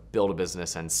be to build a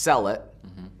business and sell it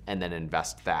and then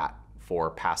invest that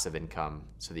for passive income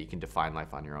so that you can define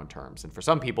life on your own terms. And for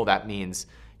some people, that means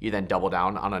you then double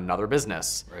down on another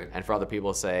business. Right. And for other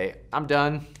people, say, I'm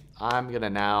done. I'm going to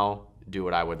now do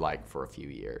what I would like for a few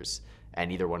years.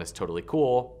 And either one is totally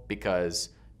cool because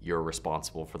you're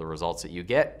responsible for the results that you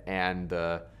get and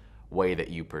the way that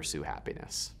you pursue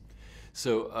happiness.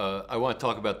 So I want to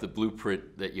talk about the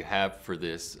blueprint that you have for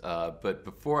this, but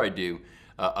before I do,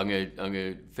 I'm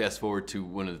gonna fast forward to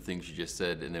one of the things you just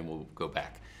said, and then we'll go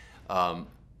back.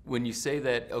 When you say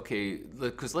that, okay,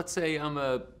 because let's say I'm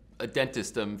a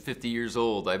dentist, I'm 50 years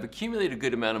old, I've accumulated a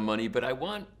good amount of money, but I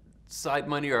want side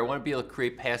money, or I want to be able to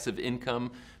create passive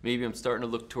income. Maybe I'm starting to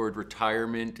look toward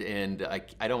retirement, and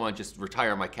I don't want to just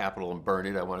retire my capital and burn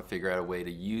it. I want to figure out a way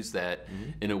to use that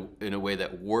in a way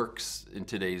that works in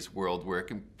today's world where it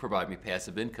can provide me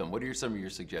passive income. What are some of your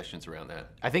suggestions around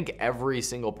that? I think every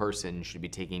single person should be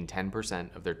taking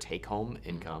 10% of their take-home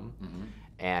income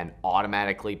and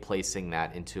automatically placing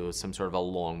that into some sort of a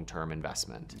long-term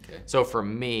investment. Okay. So for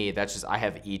me, that's just, I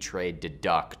have E-Trade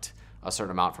deduct a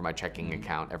certain amount from my checking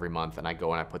account every month, and I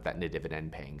go and I put that into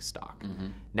dividend-paying stock.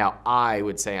 Now, I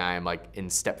would say I am like in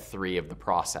step 3 of the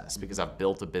process because I've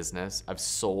built a business, I've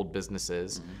sold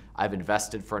businesses, I've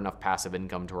invested for enough passive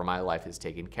income to where my life is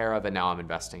taken care of, and now I'm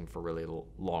investing for really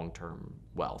long-term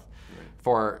wealth. Right.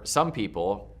 For some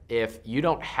people, if you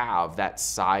don't have that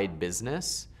side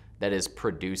business that is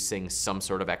producing some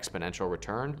sort of exponential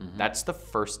return, that's the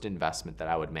first investment that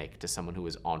I would make to someone who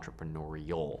is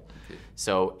entrepreneurial. Okay.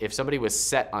 So if somebody was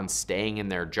set on staying in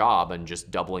their job and just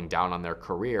doubling down on their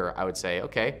career, I would say,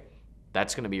 okay,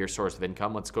 that's gonna be your source of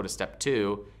income. Let's go to step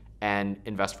 2 and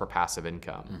invest for passive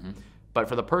income. But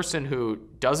for the person who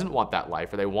doesn't want that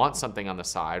life, or they want something on the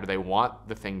side, or they want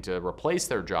the thing to replace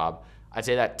their job, I'd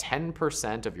say that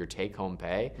 10% of your take-home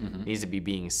pay needs to be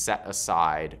being set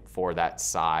aside for that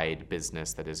side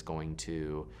business that is going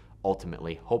to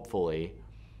ultimately, hopefully,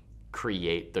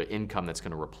 create the income that's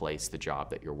going to replace the job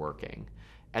that you're working.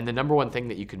 And the number one thing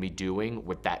that you can be doing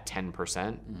with that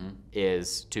 10%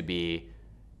 is to be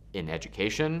in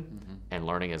education and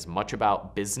learning as much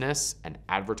about business and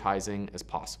advertising as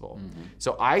possible.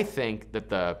 So I think that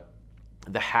the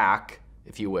hack,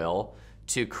 if you will,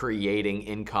 to creating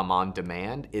income on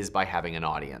demand is by having an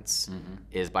audience,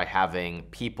 is by having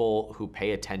people who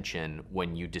pay attention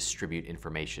when you distribute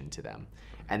information to them.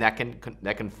 And that can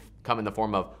come in the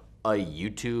form of a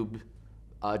YouTube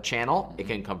channel, it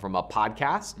can come from a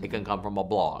podcast, it can come from a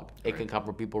blog, it can come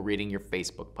from people reading your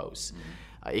Facebook posts.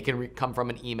 It can come from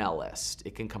an email list.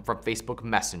 It can come from Facebook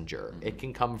Messenger. It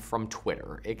can come from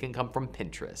Twitter. It can come from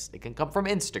Pinterest. It can come from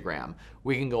Instagram.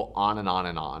 We can go on and on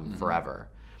and on forever.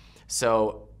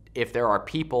 So if there are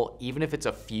people, even if it's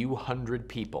a few hundred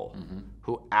people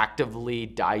who actively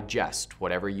digest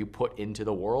whatever you put into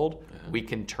the world, we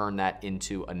can turn that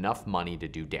into enough money to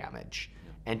do damage.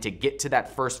 And to get to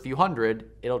that first few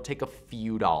hundred, it'll take a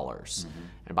few dollars.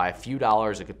 And by a few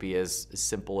dollars, it could be as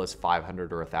simple as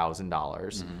 $500 or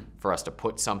 $1,000 for us to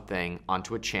put something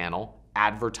onto a channel,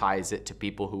 advertise it to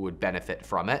people who would benefit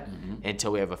from it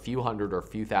until we have a few hundred or a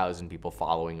few thousand people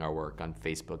following our work on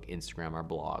Facebook, Instagram, our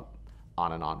blog,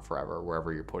 on and on forever,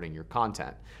 wherever you're putting your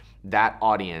content. That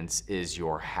audience is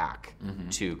your hack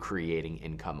to creating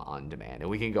income on demand. And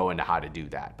we can go into how to do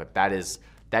that, but that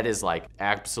is like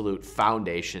absolute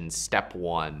foundation, step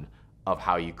 1 of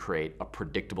how you create a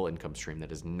predictable income stream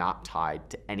that is not tied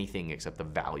to anything except the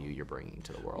value you're bringing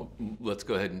to the world. Let's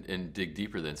go ahead and dig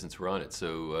deeper then, since we're on it.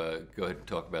 So go ahead and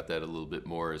talk about that a little bit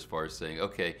more, as far as saying,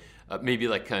 okay, maybe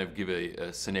like kind of give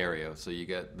a scenario. So you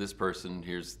got this person,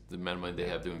 here's the amount of money they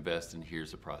have to invest, and here's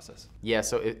the process. Yeah,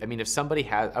 so I mean, if somebody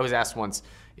has, I was asked once,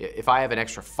 if I have an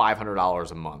extra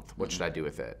 $500 a month, what should I do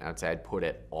with it? And I'd say I'd put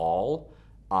it all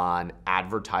on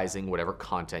advertising whatever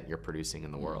content you're producing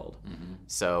in the world.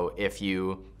 So if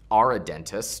you are a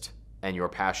dentist and your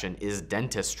passion is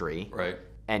dentistry,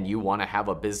 and you want to have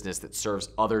a business that serves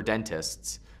other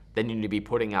dentists, then you need to be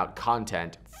putting out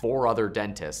content for other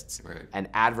dentists and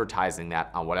advertising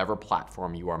that on whatever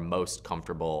platform you are most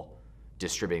comfortable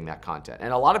distributing that content.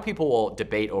 And a lot of people will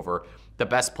debate over the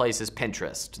best place is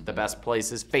Pinterest, the best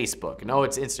place is Facebook, no,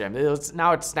 it's Instagram,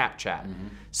 now it's Snapchat.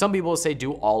 Some people will say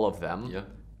do all of them.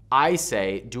 I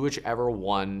say do whichever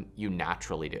one you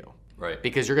naturally do,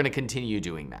 because you're going to continue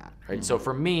doing that, right? So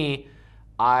for me,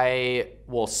 I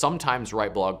will sometimes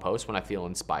write blog posts when I feel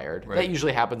inspired. That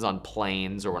usually happens on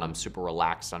planes or when I'm super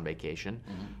relaxed on vacation.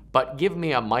 But give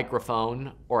me a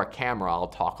microphone or a camera, I'll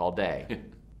talk all day.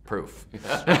 Proof.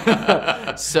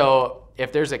 So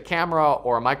if there's a camera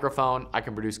or a microphone, I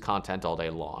can produce content all day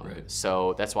long.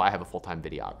 So that's why I have a full-time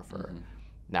videographer.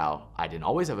 Now, I didn't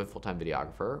always have a full-time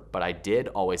videographer, but I did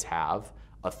always have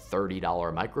a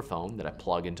 $30 microphone that I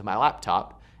plug into my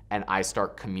laptop, and I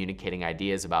start communicating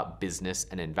ideas about business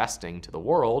and investing to the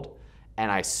world, and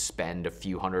I spend a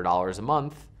few $100s a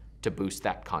month to boost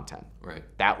that content.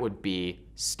 That would be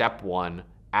step one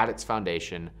at its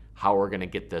foundation, how we're gonna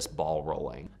get this ball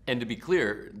rolling. And to be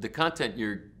clear, the content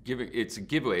you're giving, it's a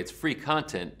giveaway, it's free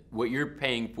content. What you're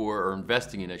paying for, or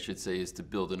investing in, I should say, is to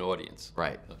build an audience.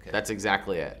 That's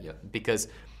exactly it. Because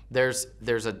there's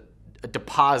a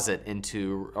deposit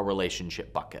into a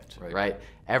relationship bucket, right?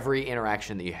 Every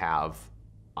interaction that you have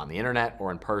on the internet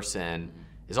or in person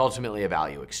is ultimately a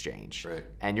value exchange.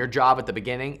 And your job at the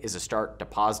beginning is to start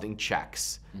depositing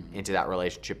checks into that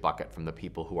relationship bucket from the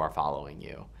people who are following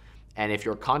you. And if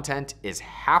your content is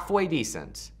halfway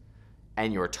decent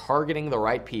and you're targeting the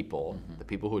right people, the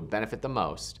people who would benefit the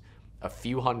most, a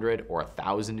few hundred or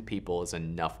 1,000 people is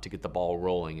enough to get the ball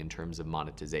rolling in terms of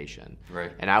monetization.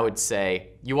 And I would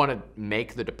say you want to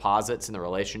make the deposits in the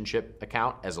relationship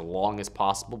account as long as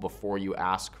possible before you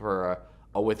ask for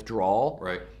a withdrawal.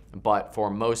 But for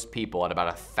most people, at about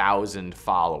 1,000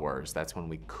 followers, that's when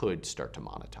we could start to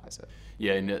monetize it.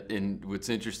 Yeah, and what's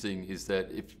interesting is that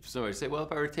if somebody say, well,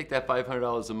 if I were to take that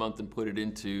 $500 a month and put it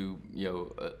into, you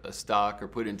know, a stock or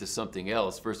put it into something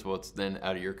else, first of all, it's then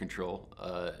out of your control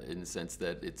in the sense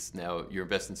that it's now you're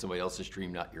investing in somebody else's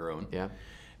stream, not your own.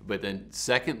 But then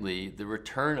secondly, the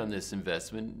return on this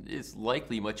investment is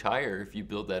likely much higher if you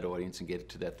build that audience and get it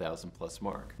to that 1,000+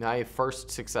 mark. My first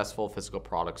successful physical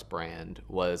products brand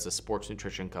was a sports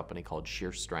nutrition company called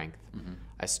Sheer Strength.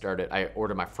 I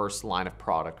ordered my first line of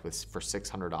product for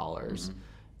 $600.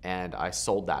 And I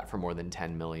sold that for more than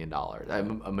 $10 million.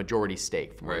 A majority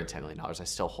stake for more than $10 million. I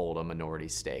still hold a minority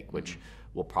stake, which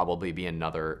will probably be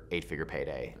another 8-figure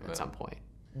payday at some point.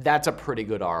 That's a pretty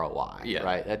good ROI,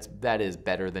 right? That is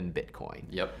better than Bitcoin.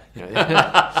 You know,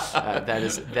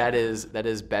 that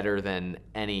is better than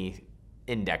any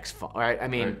index fund, right? I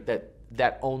mean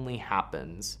that only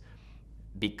happens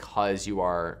because you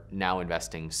are now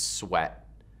investing sweat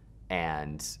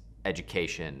and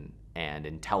education and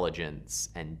intelligence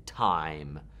and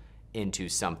time into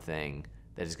something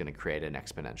that is going to create an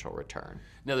exponential return.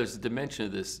 Now, there's a dimension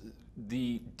of this.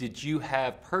 Did you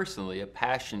have personally a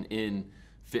passion in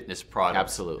fitness products?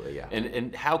 Absolutely, yeah.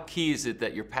 And how key is it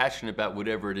that you're passionate about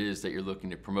whatever it is that you're looking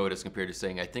to promote as compared to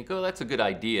saying, I think, oh, that's a good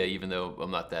idea, even though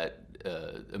I'm not that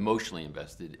emotionally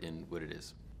invested in what it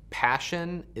is?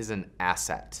 Passion is an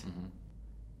asset.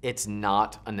 It's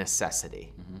not a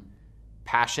necessity.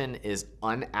 Passion is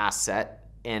an asset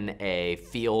in a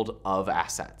field of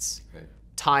assets.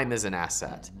 Time is an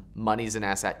asset. Money's an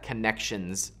asset.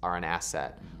 Connections are an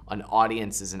asset. An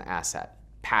audience is an asset.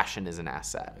 Passion is an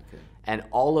asset. And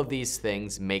all of these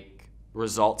things make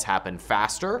results happen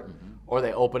faster, or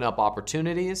they open up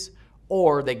opportunities,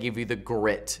 or they give you the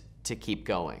grit to keep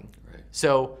going.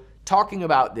 So talking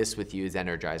about this with you is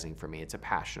energizing for me. It's a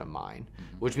passion of mine,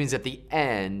 which means at the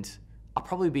end, I'll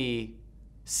probably be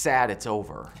sad it's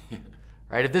over,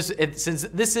 right? Since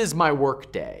this is my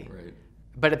work day,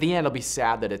 but at the end, I'll be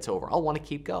sad that it's over. I'll want to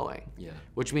keep going,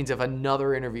 which means if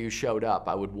another interview showed up,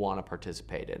 I would want to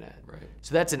participate in it.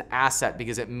 So that's an asset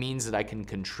because it means that I can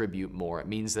contribute more. It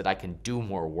means that I can do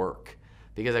more work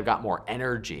because I've got more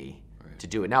energy to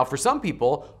do it. Now, for some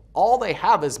people, all they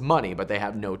have is money, but they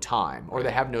have no time, or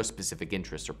they have no specific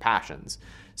interests or passions.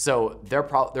 So their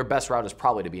best route is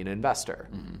probably to be an investor.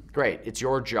 Great. It's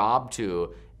your job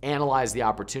to analyze the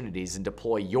opportunities and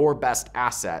deploy your best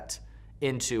asset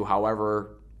into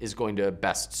however is going to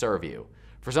best serve you.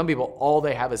 For some people, all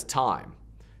they have is time.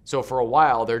 So for a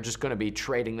while, they're just going to be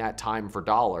trading that time for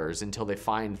dollars until they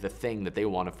find the thing that they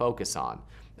want to focus on.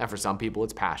 And for some people,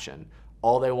 it's passion.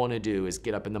 All they want to do is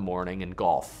get up in the morning and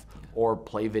golf or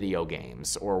play video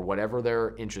games or whatever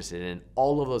they're interested in.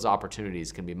 All of those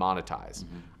opportunities can be monetized.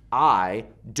 I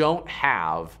don't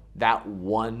have that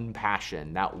one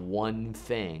passion, that one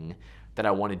thing that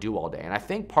I want to do all day. And I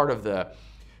think part of the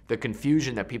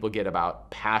confusion that people get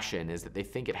about passion is that they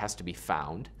think it has to be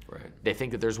found. They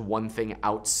think that there's one thing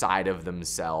outside of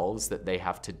themselves that they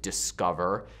have to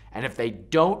discover. And if they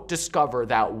don't discover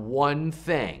that one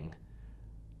thing,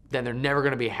 then they're never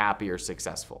going to be happy or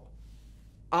successful.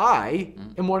 I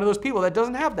am one of those people that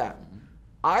doesn't have that.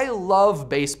 I love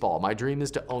baseball. My dream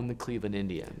is to own the Cleveland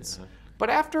Indians. But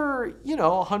after, you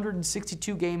know,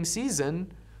 162 game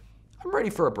season, I'm ready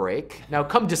for a break. Now,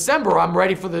 come December, I'm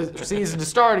ready for the season to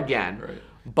start again. Right.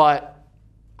 But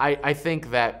I think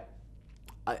that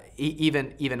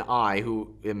even I,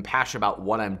 who am passionate about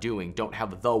what I'm doing, don't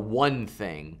have the one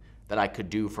thing that I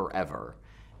could do forever.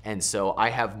 And so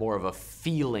I have more of a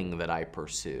feeling that I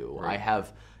pursue. Right. I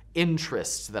have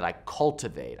interests that I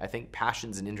cultivate. I think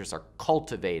passions and interests are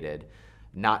cultivated,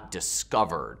 not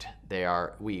discovered. They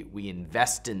are, we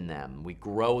invest in them, we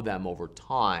grow them over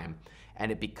time,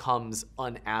 and it becomes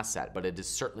an asset, but it is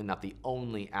certainly not the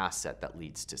only asset that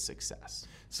leads to success.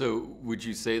 So would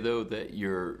you say, though, that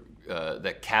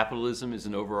that capitalism is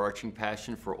an overarching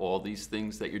passion for all these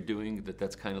things that you're doing,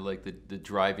 that's kind of like the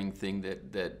driving thing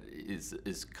that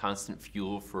is constant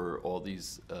fuel for all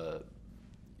these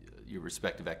your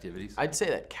respective activities? I'd say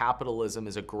that capitalism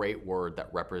is a great word that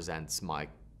represents my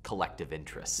collective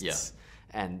interests. Yeah.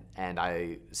 And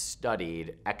I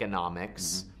studied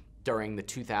economics during the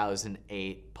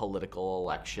 2008 political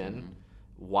election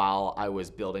while I was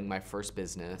building my first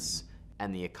business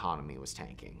and the economy was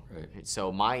tanking. Right.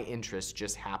 So my interests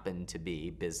just happened to be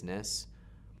business,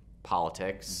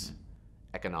 politics,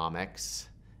 economics,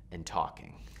 and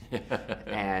talking.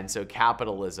 And so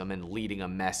capitalism and leading a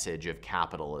message of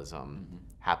capitalism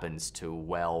happens to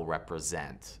well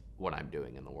represent what I'm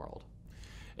doing in the world.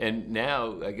 And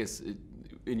now, I guess,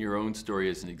 in your own story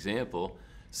as an example,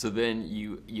 so then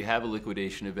you have a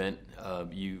liquidation event.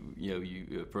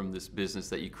 You from this business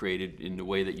that you created in the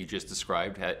way that you just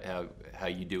described, how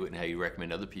you do it and how you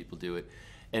recommend other people do it,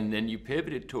 and then you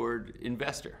pivoted toward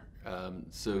investor.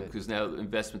 Because now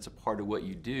investment's a part of what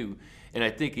you do, and I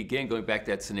think, again, going back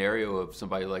to that scenario of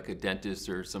somebody like a dentist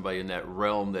or somebody in that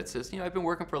realm that says, I've been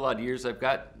working for a lot of years, I've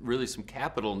got really some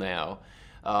capital now.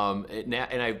 And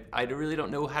I really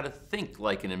don't know how to think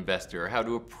like an investor or how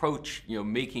to approach,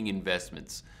 making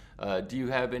investments. Do you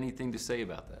have anything to say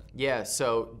about that? Yeah,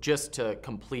 so just to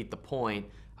complete the point,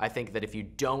 I think that if you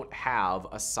don't have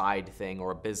a side thing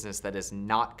or a business that is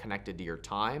not connected to your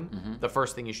time, the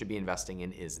first thing you should be investing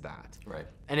in is that. Right.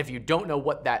 And if you don't know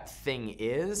what that thing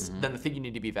is, then the thing you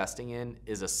need to be investing in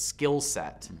is a skill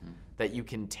set that you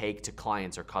can take to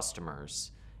clients or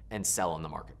customers and sell in the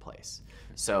marketplace.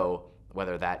 So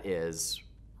whether that is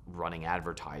running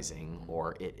advertising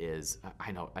or it is,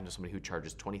 I know somebody who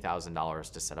charges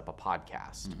 $20,000 to set up a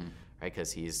podcast, right?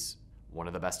 Because he's one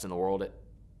of the best in the world at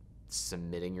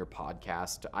submitting your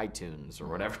podcast to iTunes or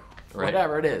whatever,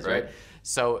 whatever it is, right?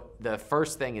 So the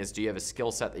first thing is, do you have a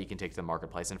skill set that you can take to the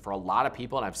marketplace? And for a lot of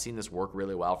people, and I've seen this work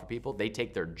really well for people, they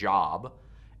take their job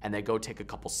and they go take a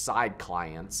couple side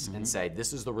clients and say,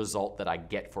 this is the result that I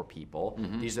get for people.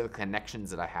 These are the connections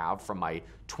that I have from my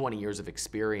 20 years of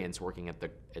experience working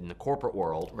in the corporate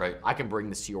world. Right. I can bring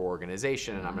this to your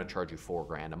organization and I'm gonna charge you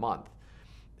 $4,000 a month.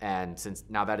 And since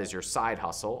now that is your side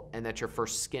hustle and that's your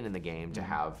first skin in the game to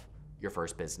have your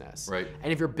first business. Right.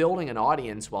 And if you're building an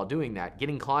audience while doing that,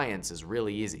 getting clients is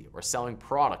really easy, or selling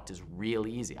product is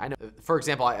really easy. I know, for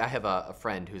example, I have a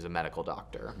friend who's a medical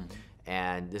doctor,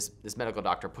 and this medical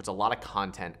doctor puts a lot of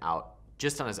content out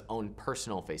just on his own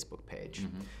personal Facebook page.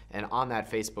 And on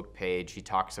that Facebook page, he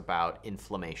talks about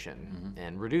inflammation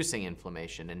and reducing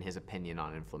inflammation and his opinion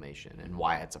on inflammation and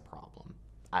why it's a problem.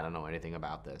 I don't know anything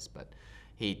about this, but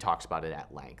he talks about it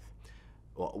at length.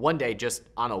 Well, one day, just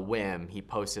on a whim, he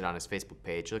posted on his Facebook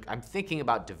page, look, I'm thinking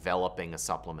about developing a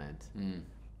supplement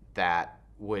that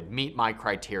would meet my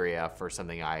criteria for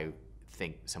something I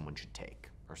think someone should take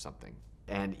or something.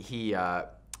 And he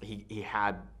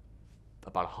had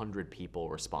about 100 people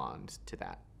respond to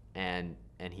that. And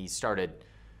he started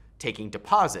taking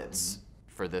deposits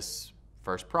for this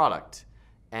first product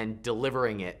and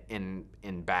delivering it in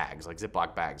bags, like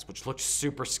Ziploc bags, which looks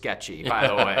super sketchy, by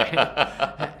the way.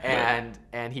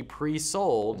 And he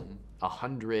pre-sold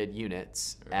 100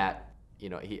 units at,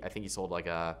 I think he sold like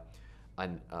a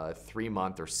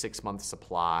 3-month or 6-month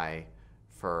supply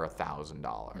for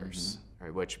 $1,000,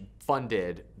 right, which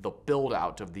funded the build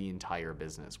out of the entire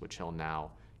business, which he'll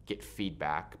now get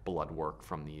feedback, blood work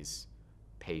from these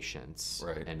patients.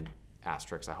 Right. And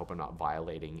asterisk, I hope I'm not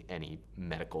violating any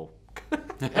medical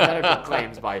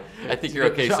claims by. I think you're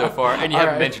okay so far, and you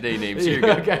haven't mentioned any names, so you're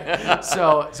good. Okay.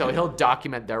 So he'll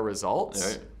document their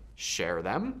results, share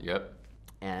them,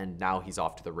 and now he's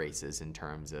off to the races in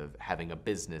terms of having a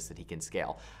business that he can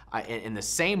scale. In the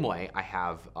same way, I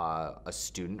have a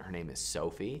student, her name is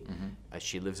Sophie.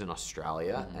 She lives in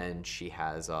Australia, and she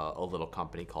has a little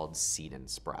company called Seed and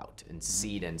Sprout. And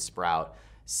Seed and Sprout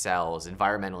sells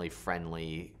environmentally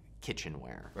friendly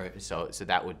kitchenware. Right. So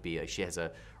that would be, she has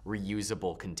a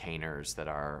reusable containers that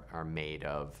are made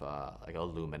of like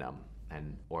aluminum,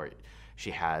 or She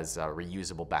has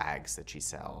reusable bags that she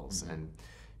sells. And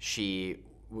she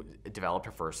developed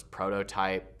her first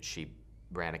prototype. She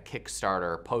ran a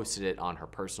Kickstarter, posted it on her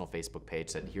personal Facebook page,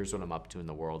 said, here's what I'm up to in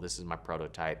the world. This is my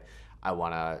prototype. I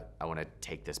wanna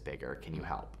take this bigger. Can you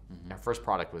help? Her first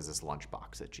product was this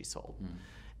lunchbox that she sold.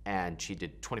 And she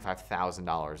did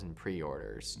 $25,000 in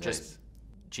pre-orders. Nice.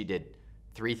 She did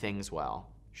 3 things well.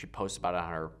 She posted about it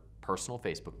on her personal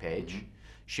Facebook page.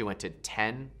 She went to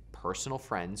 10 personal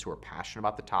friends who are passionate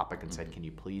about the topic and said, can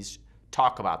you please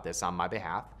talk about this on my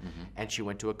behalf? And she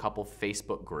went to a couple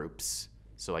Facebook groups,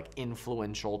 so like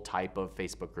influential type of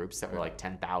Facebook groups that were like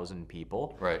 10,000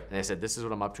 people. Right. And they said, this is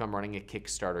what I'm up to. I'm running a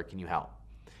Kickstarter. Can you help?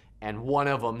 And one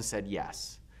of them said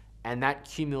yes. And that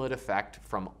cumulative effect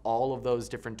from all of those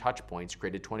different touch points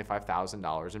created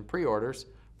 $25,000 in pre-orders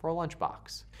for a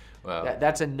lunchbox. Wow.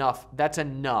 That's enough. That's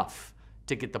enough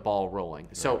to get the ball rolling.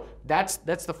 Right. So that's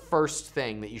the first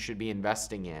thing that you should be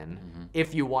investing in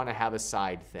if you want to have a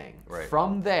side thing. Right.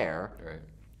 From there, Right.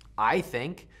 I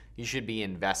think you should be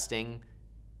investing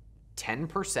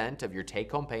 10% of your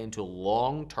take-home pay into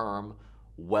long-term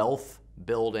wealth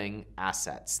building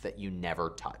assets that you never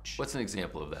touch. What's an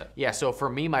example of that? Yeah, so for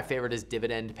me, my favorite is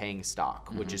dividend paying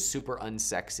stock, which is super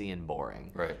unsexy and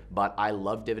boring. Right. But I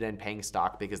love dividend paying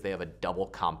stock because they have a double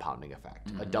compounding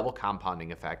effect. A double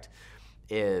compounding effect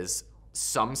is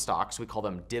some stocks, we call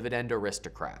them dividend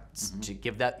aristocrats. To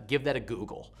give that a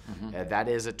Google. That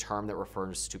is a term that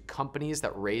refers to companies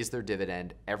that raise their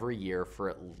dividend every year for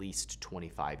at least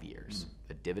 25 years.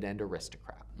 A dividend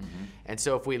aristocrat. And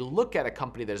so if we look at a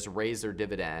company that has raised their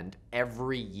dividend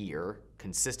every year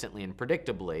consistently and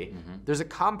predictably, there's a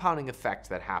compounding effect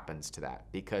that happens to that,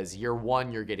 because year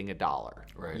 1 you're getting $1.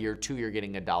 Right. Year 2 you're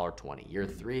getting $1.20. Year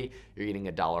 3 you're getting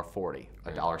 $1.40,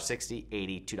 $1.60,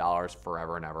 $80, $2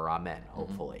 forever and ever. Amen.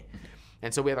 Hopefully.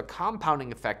 And so we have a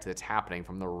compounding effect that's happening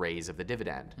from the raise of the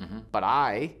dividend. But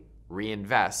I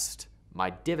reinvest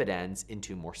my dividends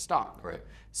into more stock. Right.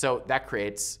 So that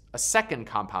creates a second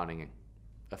compounding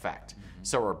effect.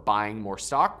 So we're buying more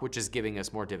stock, which is giving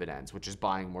us more dividends, which is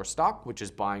buying more stock, which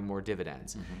is buying more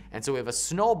dividends. And so we have a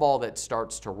snowball that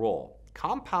starts to roll.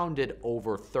 Compounded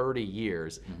over 30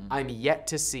 years, I'm yet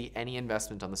to see any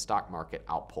investment on the stock market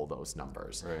outpull those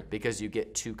numbers. Right. Because you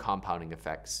get 2 compounding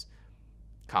effects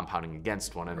compounding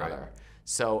against one another. Right.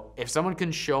 So if someone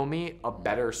can show me a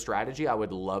better strategy, I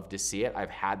would love to see it. I've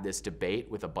had this debate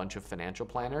with a bunch of financial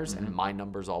planners, and my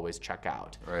numbers always check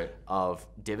out. Right. Of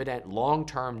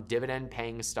long-term dividend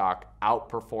paying stock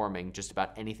outperforming just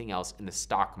about anything else in the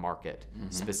stock market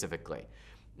specifically.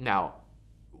 Now,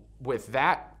 with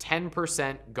that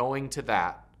 10% going to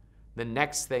that, the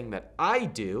next thing that I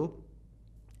do,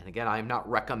 and again, I'm not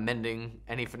recommending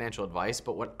any financial advice,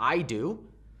 but what I do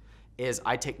is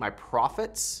I take my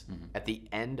profits at the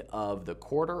end of the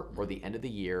quarter or the end of the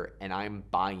year, and I'm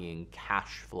buying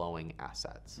cash flowing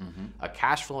assets. A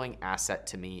cash flowing asset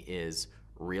to me is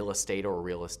real estate or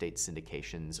real estate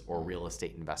syndications or real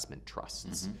estate investment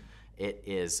trusts. It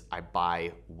is, I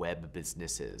buy web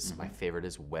businesses. My favorite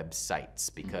is websites,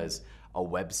 because a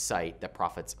website that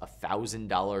profits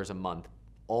 $1,000 a month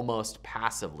almost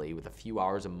passively with a few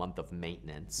hours a month of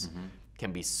maintenance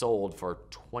can be sold for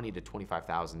 $20,000 to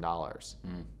 $25,000.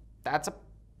 That's a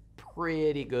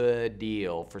pretty good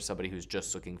deal for somebody who's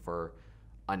just looking for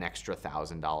an extra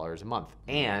 $1,000 a month.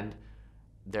 And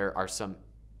there are some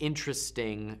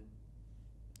interesting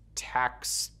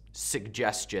tax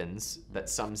suggestions that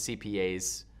some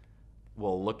CPAs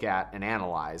will look at and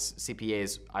analyze.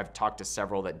 CPAs, I've talked to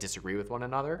several that disagree with one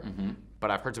another, but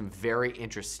I've heard some very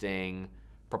interesting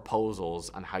proposals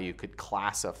on how you could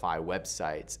classify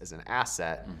websites as an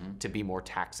asset to be more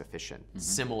tax efficient,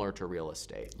 similar to real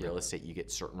estate. Real estate, you get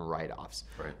certain write-offs.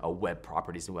 Web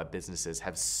properties and web businesses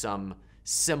have some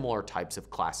similar types of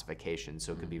classifications,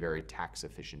 so it could be very tax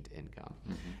efficient income.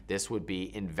 This would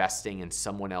be investing in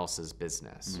someone else's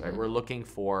business. Right? We're looking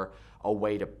for a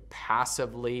way to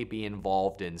passively be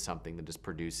involved in something that is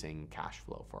producing cash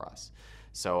flow for us.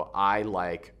 So I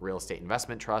like real estate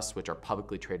investment trusts, which are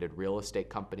publicly traded real estate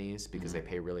companies because they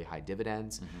pay really high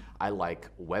dividends. I like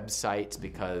websites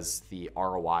because the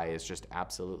ROI is just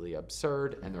absolutely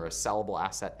absurd and they're a sellable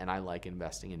asset, and I like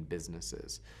investing in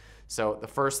businesses. So the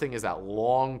first thing is that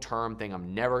long-term thing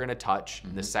I'm never gonna touch.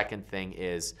 The second thing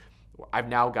is I've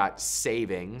now got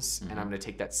savings, and I'm gonna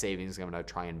take that savings, I'm gonna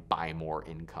try and buy more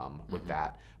income with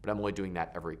that. But I'm only doing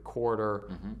that every quarter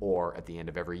or at the end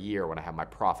of every year when I have my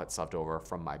profits left over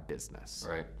from my business.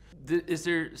 Right. Is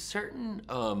there certain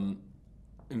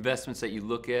investments that you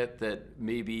look at that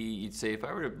maybe you'd say, if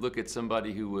I were to look at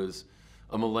somebody who was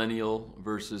a millennial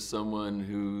versus someone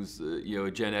who's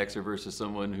a Gen Xer versus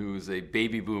someone who's a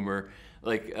baby boomer,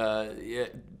 like yeah,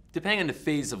 depending on the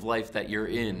phase of life that you're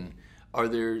in, are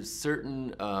there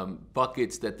certain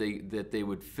buckets that they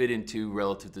would fit into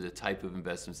relative to the type of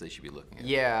investments they should be looking at?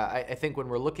 Yeah, I think when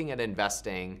we're looking at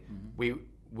investing,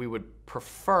 we would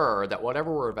prefer that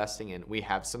whatever we're investing in, we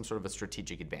have some sort of a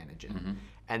strategic advantage in.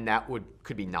 And that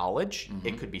could be knowledge,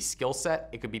 it could be skill set,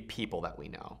 it could be people that we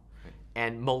know.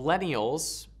 And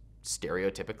millennials,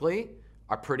 stereotypically,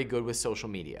 are pretty good with social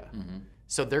media.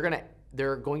 So they're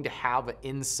going to have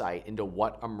insight into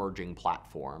what emerging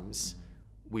platforms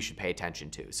we should pay attention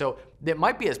to. So it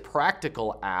might be as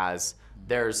practical as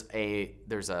there's a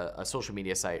social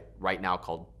media site right now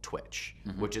called Twitch,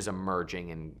 which is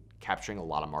emerging and capturing a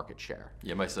lot of market share.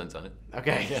 Yeah, my son's on it.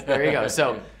 Okay, there you go.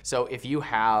 So if you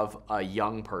have a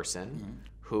young person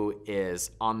who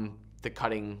is on the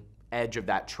cutting edge of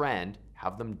that trend,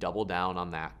 have them double down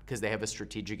on that because they have a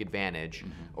strategic advantage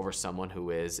over someone who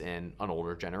is in an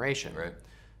older generation. Right.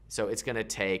 So it's going to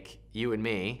take you and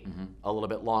me a little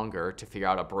bit longer to figure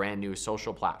out a brand new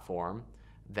social platform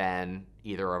than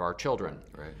either of our children.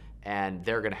 Right. And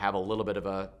they're going to have a little bit of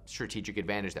a strategic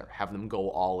advantage there. Have them go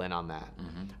all in on that.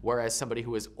 Whereas somebody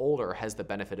who is older has the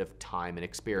benefit of time and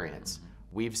experience.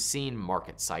 We've seen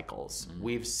market cycles.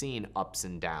 We've seen ups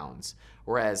and downs.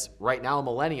 Whereas right now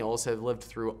millennials have lived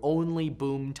through only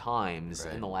boom times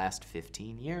in the last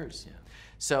 15 years. Yeah.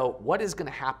 So what is going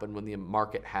to happen when the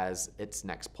market has its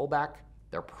next pullback?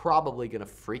 They're probably going to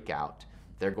freak out.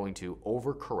 They're going to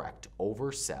overcorrect,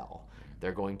 oversell.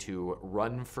 They're going to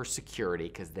run for security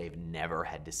because they've never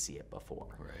had to see it before.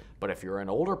 Right. But if you're an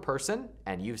older person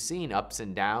and you've seen ups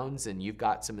and downs and you've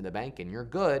got some in the bank and you're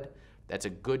good, that's a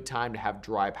good time to have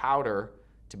dry powder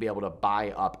to be able to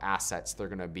buy up assets. They're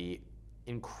going to be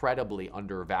incredibly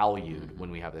undervalued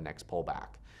when we have the next pullback.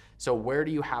 So where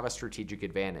do you have a strategic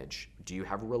advantage? Do you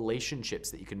have relationships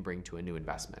that you can bring to a new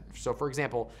investment? So for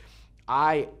example,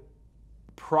 I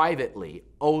privately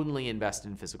only invest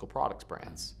in physical products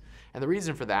brands. And the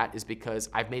reason for that is because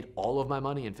I've made all of my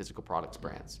money in physical products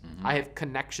brands. I have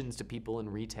connections to people in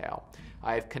retail.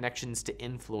 I have connections to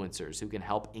influencers who can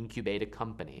help incubate a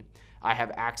company. I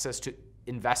have access to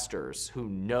investors who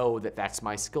know that that's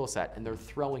my skill set and they're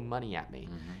throwing money at me.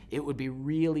 It would be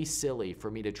really silly for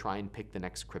me to try and pick the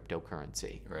next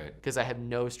cryptocurrency because I have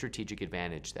no strategic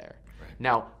advantage there.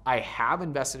 Now, I have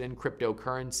invested in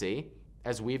cryptocurrency,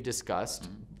 as we've discussed,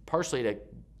 partially to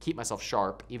keep myself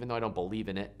sharp, even though I don't believe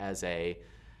in it as an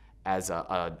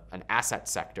asset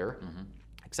sector,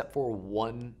 except for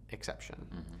one exception.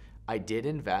 I did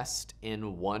invest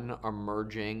in one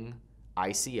emerging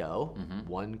ICO,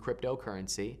 one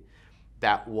cryptocurrency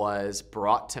that was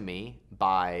brought to me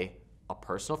by a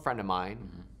personal friend of mine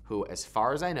who, as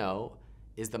far as I know,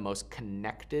 is the most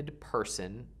connected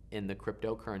person in the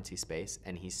cryptocurrency space,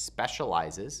 and he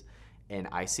specializes in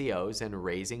ICOs and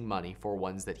raising money for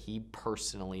ones that he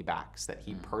personally backs, that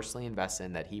he personally invests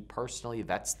in, that he personally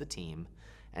vets the team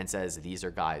and says, these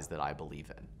are guys that I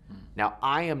believe in. Now,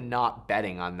 I am not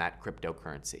betting on that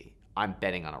cryptocurrency. I'm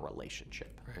betting on a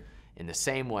relationship. In the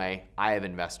same way, I have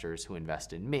investors who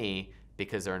invest in me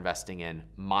because they're investing in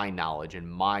my knowledge and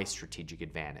my strategic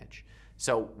advantage.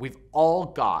 So we've all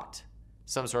got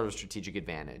some sort of strategic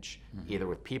advantage, either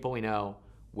with people we know,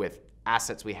 with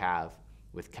assets we have,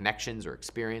 with connections or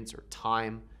experience or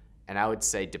time. And I would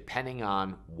say depending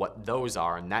on what those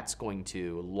are, and that's going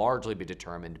to largely be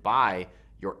determined by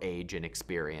your age and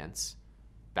experience,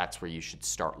 that's where you should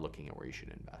start looking at where you should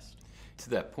invest. To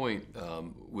that point,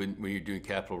 when you're doing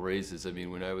capital raises, I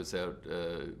mean, when I was out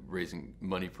raising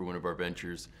money for one of our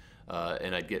ventures,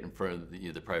 and I'd get in front of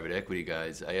the private equity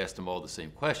guys, I asked them all the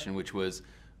same question, which was,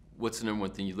 what's the number one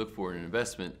thing you look for in an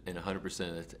investment? And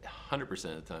 100%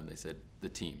 of the time they said the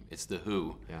team. It's the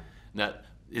who. Not,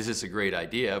 is this a great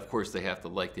idea? Of course they have to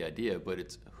like the idea, but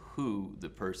it's who the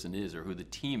person is or who the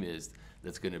team is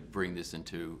that's going to bring this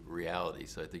into reality.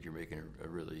 So I think you're making a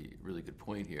really, really good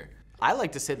point here. I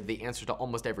like to say that the answer to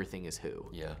almost everything is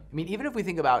who. I mean, even if we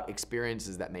think about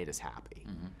experiences that made us happy,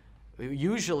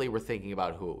 usually we're thinking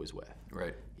about who it was with.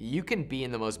 You can be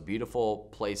in the most beautiful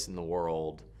place in the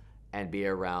world and be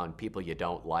around people you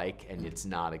don't like, and it's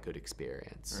not a good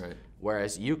experience.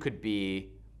 Whereas you could be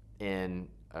in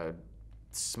a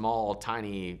small,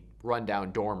 tiny,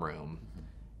 rundown dorm room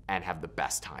and have the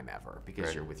best time ever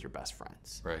because you're with your best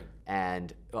friends.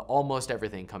 And almost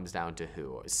everything comes down to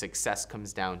who. Success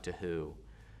comes down to who.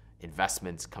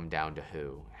 Investments come down to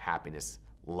who. Happiness,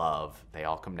 love, they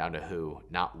all come down to who,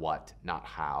 not what, not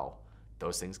how.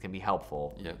 Those things can be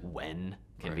helpful. When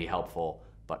can be helpful.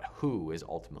 but who is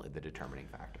ultimately the determining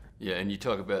factor. Yeah, and you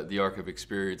talk about the arc of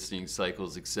experience, seeing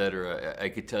cycles, et cetera. I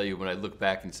could tell you when I look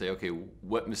back and say, okay,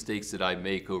 what mistakes did I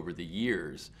make over the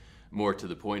years, more to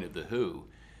the point of the who,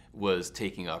 was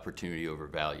taking opportunity over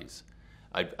values.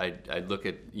 I'd look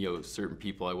at certain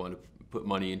people I want to put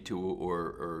money into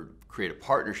or create a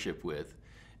partnership with,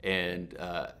 and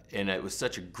it was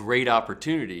such a great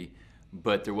opportunity,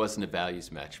 but there wasn't a values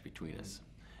match between us.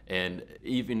 And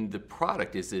even the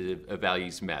product is a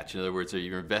values match. In other words,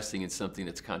 you're investing in something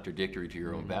that's contradictory to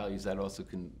your own values. That also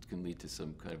can lead to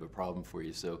some kind of a problem for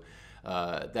you. So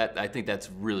I think that's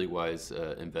really wise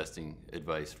investing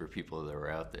advice for people that are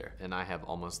out there. And I have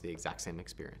almost the exact same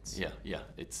experience. Yeah.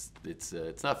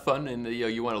 It's not fun, and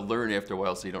you want to learn after a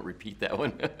while so you don't repeat that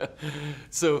one.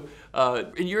 So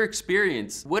in your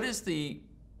experience, what is the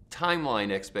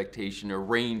timeline expectation or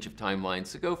range of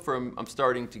timelines to go from I'm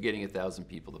starting to getting 1,000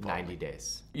 people to follow 90 me?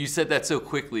 days. You said that so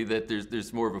quickly that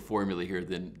there's more of a formula here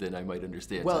than I might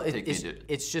understand. Well, So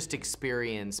it's just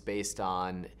experience based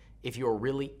on if you're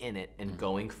really in it and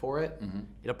going for it,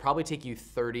 it'll probably take you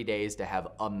 30 days to have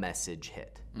a message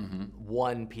hit.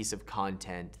 One piece of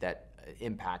content that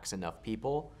impacts enough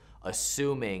people,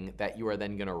 assuming that you are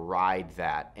then going to ride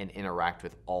that and interact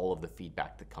with all of the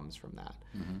feedback that comes from that.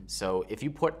 So if you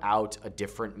put out a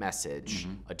different message,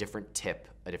 a different tip,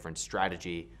 a different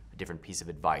strategy, a different piece of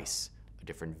advice, a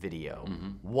different video,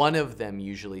 one of them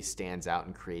usually stands out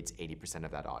and creates 80%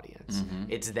 of that audience.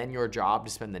 It's then your job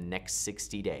to spend the next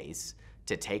 60 days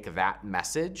to take that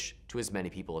message to as many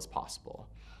people as possible.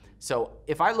 So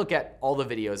if I look at all the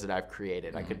videos that I've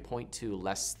created, I could point to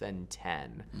less than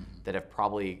 10 that have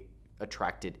probably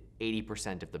attracted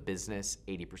 80% of the business,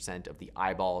 80% of the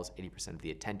eyeballs, 80% of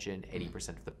the attention, 80%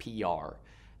 of the PR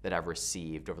that I've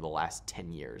received over the last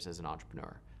 10 years as an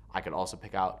entrepreneur. I could also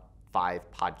pick out 5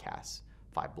 podcasts,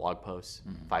 5 blog posts,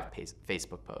 5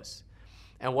 Facebook posts.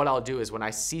 And what I'll do is when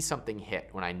I see something hit,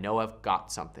 when I know I've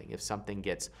got something, if something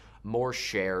gets more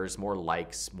shares, more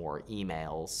likes, more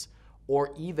emails,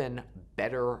 or even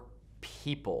better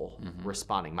people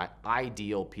responding, my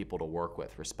ideal people to work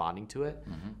with responding to it,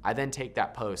 I then take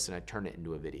that post and I turn it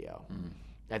into a video.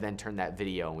 I then turn that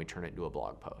video and we turn it into a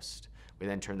blog post. We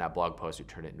then turn that blog post, we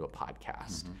turn it into a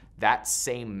podcast. That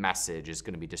same message is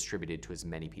going to be distributed to as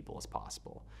many people as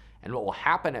possible. And what will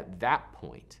happen at that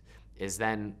point is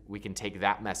then we can take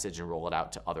that message and roll it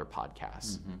out to other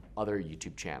podcasts, other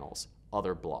YouTube channels,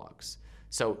 other blogs.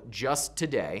 So just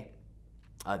today,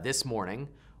 this morning,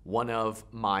 one of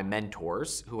my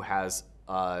mentors who has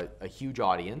a huge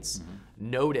audience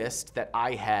noticed that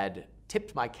I had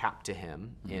tipped my cap to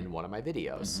him in one of my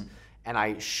videos. And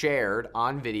I shared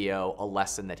on video a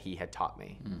lesson that he had taught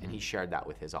me. And he shared that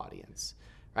with his audience,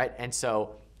 right? And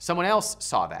so someone else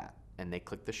saw that and they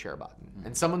clicked the share button.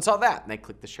 And someone saw that and they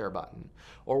clicked the share button.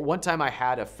 Or one time I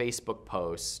had a Facebook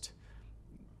post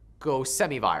go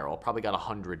semi-viral, probably got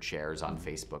 100 shares on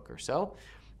Facebook or so.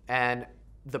 And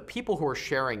the people who were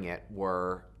sharing it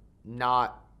were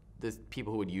not the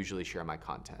people who would usually share my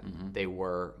content. They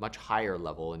were much higher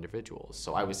level individuals.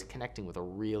 So I was connecting with a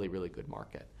really, really good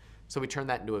market. So we turned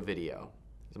that into a video.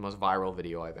 It's the most viral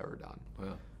video I've ever done.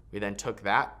 Wow. We then took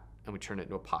that and we turned it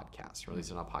into a podcast,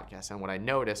 released it on a podcast. And what I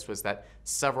noticed was that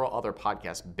several other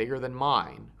podcasts bigger than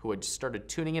mine who had started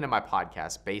tuning into my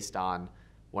podcast based on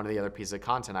one of the other pieces of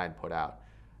content I had put out,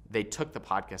 they took the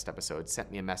podcast episode, sent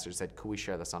me a message, said, could we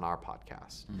share this on our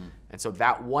podcast? And so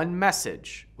that one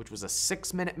message, which was a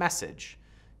 6-minute message,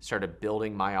 started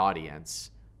building my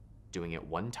audience, doing it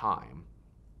one time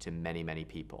to many, many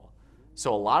people.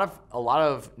 So a lot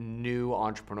of new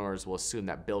entrepreneurs will assume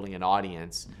that building an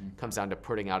audience comes down to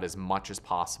putting out as much as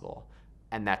possible.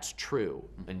 And that's true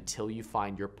until you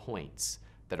find your points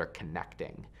that are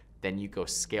connecting. Then you go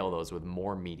scale those with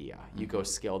more media. You go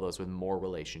scale those with more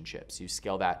relationships. You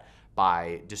scale that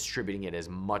by distributing it as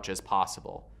much as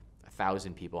possible.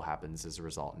 1,000 people happens as a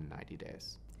result in 90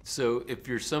 days. So if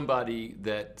you're somebody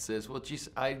that says, well, geez,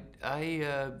 I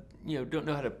don't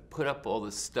know how to put up all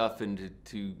this stuff and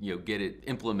to get it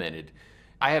implemented.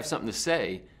 I have something to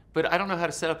say, but I don't know how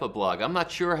to set up a blog. I'm not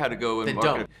sure how to go and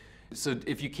market it. So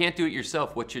if you can't do it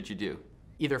yourself, what should you do?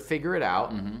 Either figure it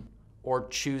out or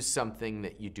choose something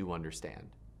that you do understand.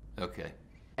 Okay.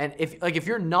 And if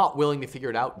you're not willing to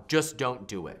figure it out, just don't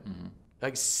do it.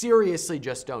 Like seriously,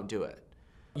 just don't do it.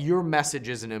 Your message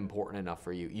isn't important enough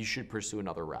for you. You should pursue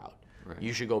another route. Right.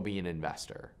 You should go be an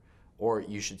investor, or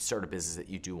you should start a business that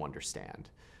you do understand.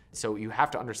 So you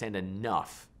have to understand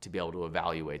enough to be able to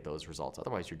evaluate those results.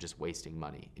 Otherwise, you're just wasting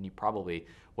money. And you probably,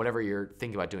 whatever you're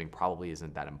thinking about doing probably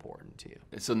isn't that important to you.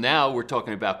 So now we're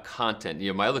talking about content.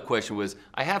 My other question was,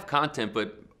 I have content,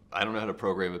 but I don't know how to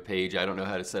program a page. I don't know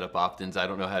how to set up opt-ins. I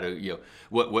don't know how to, you know,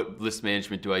 what list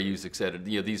management do I use, et cetera.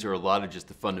 You know, these are a lot of just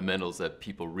the fundamentals that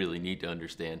people really need to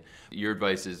understand. Your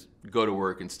advice is go to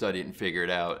work and study it and figure it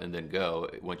out and then go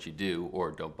once you do,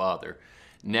 or don't bother.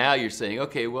 Now you're saying,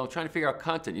 okay, well, I'm trying to figure out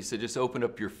content. You said just open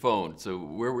up your phone. So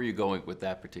where were you going with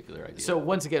that particular idea? So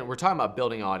once again, we're talking about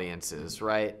building audiences,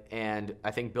 right? And I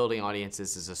think building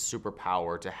audiences is a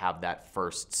superpower to have that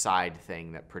first side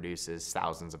thing that produces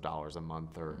thousands of dollars a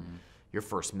month, or your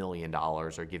first $1 million, or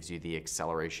gives you the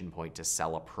acceleration point to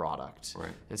sell a product.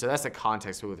 Right. And so that's the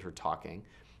context with which we're talking.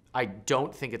 I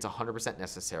don't think it's 100%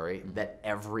 necessary that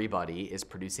everybody is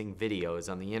producing videos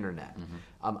on the internet.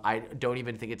 I don't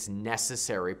even think it's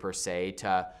necessary per se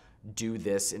to do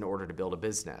this in order to build a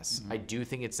business. I do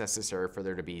think it's necessary for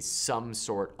there to be some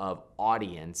sort of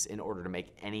audience in order to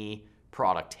make any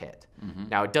product hit.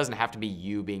 Now, it doesn't have to be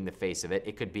you being the face of it.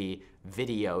 It could be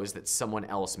videos that someone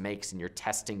else makes and you're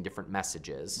testing different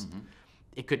messages.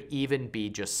 It could even be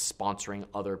just sponsoring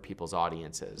other people's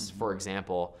audiences. For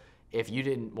example, if you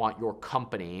didn't want your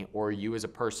company or you as a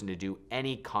person to do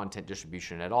any content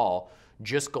distribution at all,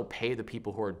 just go pay the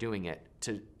people who are doing it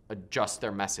to adjust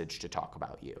their message to talk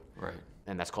about you. Right.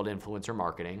 And that's called influencer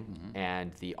marketing.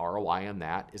 And the ROI on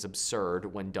that is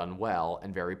absurd when done well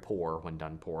and very poor when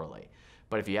done poorly.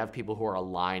 But if you have people who are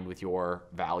aligned with your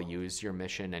values, your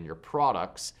mission, and your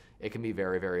products, it can be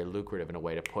very, very lucrative in a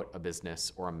way to put a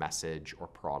business or a message or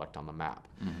product on the map.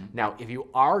 Now, if you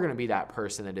are going to be that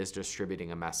person that is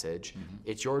distributing a message,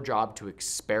 it's your job to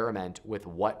experiment with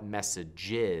what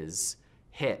messages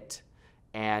hit.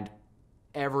 And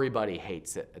everybody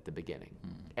hates it at the beginning.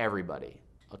 Everybody.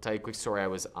 I'll tell you a quick story. I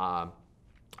was on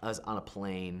a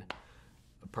plane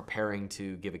preparing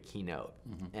to give a keynote,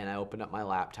 and I opened up my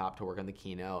laptop to work on the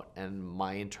keynote, and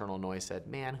my internal noise said,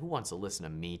 man, who wants to listen to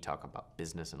me talk about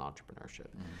business and entrepreneurship?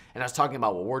 And I was talking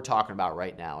about what we're talking about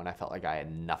right now, and I felt like I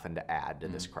had nothing to add to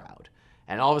this crowd.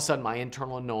 And all of a sudden, my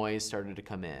internal noise started to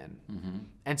come in.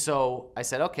 And so I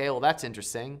said, okay, well, that's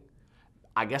interesting.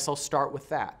 I guess I'll start with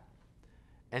that.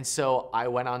 And so I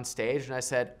went on stage and I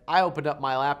said, I opened up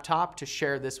my laptop to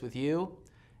share this with you.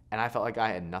 And I felt like I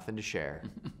had nothing to share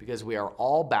because we are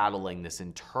all battling this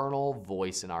internal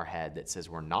voice in our head that says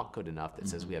we're not good enough, that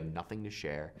says we have nothing to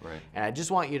share. Right. And I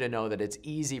just want you to know that it's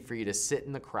easy for you to sit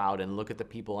in the crowd and look at the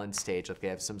people on stage like they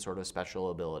have some sort of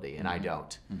special ability, and I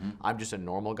don't. I'm just a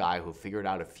normal guy who figured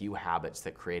out a few habits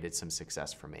that created some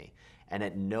success for me. And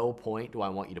at no point do I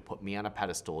want you to put me on a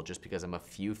pedestal just because I'm a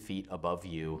few feet above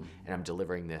you and I'm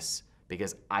delivering this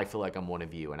because I feel like I'm one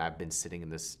of you, and I've been sitting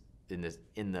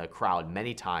in the crowd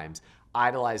many times,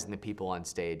 idolizing the people on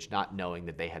stage, not knowing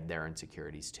that they had their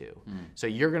insecurities too. So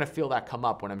you're gonna feel that come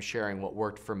up when I'm sharing what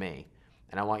worked for me.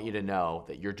 And I want you to know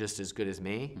that you're just as good as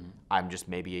me. I'm just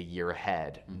maybe a year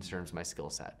ahead in terms of my skill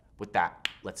set. With that,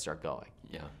 let's start going.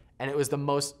 Yeah. And it was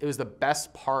the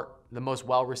best part, the most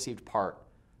well-received part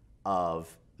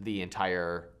of the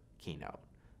entire keynote.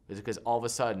 It was because all of a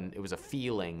sudden, it was a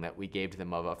feeling that we gave to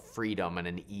them of a freedom and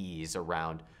an ease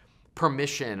around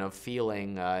permission of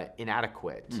feeling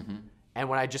inadequate. And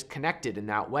when I just connected in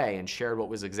that way and shared what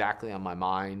was exactly on my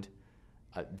mind,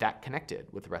 that connected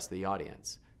with the rest of the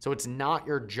audience. So it's not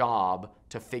your job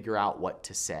to figure out what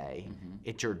to say.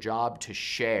 It's your job to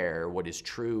share what is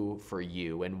true for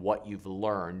you and what you've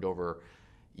learned over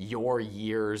your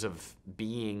years of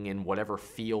being in whatever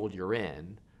field you're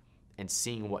in and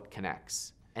seeing what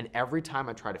connects. And every time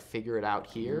I try to figure it out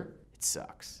here, it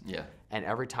sucks. Yeah. And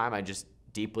every time I just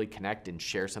deeply connect and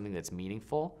share something that's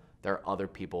meaningful, there are other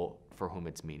people for whom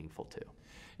it's meaningful too.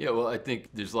 Yeah, well, I think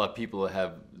there's a lot of people that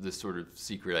have this sort of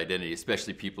secret identity,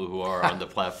 especially people who are on the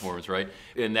platforms, right?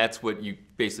 And that's what you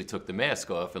basically took the mask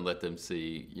off and let them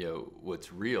see, you know,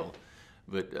 what's real.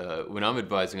 But when I'm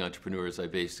advising entrepreneurs, I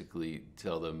basically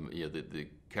tell them, you know, the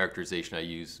characterization I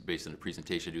use based on the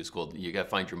presentation I do is called, you got to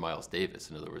find your Miles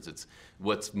Davis. In other words, it's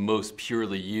what's most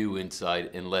purely you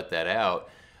inside and let that out.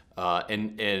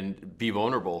 And be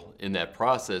vulnerable in that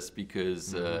process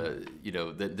because, you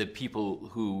know, the people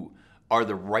who are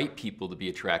the right people to be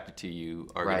attracted to you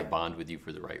are going to bond with you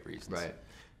for the right reasons. Right.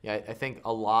 Yeah, I think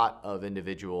a lot of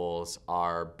individuals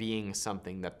are being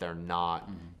something that they're not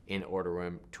in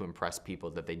order to impress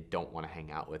people that they don't want to hang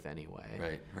out with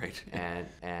anyway. Right.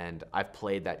 And I've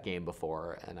played that game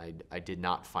before, and I did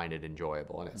not find it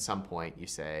enjoyable. And at some point you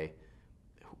say,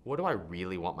 what do I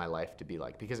really want my life to be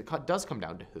like? Because it does come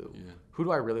down to who. Yeah. Who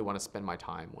do I really want to spend my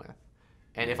time with?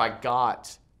 And if I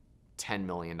got $10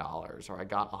 million or I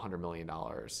got $100 million,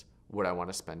 would I want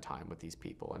to spend time with these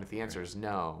people? And if the answer is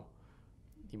no,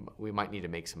 we might need to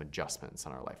make some adjustments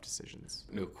on our life decisions.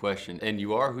 No question. And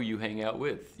you are who you hang out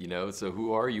with, so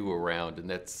who are you around? And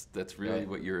that's really Right.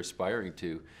 what you're aspiring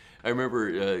to. I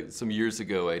remember some years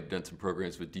ago, I'd done some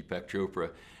programs with Deepak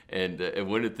Chopra, and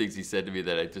one of the things he said to me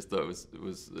that I just thought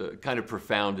was kind of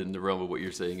profound in the realm of what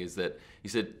you're saying is that he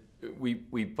said,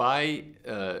 we buy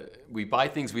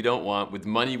things we don't want with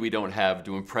money we don't have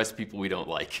to impress people we don't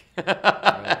like.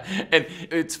 Right. And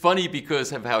it's funny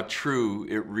because of how true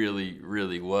it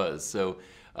really was. So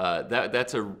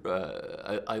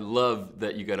I love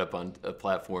that you got up on a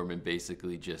platform and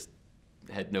basically just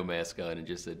had no mask on and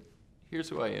just said, here's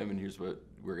who I am and here's what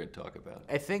we're going to talk about.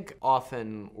 I think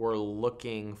often we're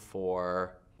looking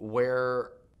for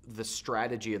where the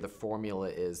strategy or the formula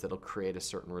is that'll create a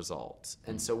certain result.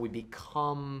 And so we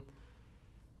become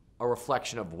a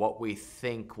reflection of what we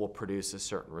think will produce a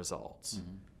certain result.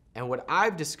 Mm-hmm. And what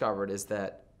I've discovered is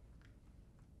that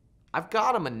I've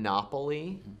got a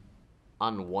monopoly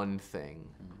on one thing,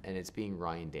 and it's being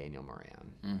Ryan Daniel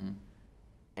Moran. Mm-hmm.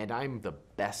 And I'm the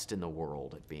best in the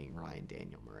world at being Ryan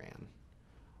Daniel Moran.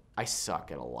 I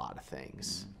suck at a lot of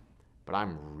things, but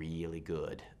I'm really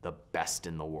good, the best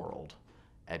in the world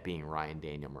at being Ryan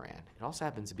Daniel Moran. It also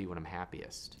happens to be when I'm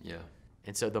happiest. Yeah.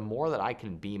 And so the more that I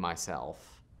can be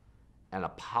myself, and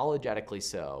apologetically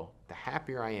so, the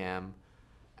happier I am,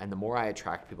 and the more I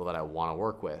attract people that I want to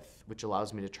work with, which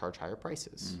allows me to charge higher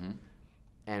prices. Mm-hmm.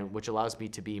 And which allows me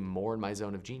to be more in my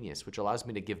zone of genius, which allows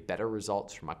me to give better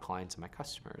results for my clients and my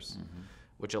customers,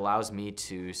 which allows me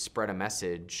to spread a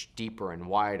message deeper and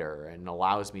wider and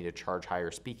allows me to charge higher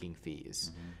speaking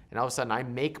fees. And all of a sudden, I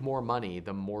make more money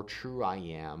the more true I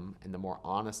am and the more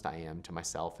honest I am to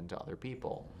myself and to other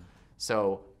people.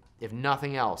 So if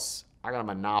nothing else, I got a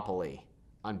monopoly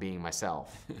on being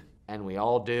myself, and we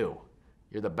all do.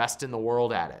 You're the best in the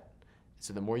world at it.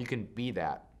 So the more you can be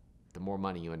that, the more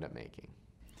money you end up making.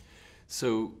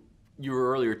 So you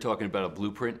were earlier talking about a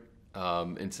blueprint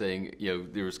and saying,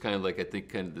 there was kind of like, I think,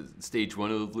 kind of the stage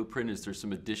one of the blueprint. Is there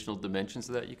some additional dimensions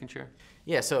of that you can share?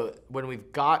 Yeah, so when we've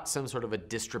got some sort of a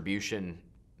distribution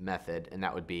method, and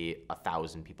that would be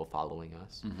 1,000 people following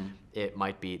us. It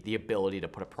might be the ability to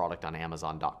put a product on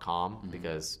Amazon.com,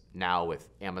 because now with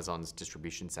Amazon's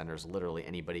distribution centers, literally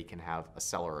anybody can have a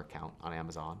seller account on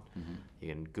Amazon. You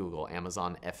can Google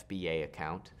Amazon FBA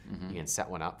account. You can set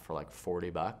one up for like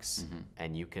 $40,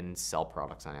 and you can sell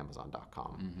products on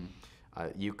Amazon.com.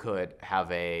 You could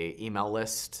have a email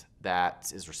list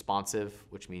that is responsive,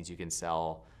 which means you can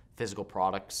sell physical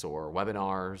products or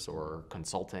webinars or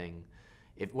consulting.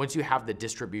 Once you have the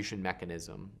distribution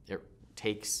mechanism, it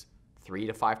takes 3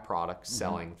 to 5 products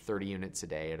selling 30 units a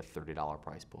day at a $30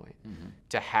 price point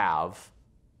to have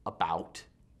about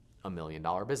 $1 million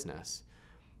business.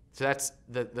 So that's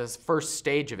the first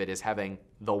stage of it, is having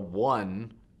the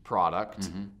one product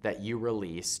that you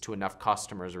release to enough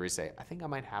customers where you say, I think I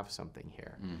might have something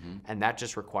here. And that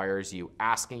just requires you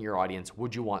asking your audience,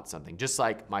 would you want something? Just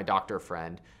like my doctor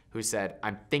friend who said,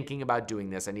 I'm thinking about doing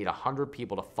this. I need 100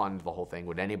 people to fund the whole thing.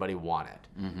 Would anybody want it?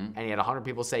 And he had 100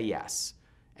 people say yes.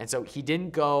 And so he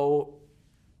didn't go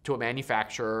to a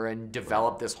manufacturer and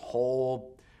develop this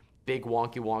whole big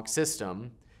wonky wonk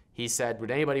system. He said, would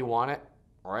anybody want it?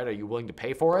 All right, are you willing to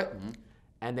pay for it?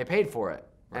 And they paid for it.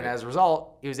 Right. And as a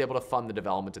result, he was able to fund the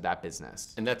development of that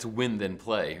business. And that's win then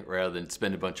play, rather than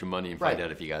spend a bunch of money and find out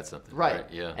if you got something. Right.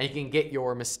 Yeah. And you can get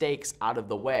your mistakes out of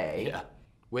the way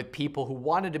with people who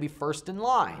wanted to be first in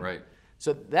line. Right.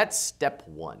 So that's step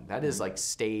one. That is like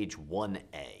stage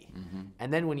 1A.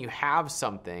 And then when you have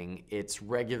something, it's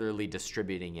regularly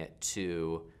distributing it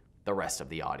to the rest of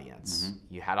the audience.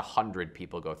 You had 100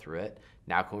 people go through it.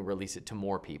 Now can we release it to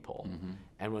more people?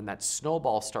 And when that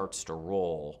snowball starts to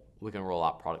roll, we can roll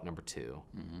out product number 2,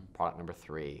 product number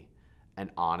 3, and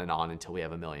on until we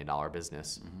have $1 million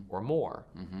business or more.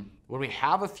 When we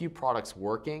have a few products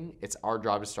working, it's our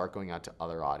job to start going out to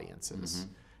other audiences.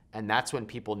 And that's when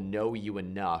people know you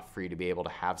enough for you to be able to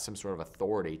have some sort of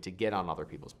authority to get on other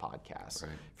people's podcasts,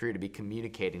 for you to be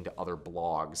communicating to other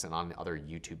blogs and on other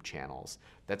YouTube channels.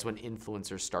 That's when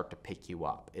influencers start to pick you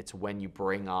up. It's when you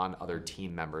bring on other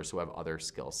team members who have other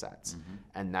skill sets.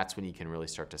 And that's when you can really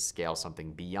start to scale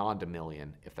something beyond $1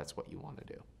 million if that's what you want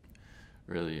to do.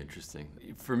 Really interesting.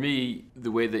 For me,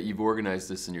 the way that you've organized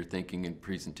this in your thinking and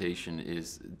presentation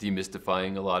is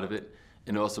demystifying a lot of it,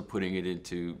 and also putting it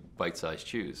into bite-sized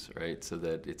chews, right? So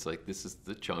that it's like, this is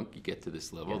the chunk, you get to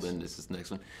this level, then this is the next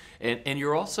one. And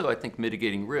you're also, I think,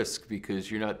 mitigating risk,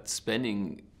 because you're not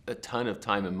spending a ton of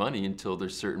time and money until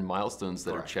there's certain milestones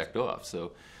that are checked off.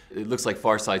 So it looks like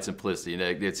far-sight simplicity. And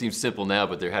it seems simple now,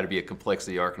 but there had to be a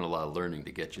complexity arc and a lot of learning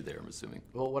to get you there, I'm assuming.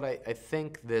 Well, what I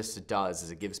think this does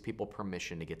is it gives people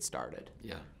permission to get started.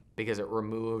 Yeah. Because it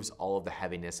removes all of the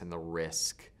heaviness and the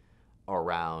risk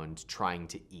around trying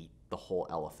to eat the whole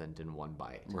elephant in one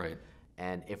bite. Right.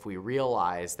 And if we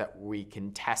realize that we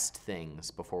can test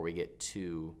things before we get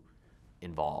too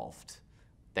involved,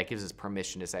 that gives us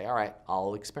permission to say, all right,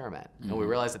 I'll experiment. And we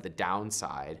realize that the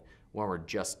downside when we're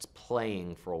just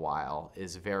playing for a while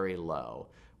is very low.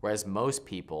 Whereas most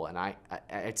people, and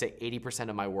I'd say 80%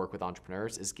 of my work with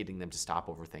entrepreneurs is getting them to stop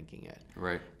overthinking it.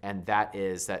 Right. And that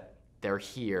is that they're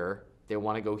here, they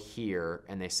want to go here,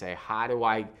 and they say, how do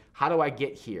I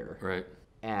get here? Right.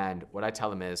 And what I tell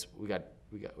them is, we got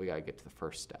to get to the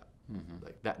first step.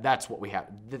 Like that's what we have.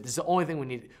 This is the only thing we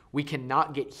need. We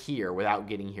cannot get here without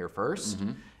getting here first.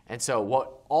 And so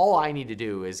all I need to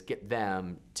do is get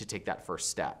them to take that first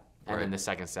step, and then the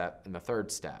second step and the third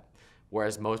step.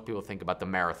 Whereas most people think about the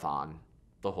marathon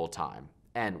the whole time.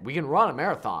 And we can run a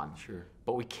marathon, Sure.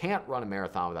 but we can't run a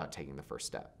marathon without taking the first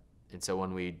step. And so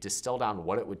when we distill down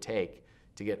what it would take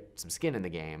to get some skin in the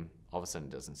game, all of a sudden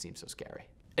it doesn't seem so scary.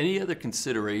 Any other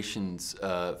considerations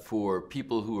for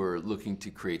people who are looking to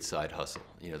create side hustle?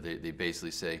 You know, they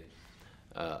basically say,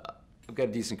 I've got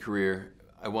a decent career,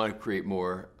 I want to create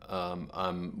more,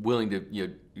 I'm willing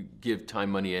to give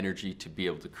time, money, energy to be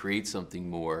able to create something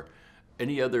more.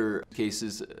 Any other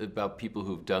cases about people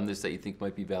who've done this that you think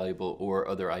might be valuable, or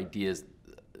other ideas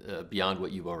beyond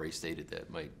what you've already stated that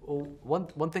might? Well,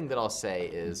 one thing that I'll say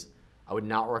is I would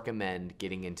not recommend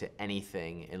getting into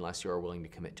anything unless you're willing to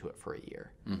commit to it for a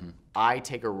year. I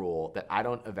take a rule that I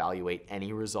don't evaluate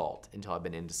any result until I've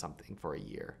been into something for a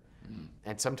year.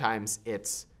 And sometimes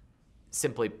it's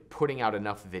simply putting out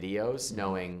enough videos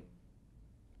knowing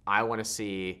I want to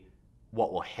see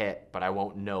what will hit, but I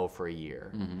won't know for a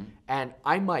year. And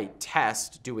I might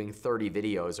test doing 30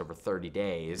 videos over 30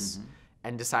 days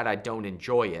and decide I don't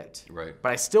enjoy it. Right.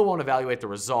 But I still won't evaluate the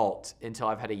result until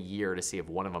I've had a year to see if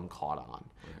one of them caught on.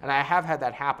 And I have had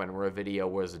that happen where a video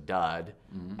was a dud,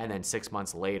 and then 6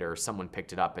 months later, someone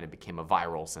picked it up and it became a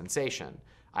viral sensation.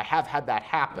 I have had that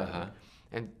happen.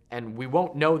 And we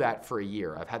won't know that for a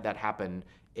year. I've had that happen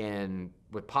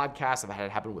with podcasts. I've had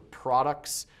it happen with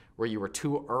products where you were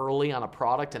too early on a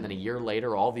product and then a year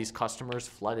later all these customers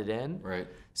flooded in. Right.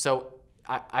 So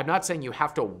I'm not saying you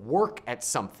have to work at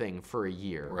something for a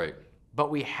year. Right.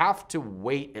 But we have to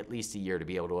wait at least a year to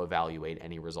be able to evaluate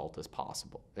any result as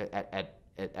possible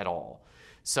at all.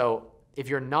 So if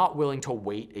you're not willing to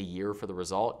wait a year for the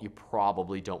result, you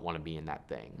probably don't want to be in that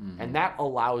thing. And that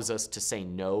allows us to say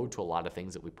no to a lot of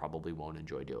things that we probably won't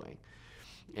enjoy doing.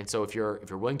 And so if you're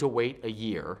willing to wait a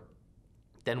year,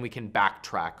 then we can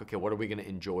backtrack. Okay, what are we going to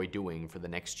enjoy doing for the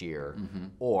next year?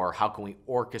 Or how can we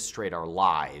orchestrate our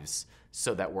lives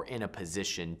so that we're in a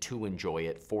position to enjoy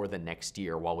it for the next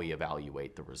year while we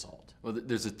evaluate the result? Well,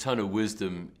 there's a ton of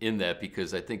wisdom in that,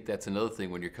 because I think that's another thing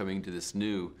when you're coming to this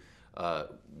new.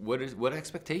 What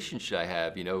expectations should I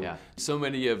have? You know, so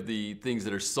many of the things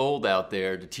that are sold out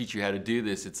there to teach you how to do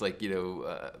this, it's like,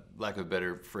 lack of a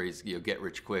better phrase, get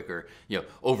rich quick, or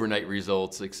overnight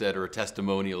results, et cetera,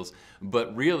 testimonials.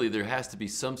 But really, there has to be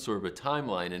some sort of a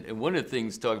timeline. And one of the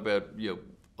things, talk about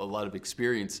a lot of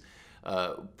experience.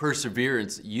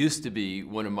 Perseverance used to be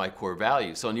one of my core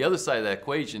values. So on the other side of that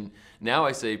equation, now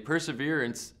I say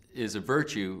perseverance is a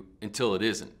virtue until it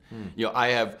isn't. I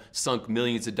have sunk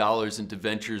millions of dollars into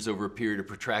ventures over a period of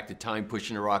protracted time,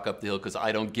 pushing a rock up the hill because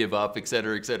I don't give up, et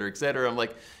cetera, et cetera, et cetera. I'm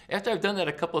like, after I've done that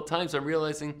a couple of times, I'm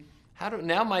realizing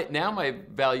now my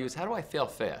value is, how do I fail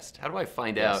fast? How do I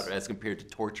find out as compared to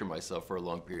torture myself for a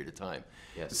long period of time?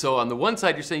 So on the one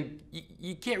side, you're saying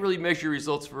you can't really measure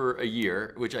results for a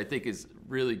year, which I think is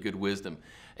really good wisdom.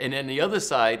 And then the other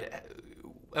side,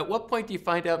 at what point do you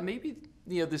find out maybe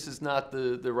this is not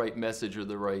the right message or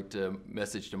the right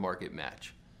message to market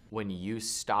match? When you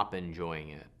stop enjoying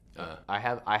it. I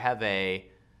have a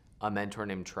mentor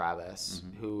named Travis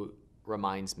who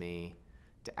reminds me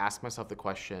to ask myself the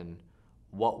question,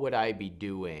 what would I be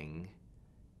doing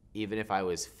even if I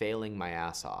was failing my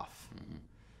ass off?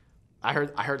 I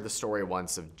heard the story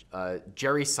once of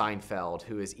Jerry Seinfeld,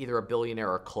 who is either a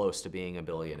billionaire or close to being a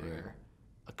billionaire.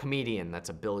 A comedian that's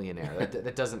a billionaire.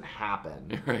 That doesn't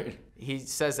happen. Right. He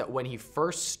says that when he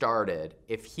first started,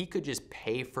 if he could just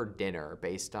pay for dinner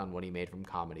based on what he made from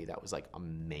comedy, that was like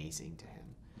amazing to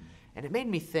him. And it made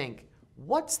me think,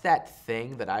 what's that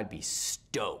thing that I'd be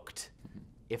stoked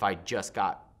if I just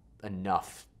got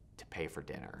enough to pay for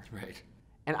dinner? Right.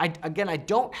 And I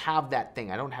don't have that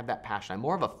thing. I don't have that passion. I'm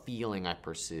more of a feeling I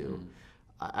pursue.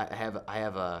 I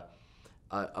have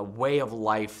a way of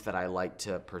life that I like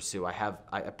to pursue. I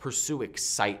pursue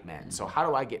excitement. So how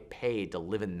do I get paid to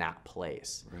live in that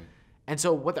place? Right. And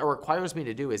so what that requires me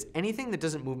to do is anything that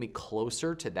doesn't move me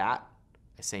closer to that,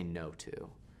 I say no to.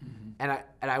 And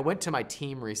I went to my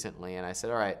team recently and I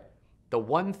said, all right, the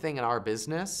one thing in our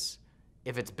business,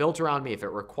 if it's built around me, if it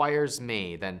requires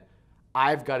me, then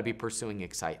I've got to be pursuing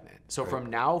excitement. So from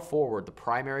now forward, the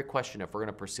primary question, if we're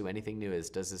going to pursue anything new, is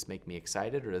does this make me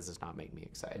excited or does this not make me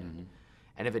excited?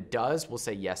 And if it does, we'll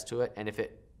say yes to it. And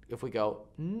if we go,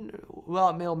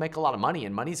 well, it'll make a lot of money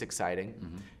and money's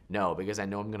exciting. No, because I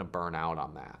know I'm going to burn out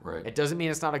on that. Right. It doesn't mean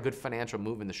it's not a good financial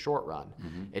move in the short run.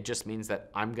 It just means that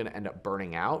I'm going to end up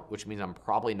burning out, which means I'm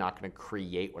probably not going to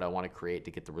create what I want to create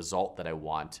to get the result that I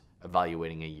want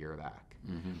evaluating a year back.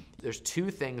 There's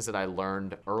two things that I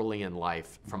learned early in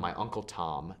life from my Uncle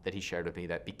Tom that he shared with me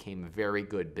that became very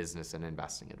good business and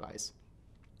investing advice.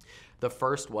 The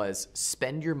first was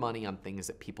spend your money on things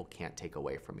that people can't take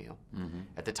away from you.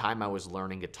 At the time I was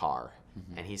learning guitar,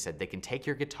 and he said they can take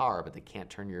your guitar, but they can't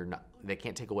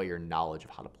take away your knowledge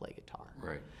of how to play guitar.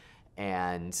 Right.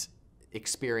 And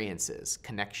experiences,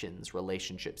 connections,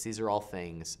 relationships, these are all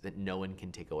things that no one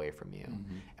can take away from you.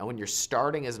 And when you're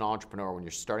starting as an entrepreneur, when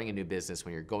you're starting a new business,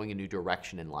 when you're going a new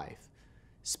direction in life,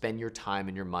 spend your time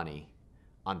and your money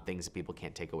on things that people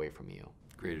can't take away from you.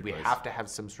 Great advice. We have to have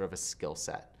some sort of a skill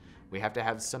set. We have to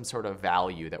have some sort of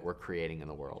value that we're creating in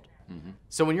the world.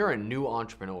 So when you're a new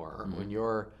entrepreneur, when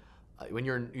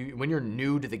you're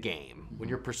new to the game, when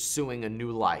you're pursuing a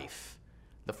new life,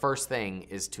 the first thing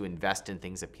is to invest in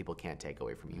things that people can't take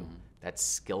away from you. That's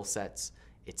skill sets,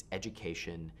 it's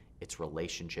education, it's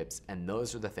relationships, and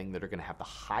those are the things that are gonna have the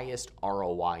highest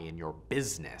ROI in your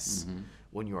business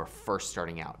when you are first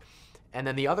starting out. And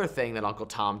then the other thing that Uncle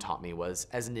Tom taught me was,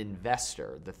 as an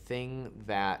investor, the thing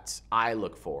that I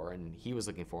look for, and he was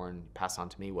looking for and passed on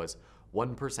to me, was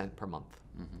 1% per month.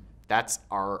 That's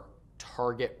our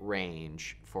target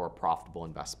range for a profitable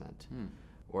investment.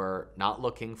 We're not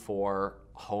looking for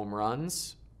home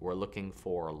runs. We're looking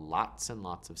for lots and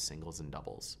lots of singles and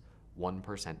doubles,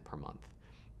 1% per month.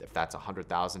 If that's a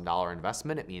 $100,000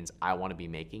 investment, it means I want to be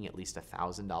making at least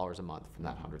 $1,000 a month from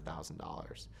that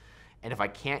 $100,000. And if I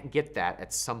can't get that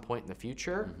at some point in the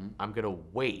future, I'm going to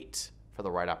wait for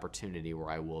the right opportunity where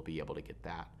I will be able to get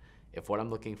that. If what I'm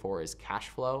looking for is cash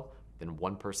flow, then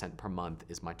 1% per month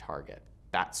is my target.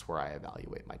 That's where I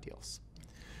evaluate my deals.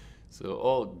 So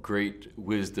all great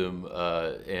wisdom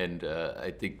and I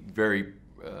think very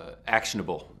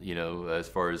actionable, you know, as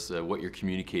far as what you're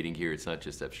communicating here. It's not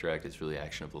just abstract, it's really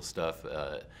actionable stuff.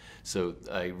 So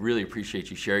I really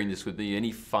appreciate you sharing this with me.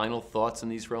 Any final thoughts in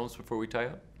these realms before we tie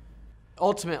up?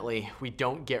 Ultimately, we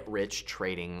don't get rich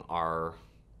trading our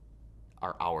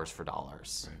hours for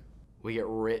dollars. Right. We get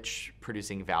rich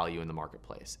producing value in the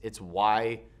marketplace. It's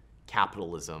why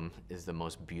capitalism is the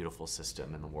most beautiful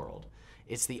system in the world.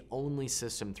 It's the only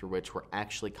system through which we're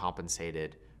actually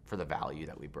compensated for the value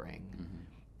that we bring.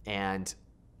 And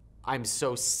I'm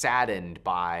so saddened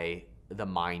by the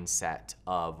mindset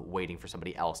of waiting for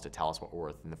somebody else to tell us what we're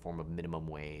worth in the form of minimum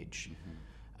wage.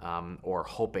 Or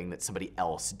hoping that somebody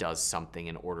else does something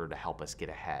in order to help us get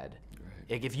ahead.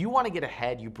 Right. If you want to get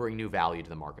ahead, you bring new value to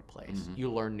the marketplace.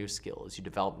 You learn new skills, you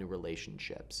develop new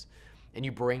relationships, and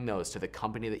you bring those to the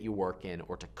company that you work in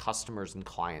or to customers and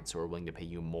clients who are willing to pay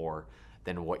you more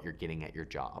than what you're getting at your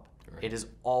job. Right. It is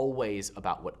always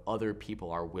about what other people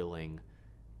are willing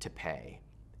to pay.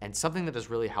 And something that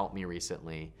has really helped me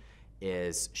recently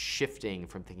is shifting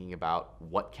from thinking about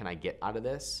what can I get out of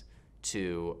this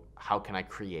to how can I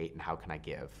create and how can I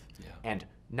give. And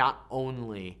not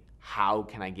only how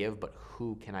can I give, but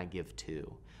who can I give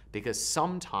to? Because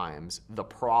sometimes the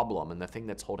problem and the thing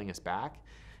that's holding us back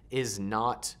is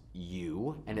not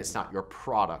you and it's not your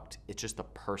product, it's just the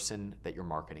person that you're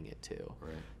marketing it to.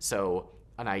 Right. So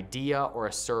an idea or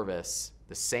a service,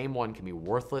 the same one can be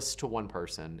worthless to one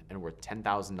person and worth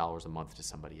 $10,000 a month to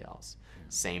somebody else.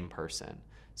 Same person.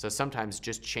 So sometimes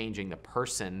just changing the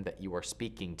person that you are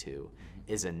speaking to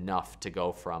is enough to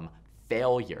go from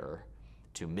failure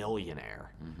to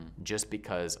millionaire just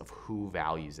because of who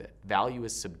values it. Value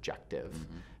is subjective.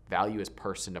 Value is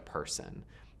person to person.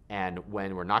 And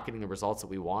when we're not getting the results that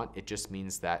we want, it just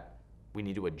means that we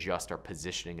need to adjust our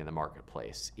positioning in the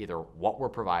marketplace, either what we're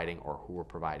providing or who we're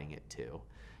providing it to.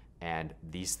 And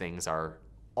these things are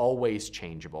always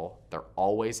changeable. They're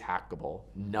always hackable.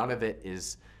 None of it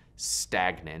is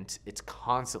stagnant. It's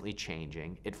constantly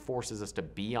changing. It forces us to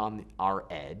be on our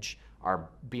edge,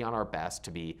 be on our best,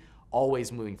 to be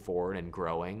always moving forward and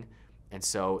growing. And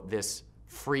so this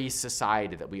free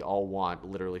society that we all want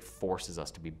literally forces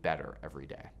us to be better every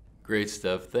day. Great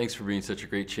stuff. Thanks for being such a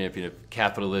great champion of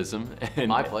capitalism. And,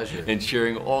 My pleasure. And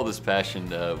sharing all this passion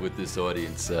with this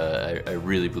audience. I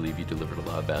really believe you delivered a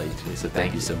lot of value today, so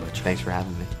thank you so much. Thanks for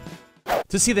having me.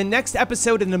 To see the next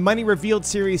episode in the Money Revealed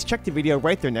series, check the video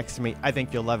right there next to me. I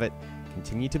think you'll love it.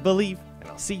 Continue to believe, and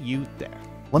I'll see you there.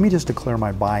 Let me just declare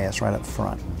my bias right up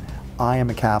front. I am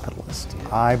a capitalist.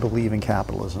 I believe in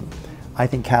capitalism. I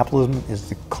think capitalism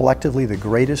is collectively the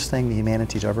greatest thing that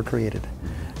humanity's ever created.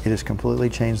 It has completely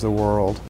changed the world.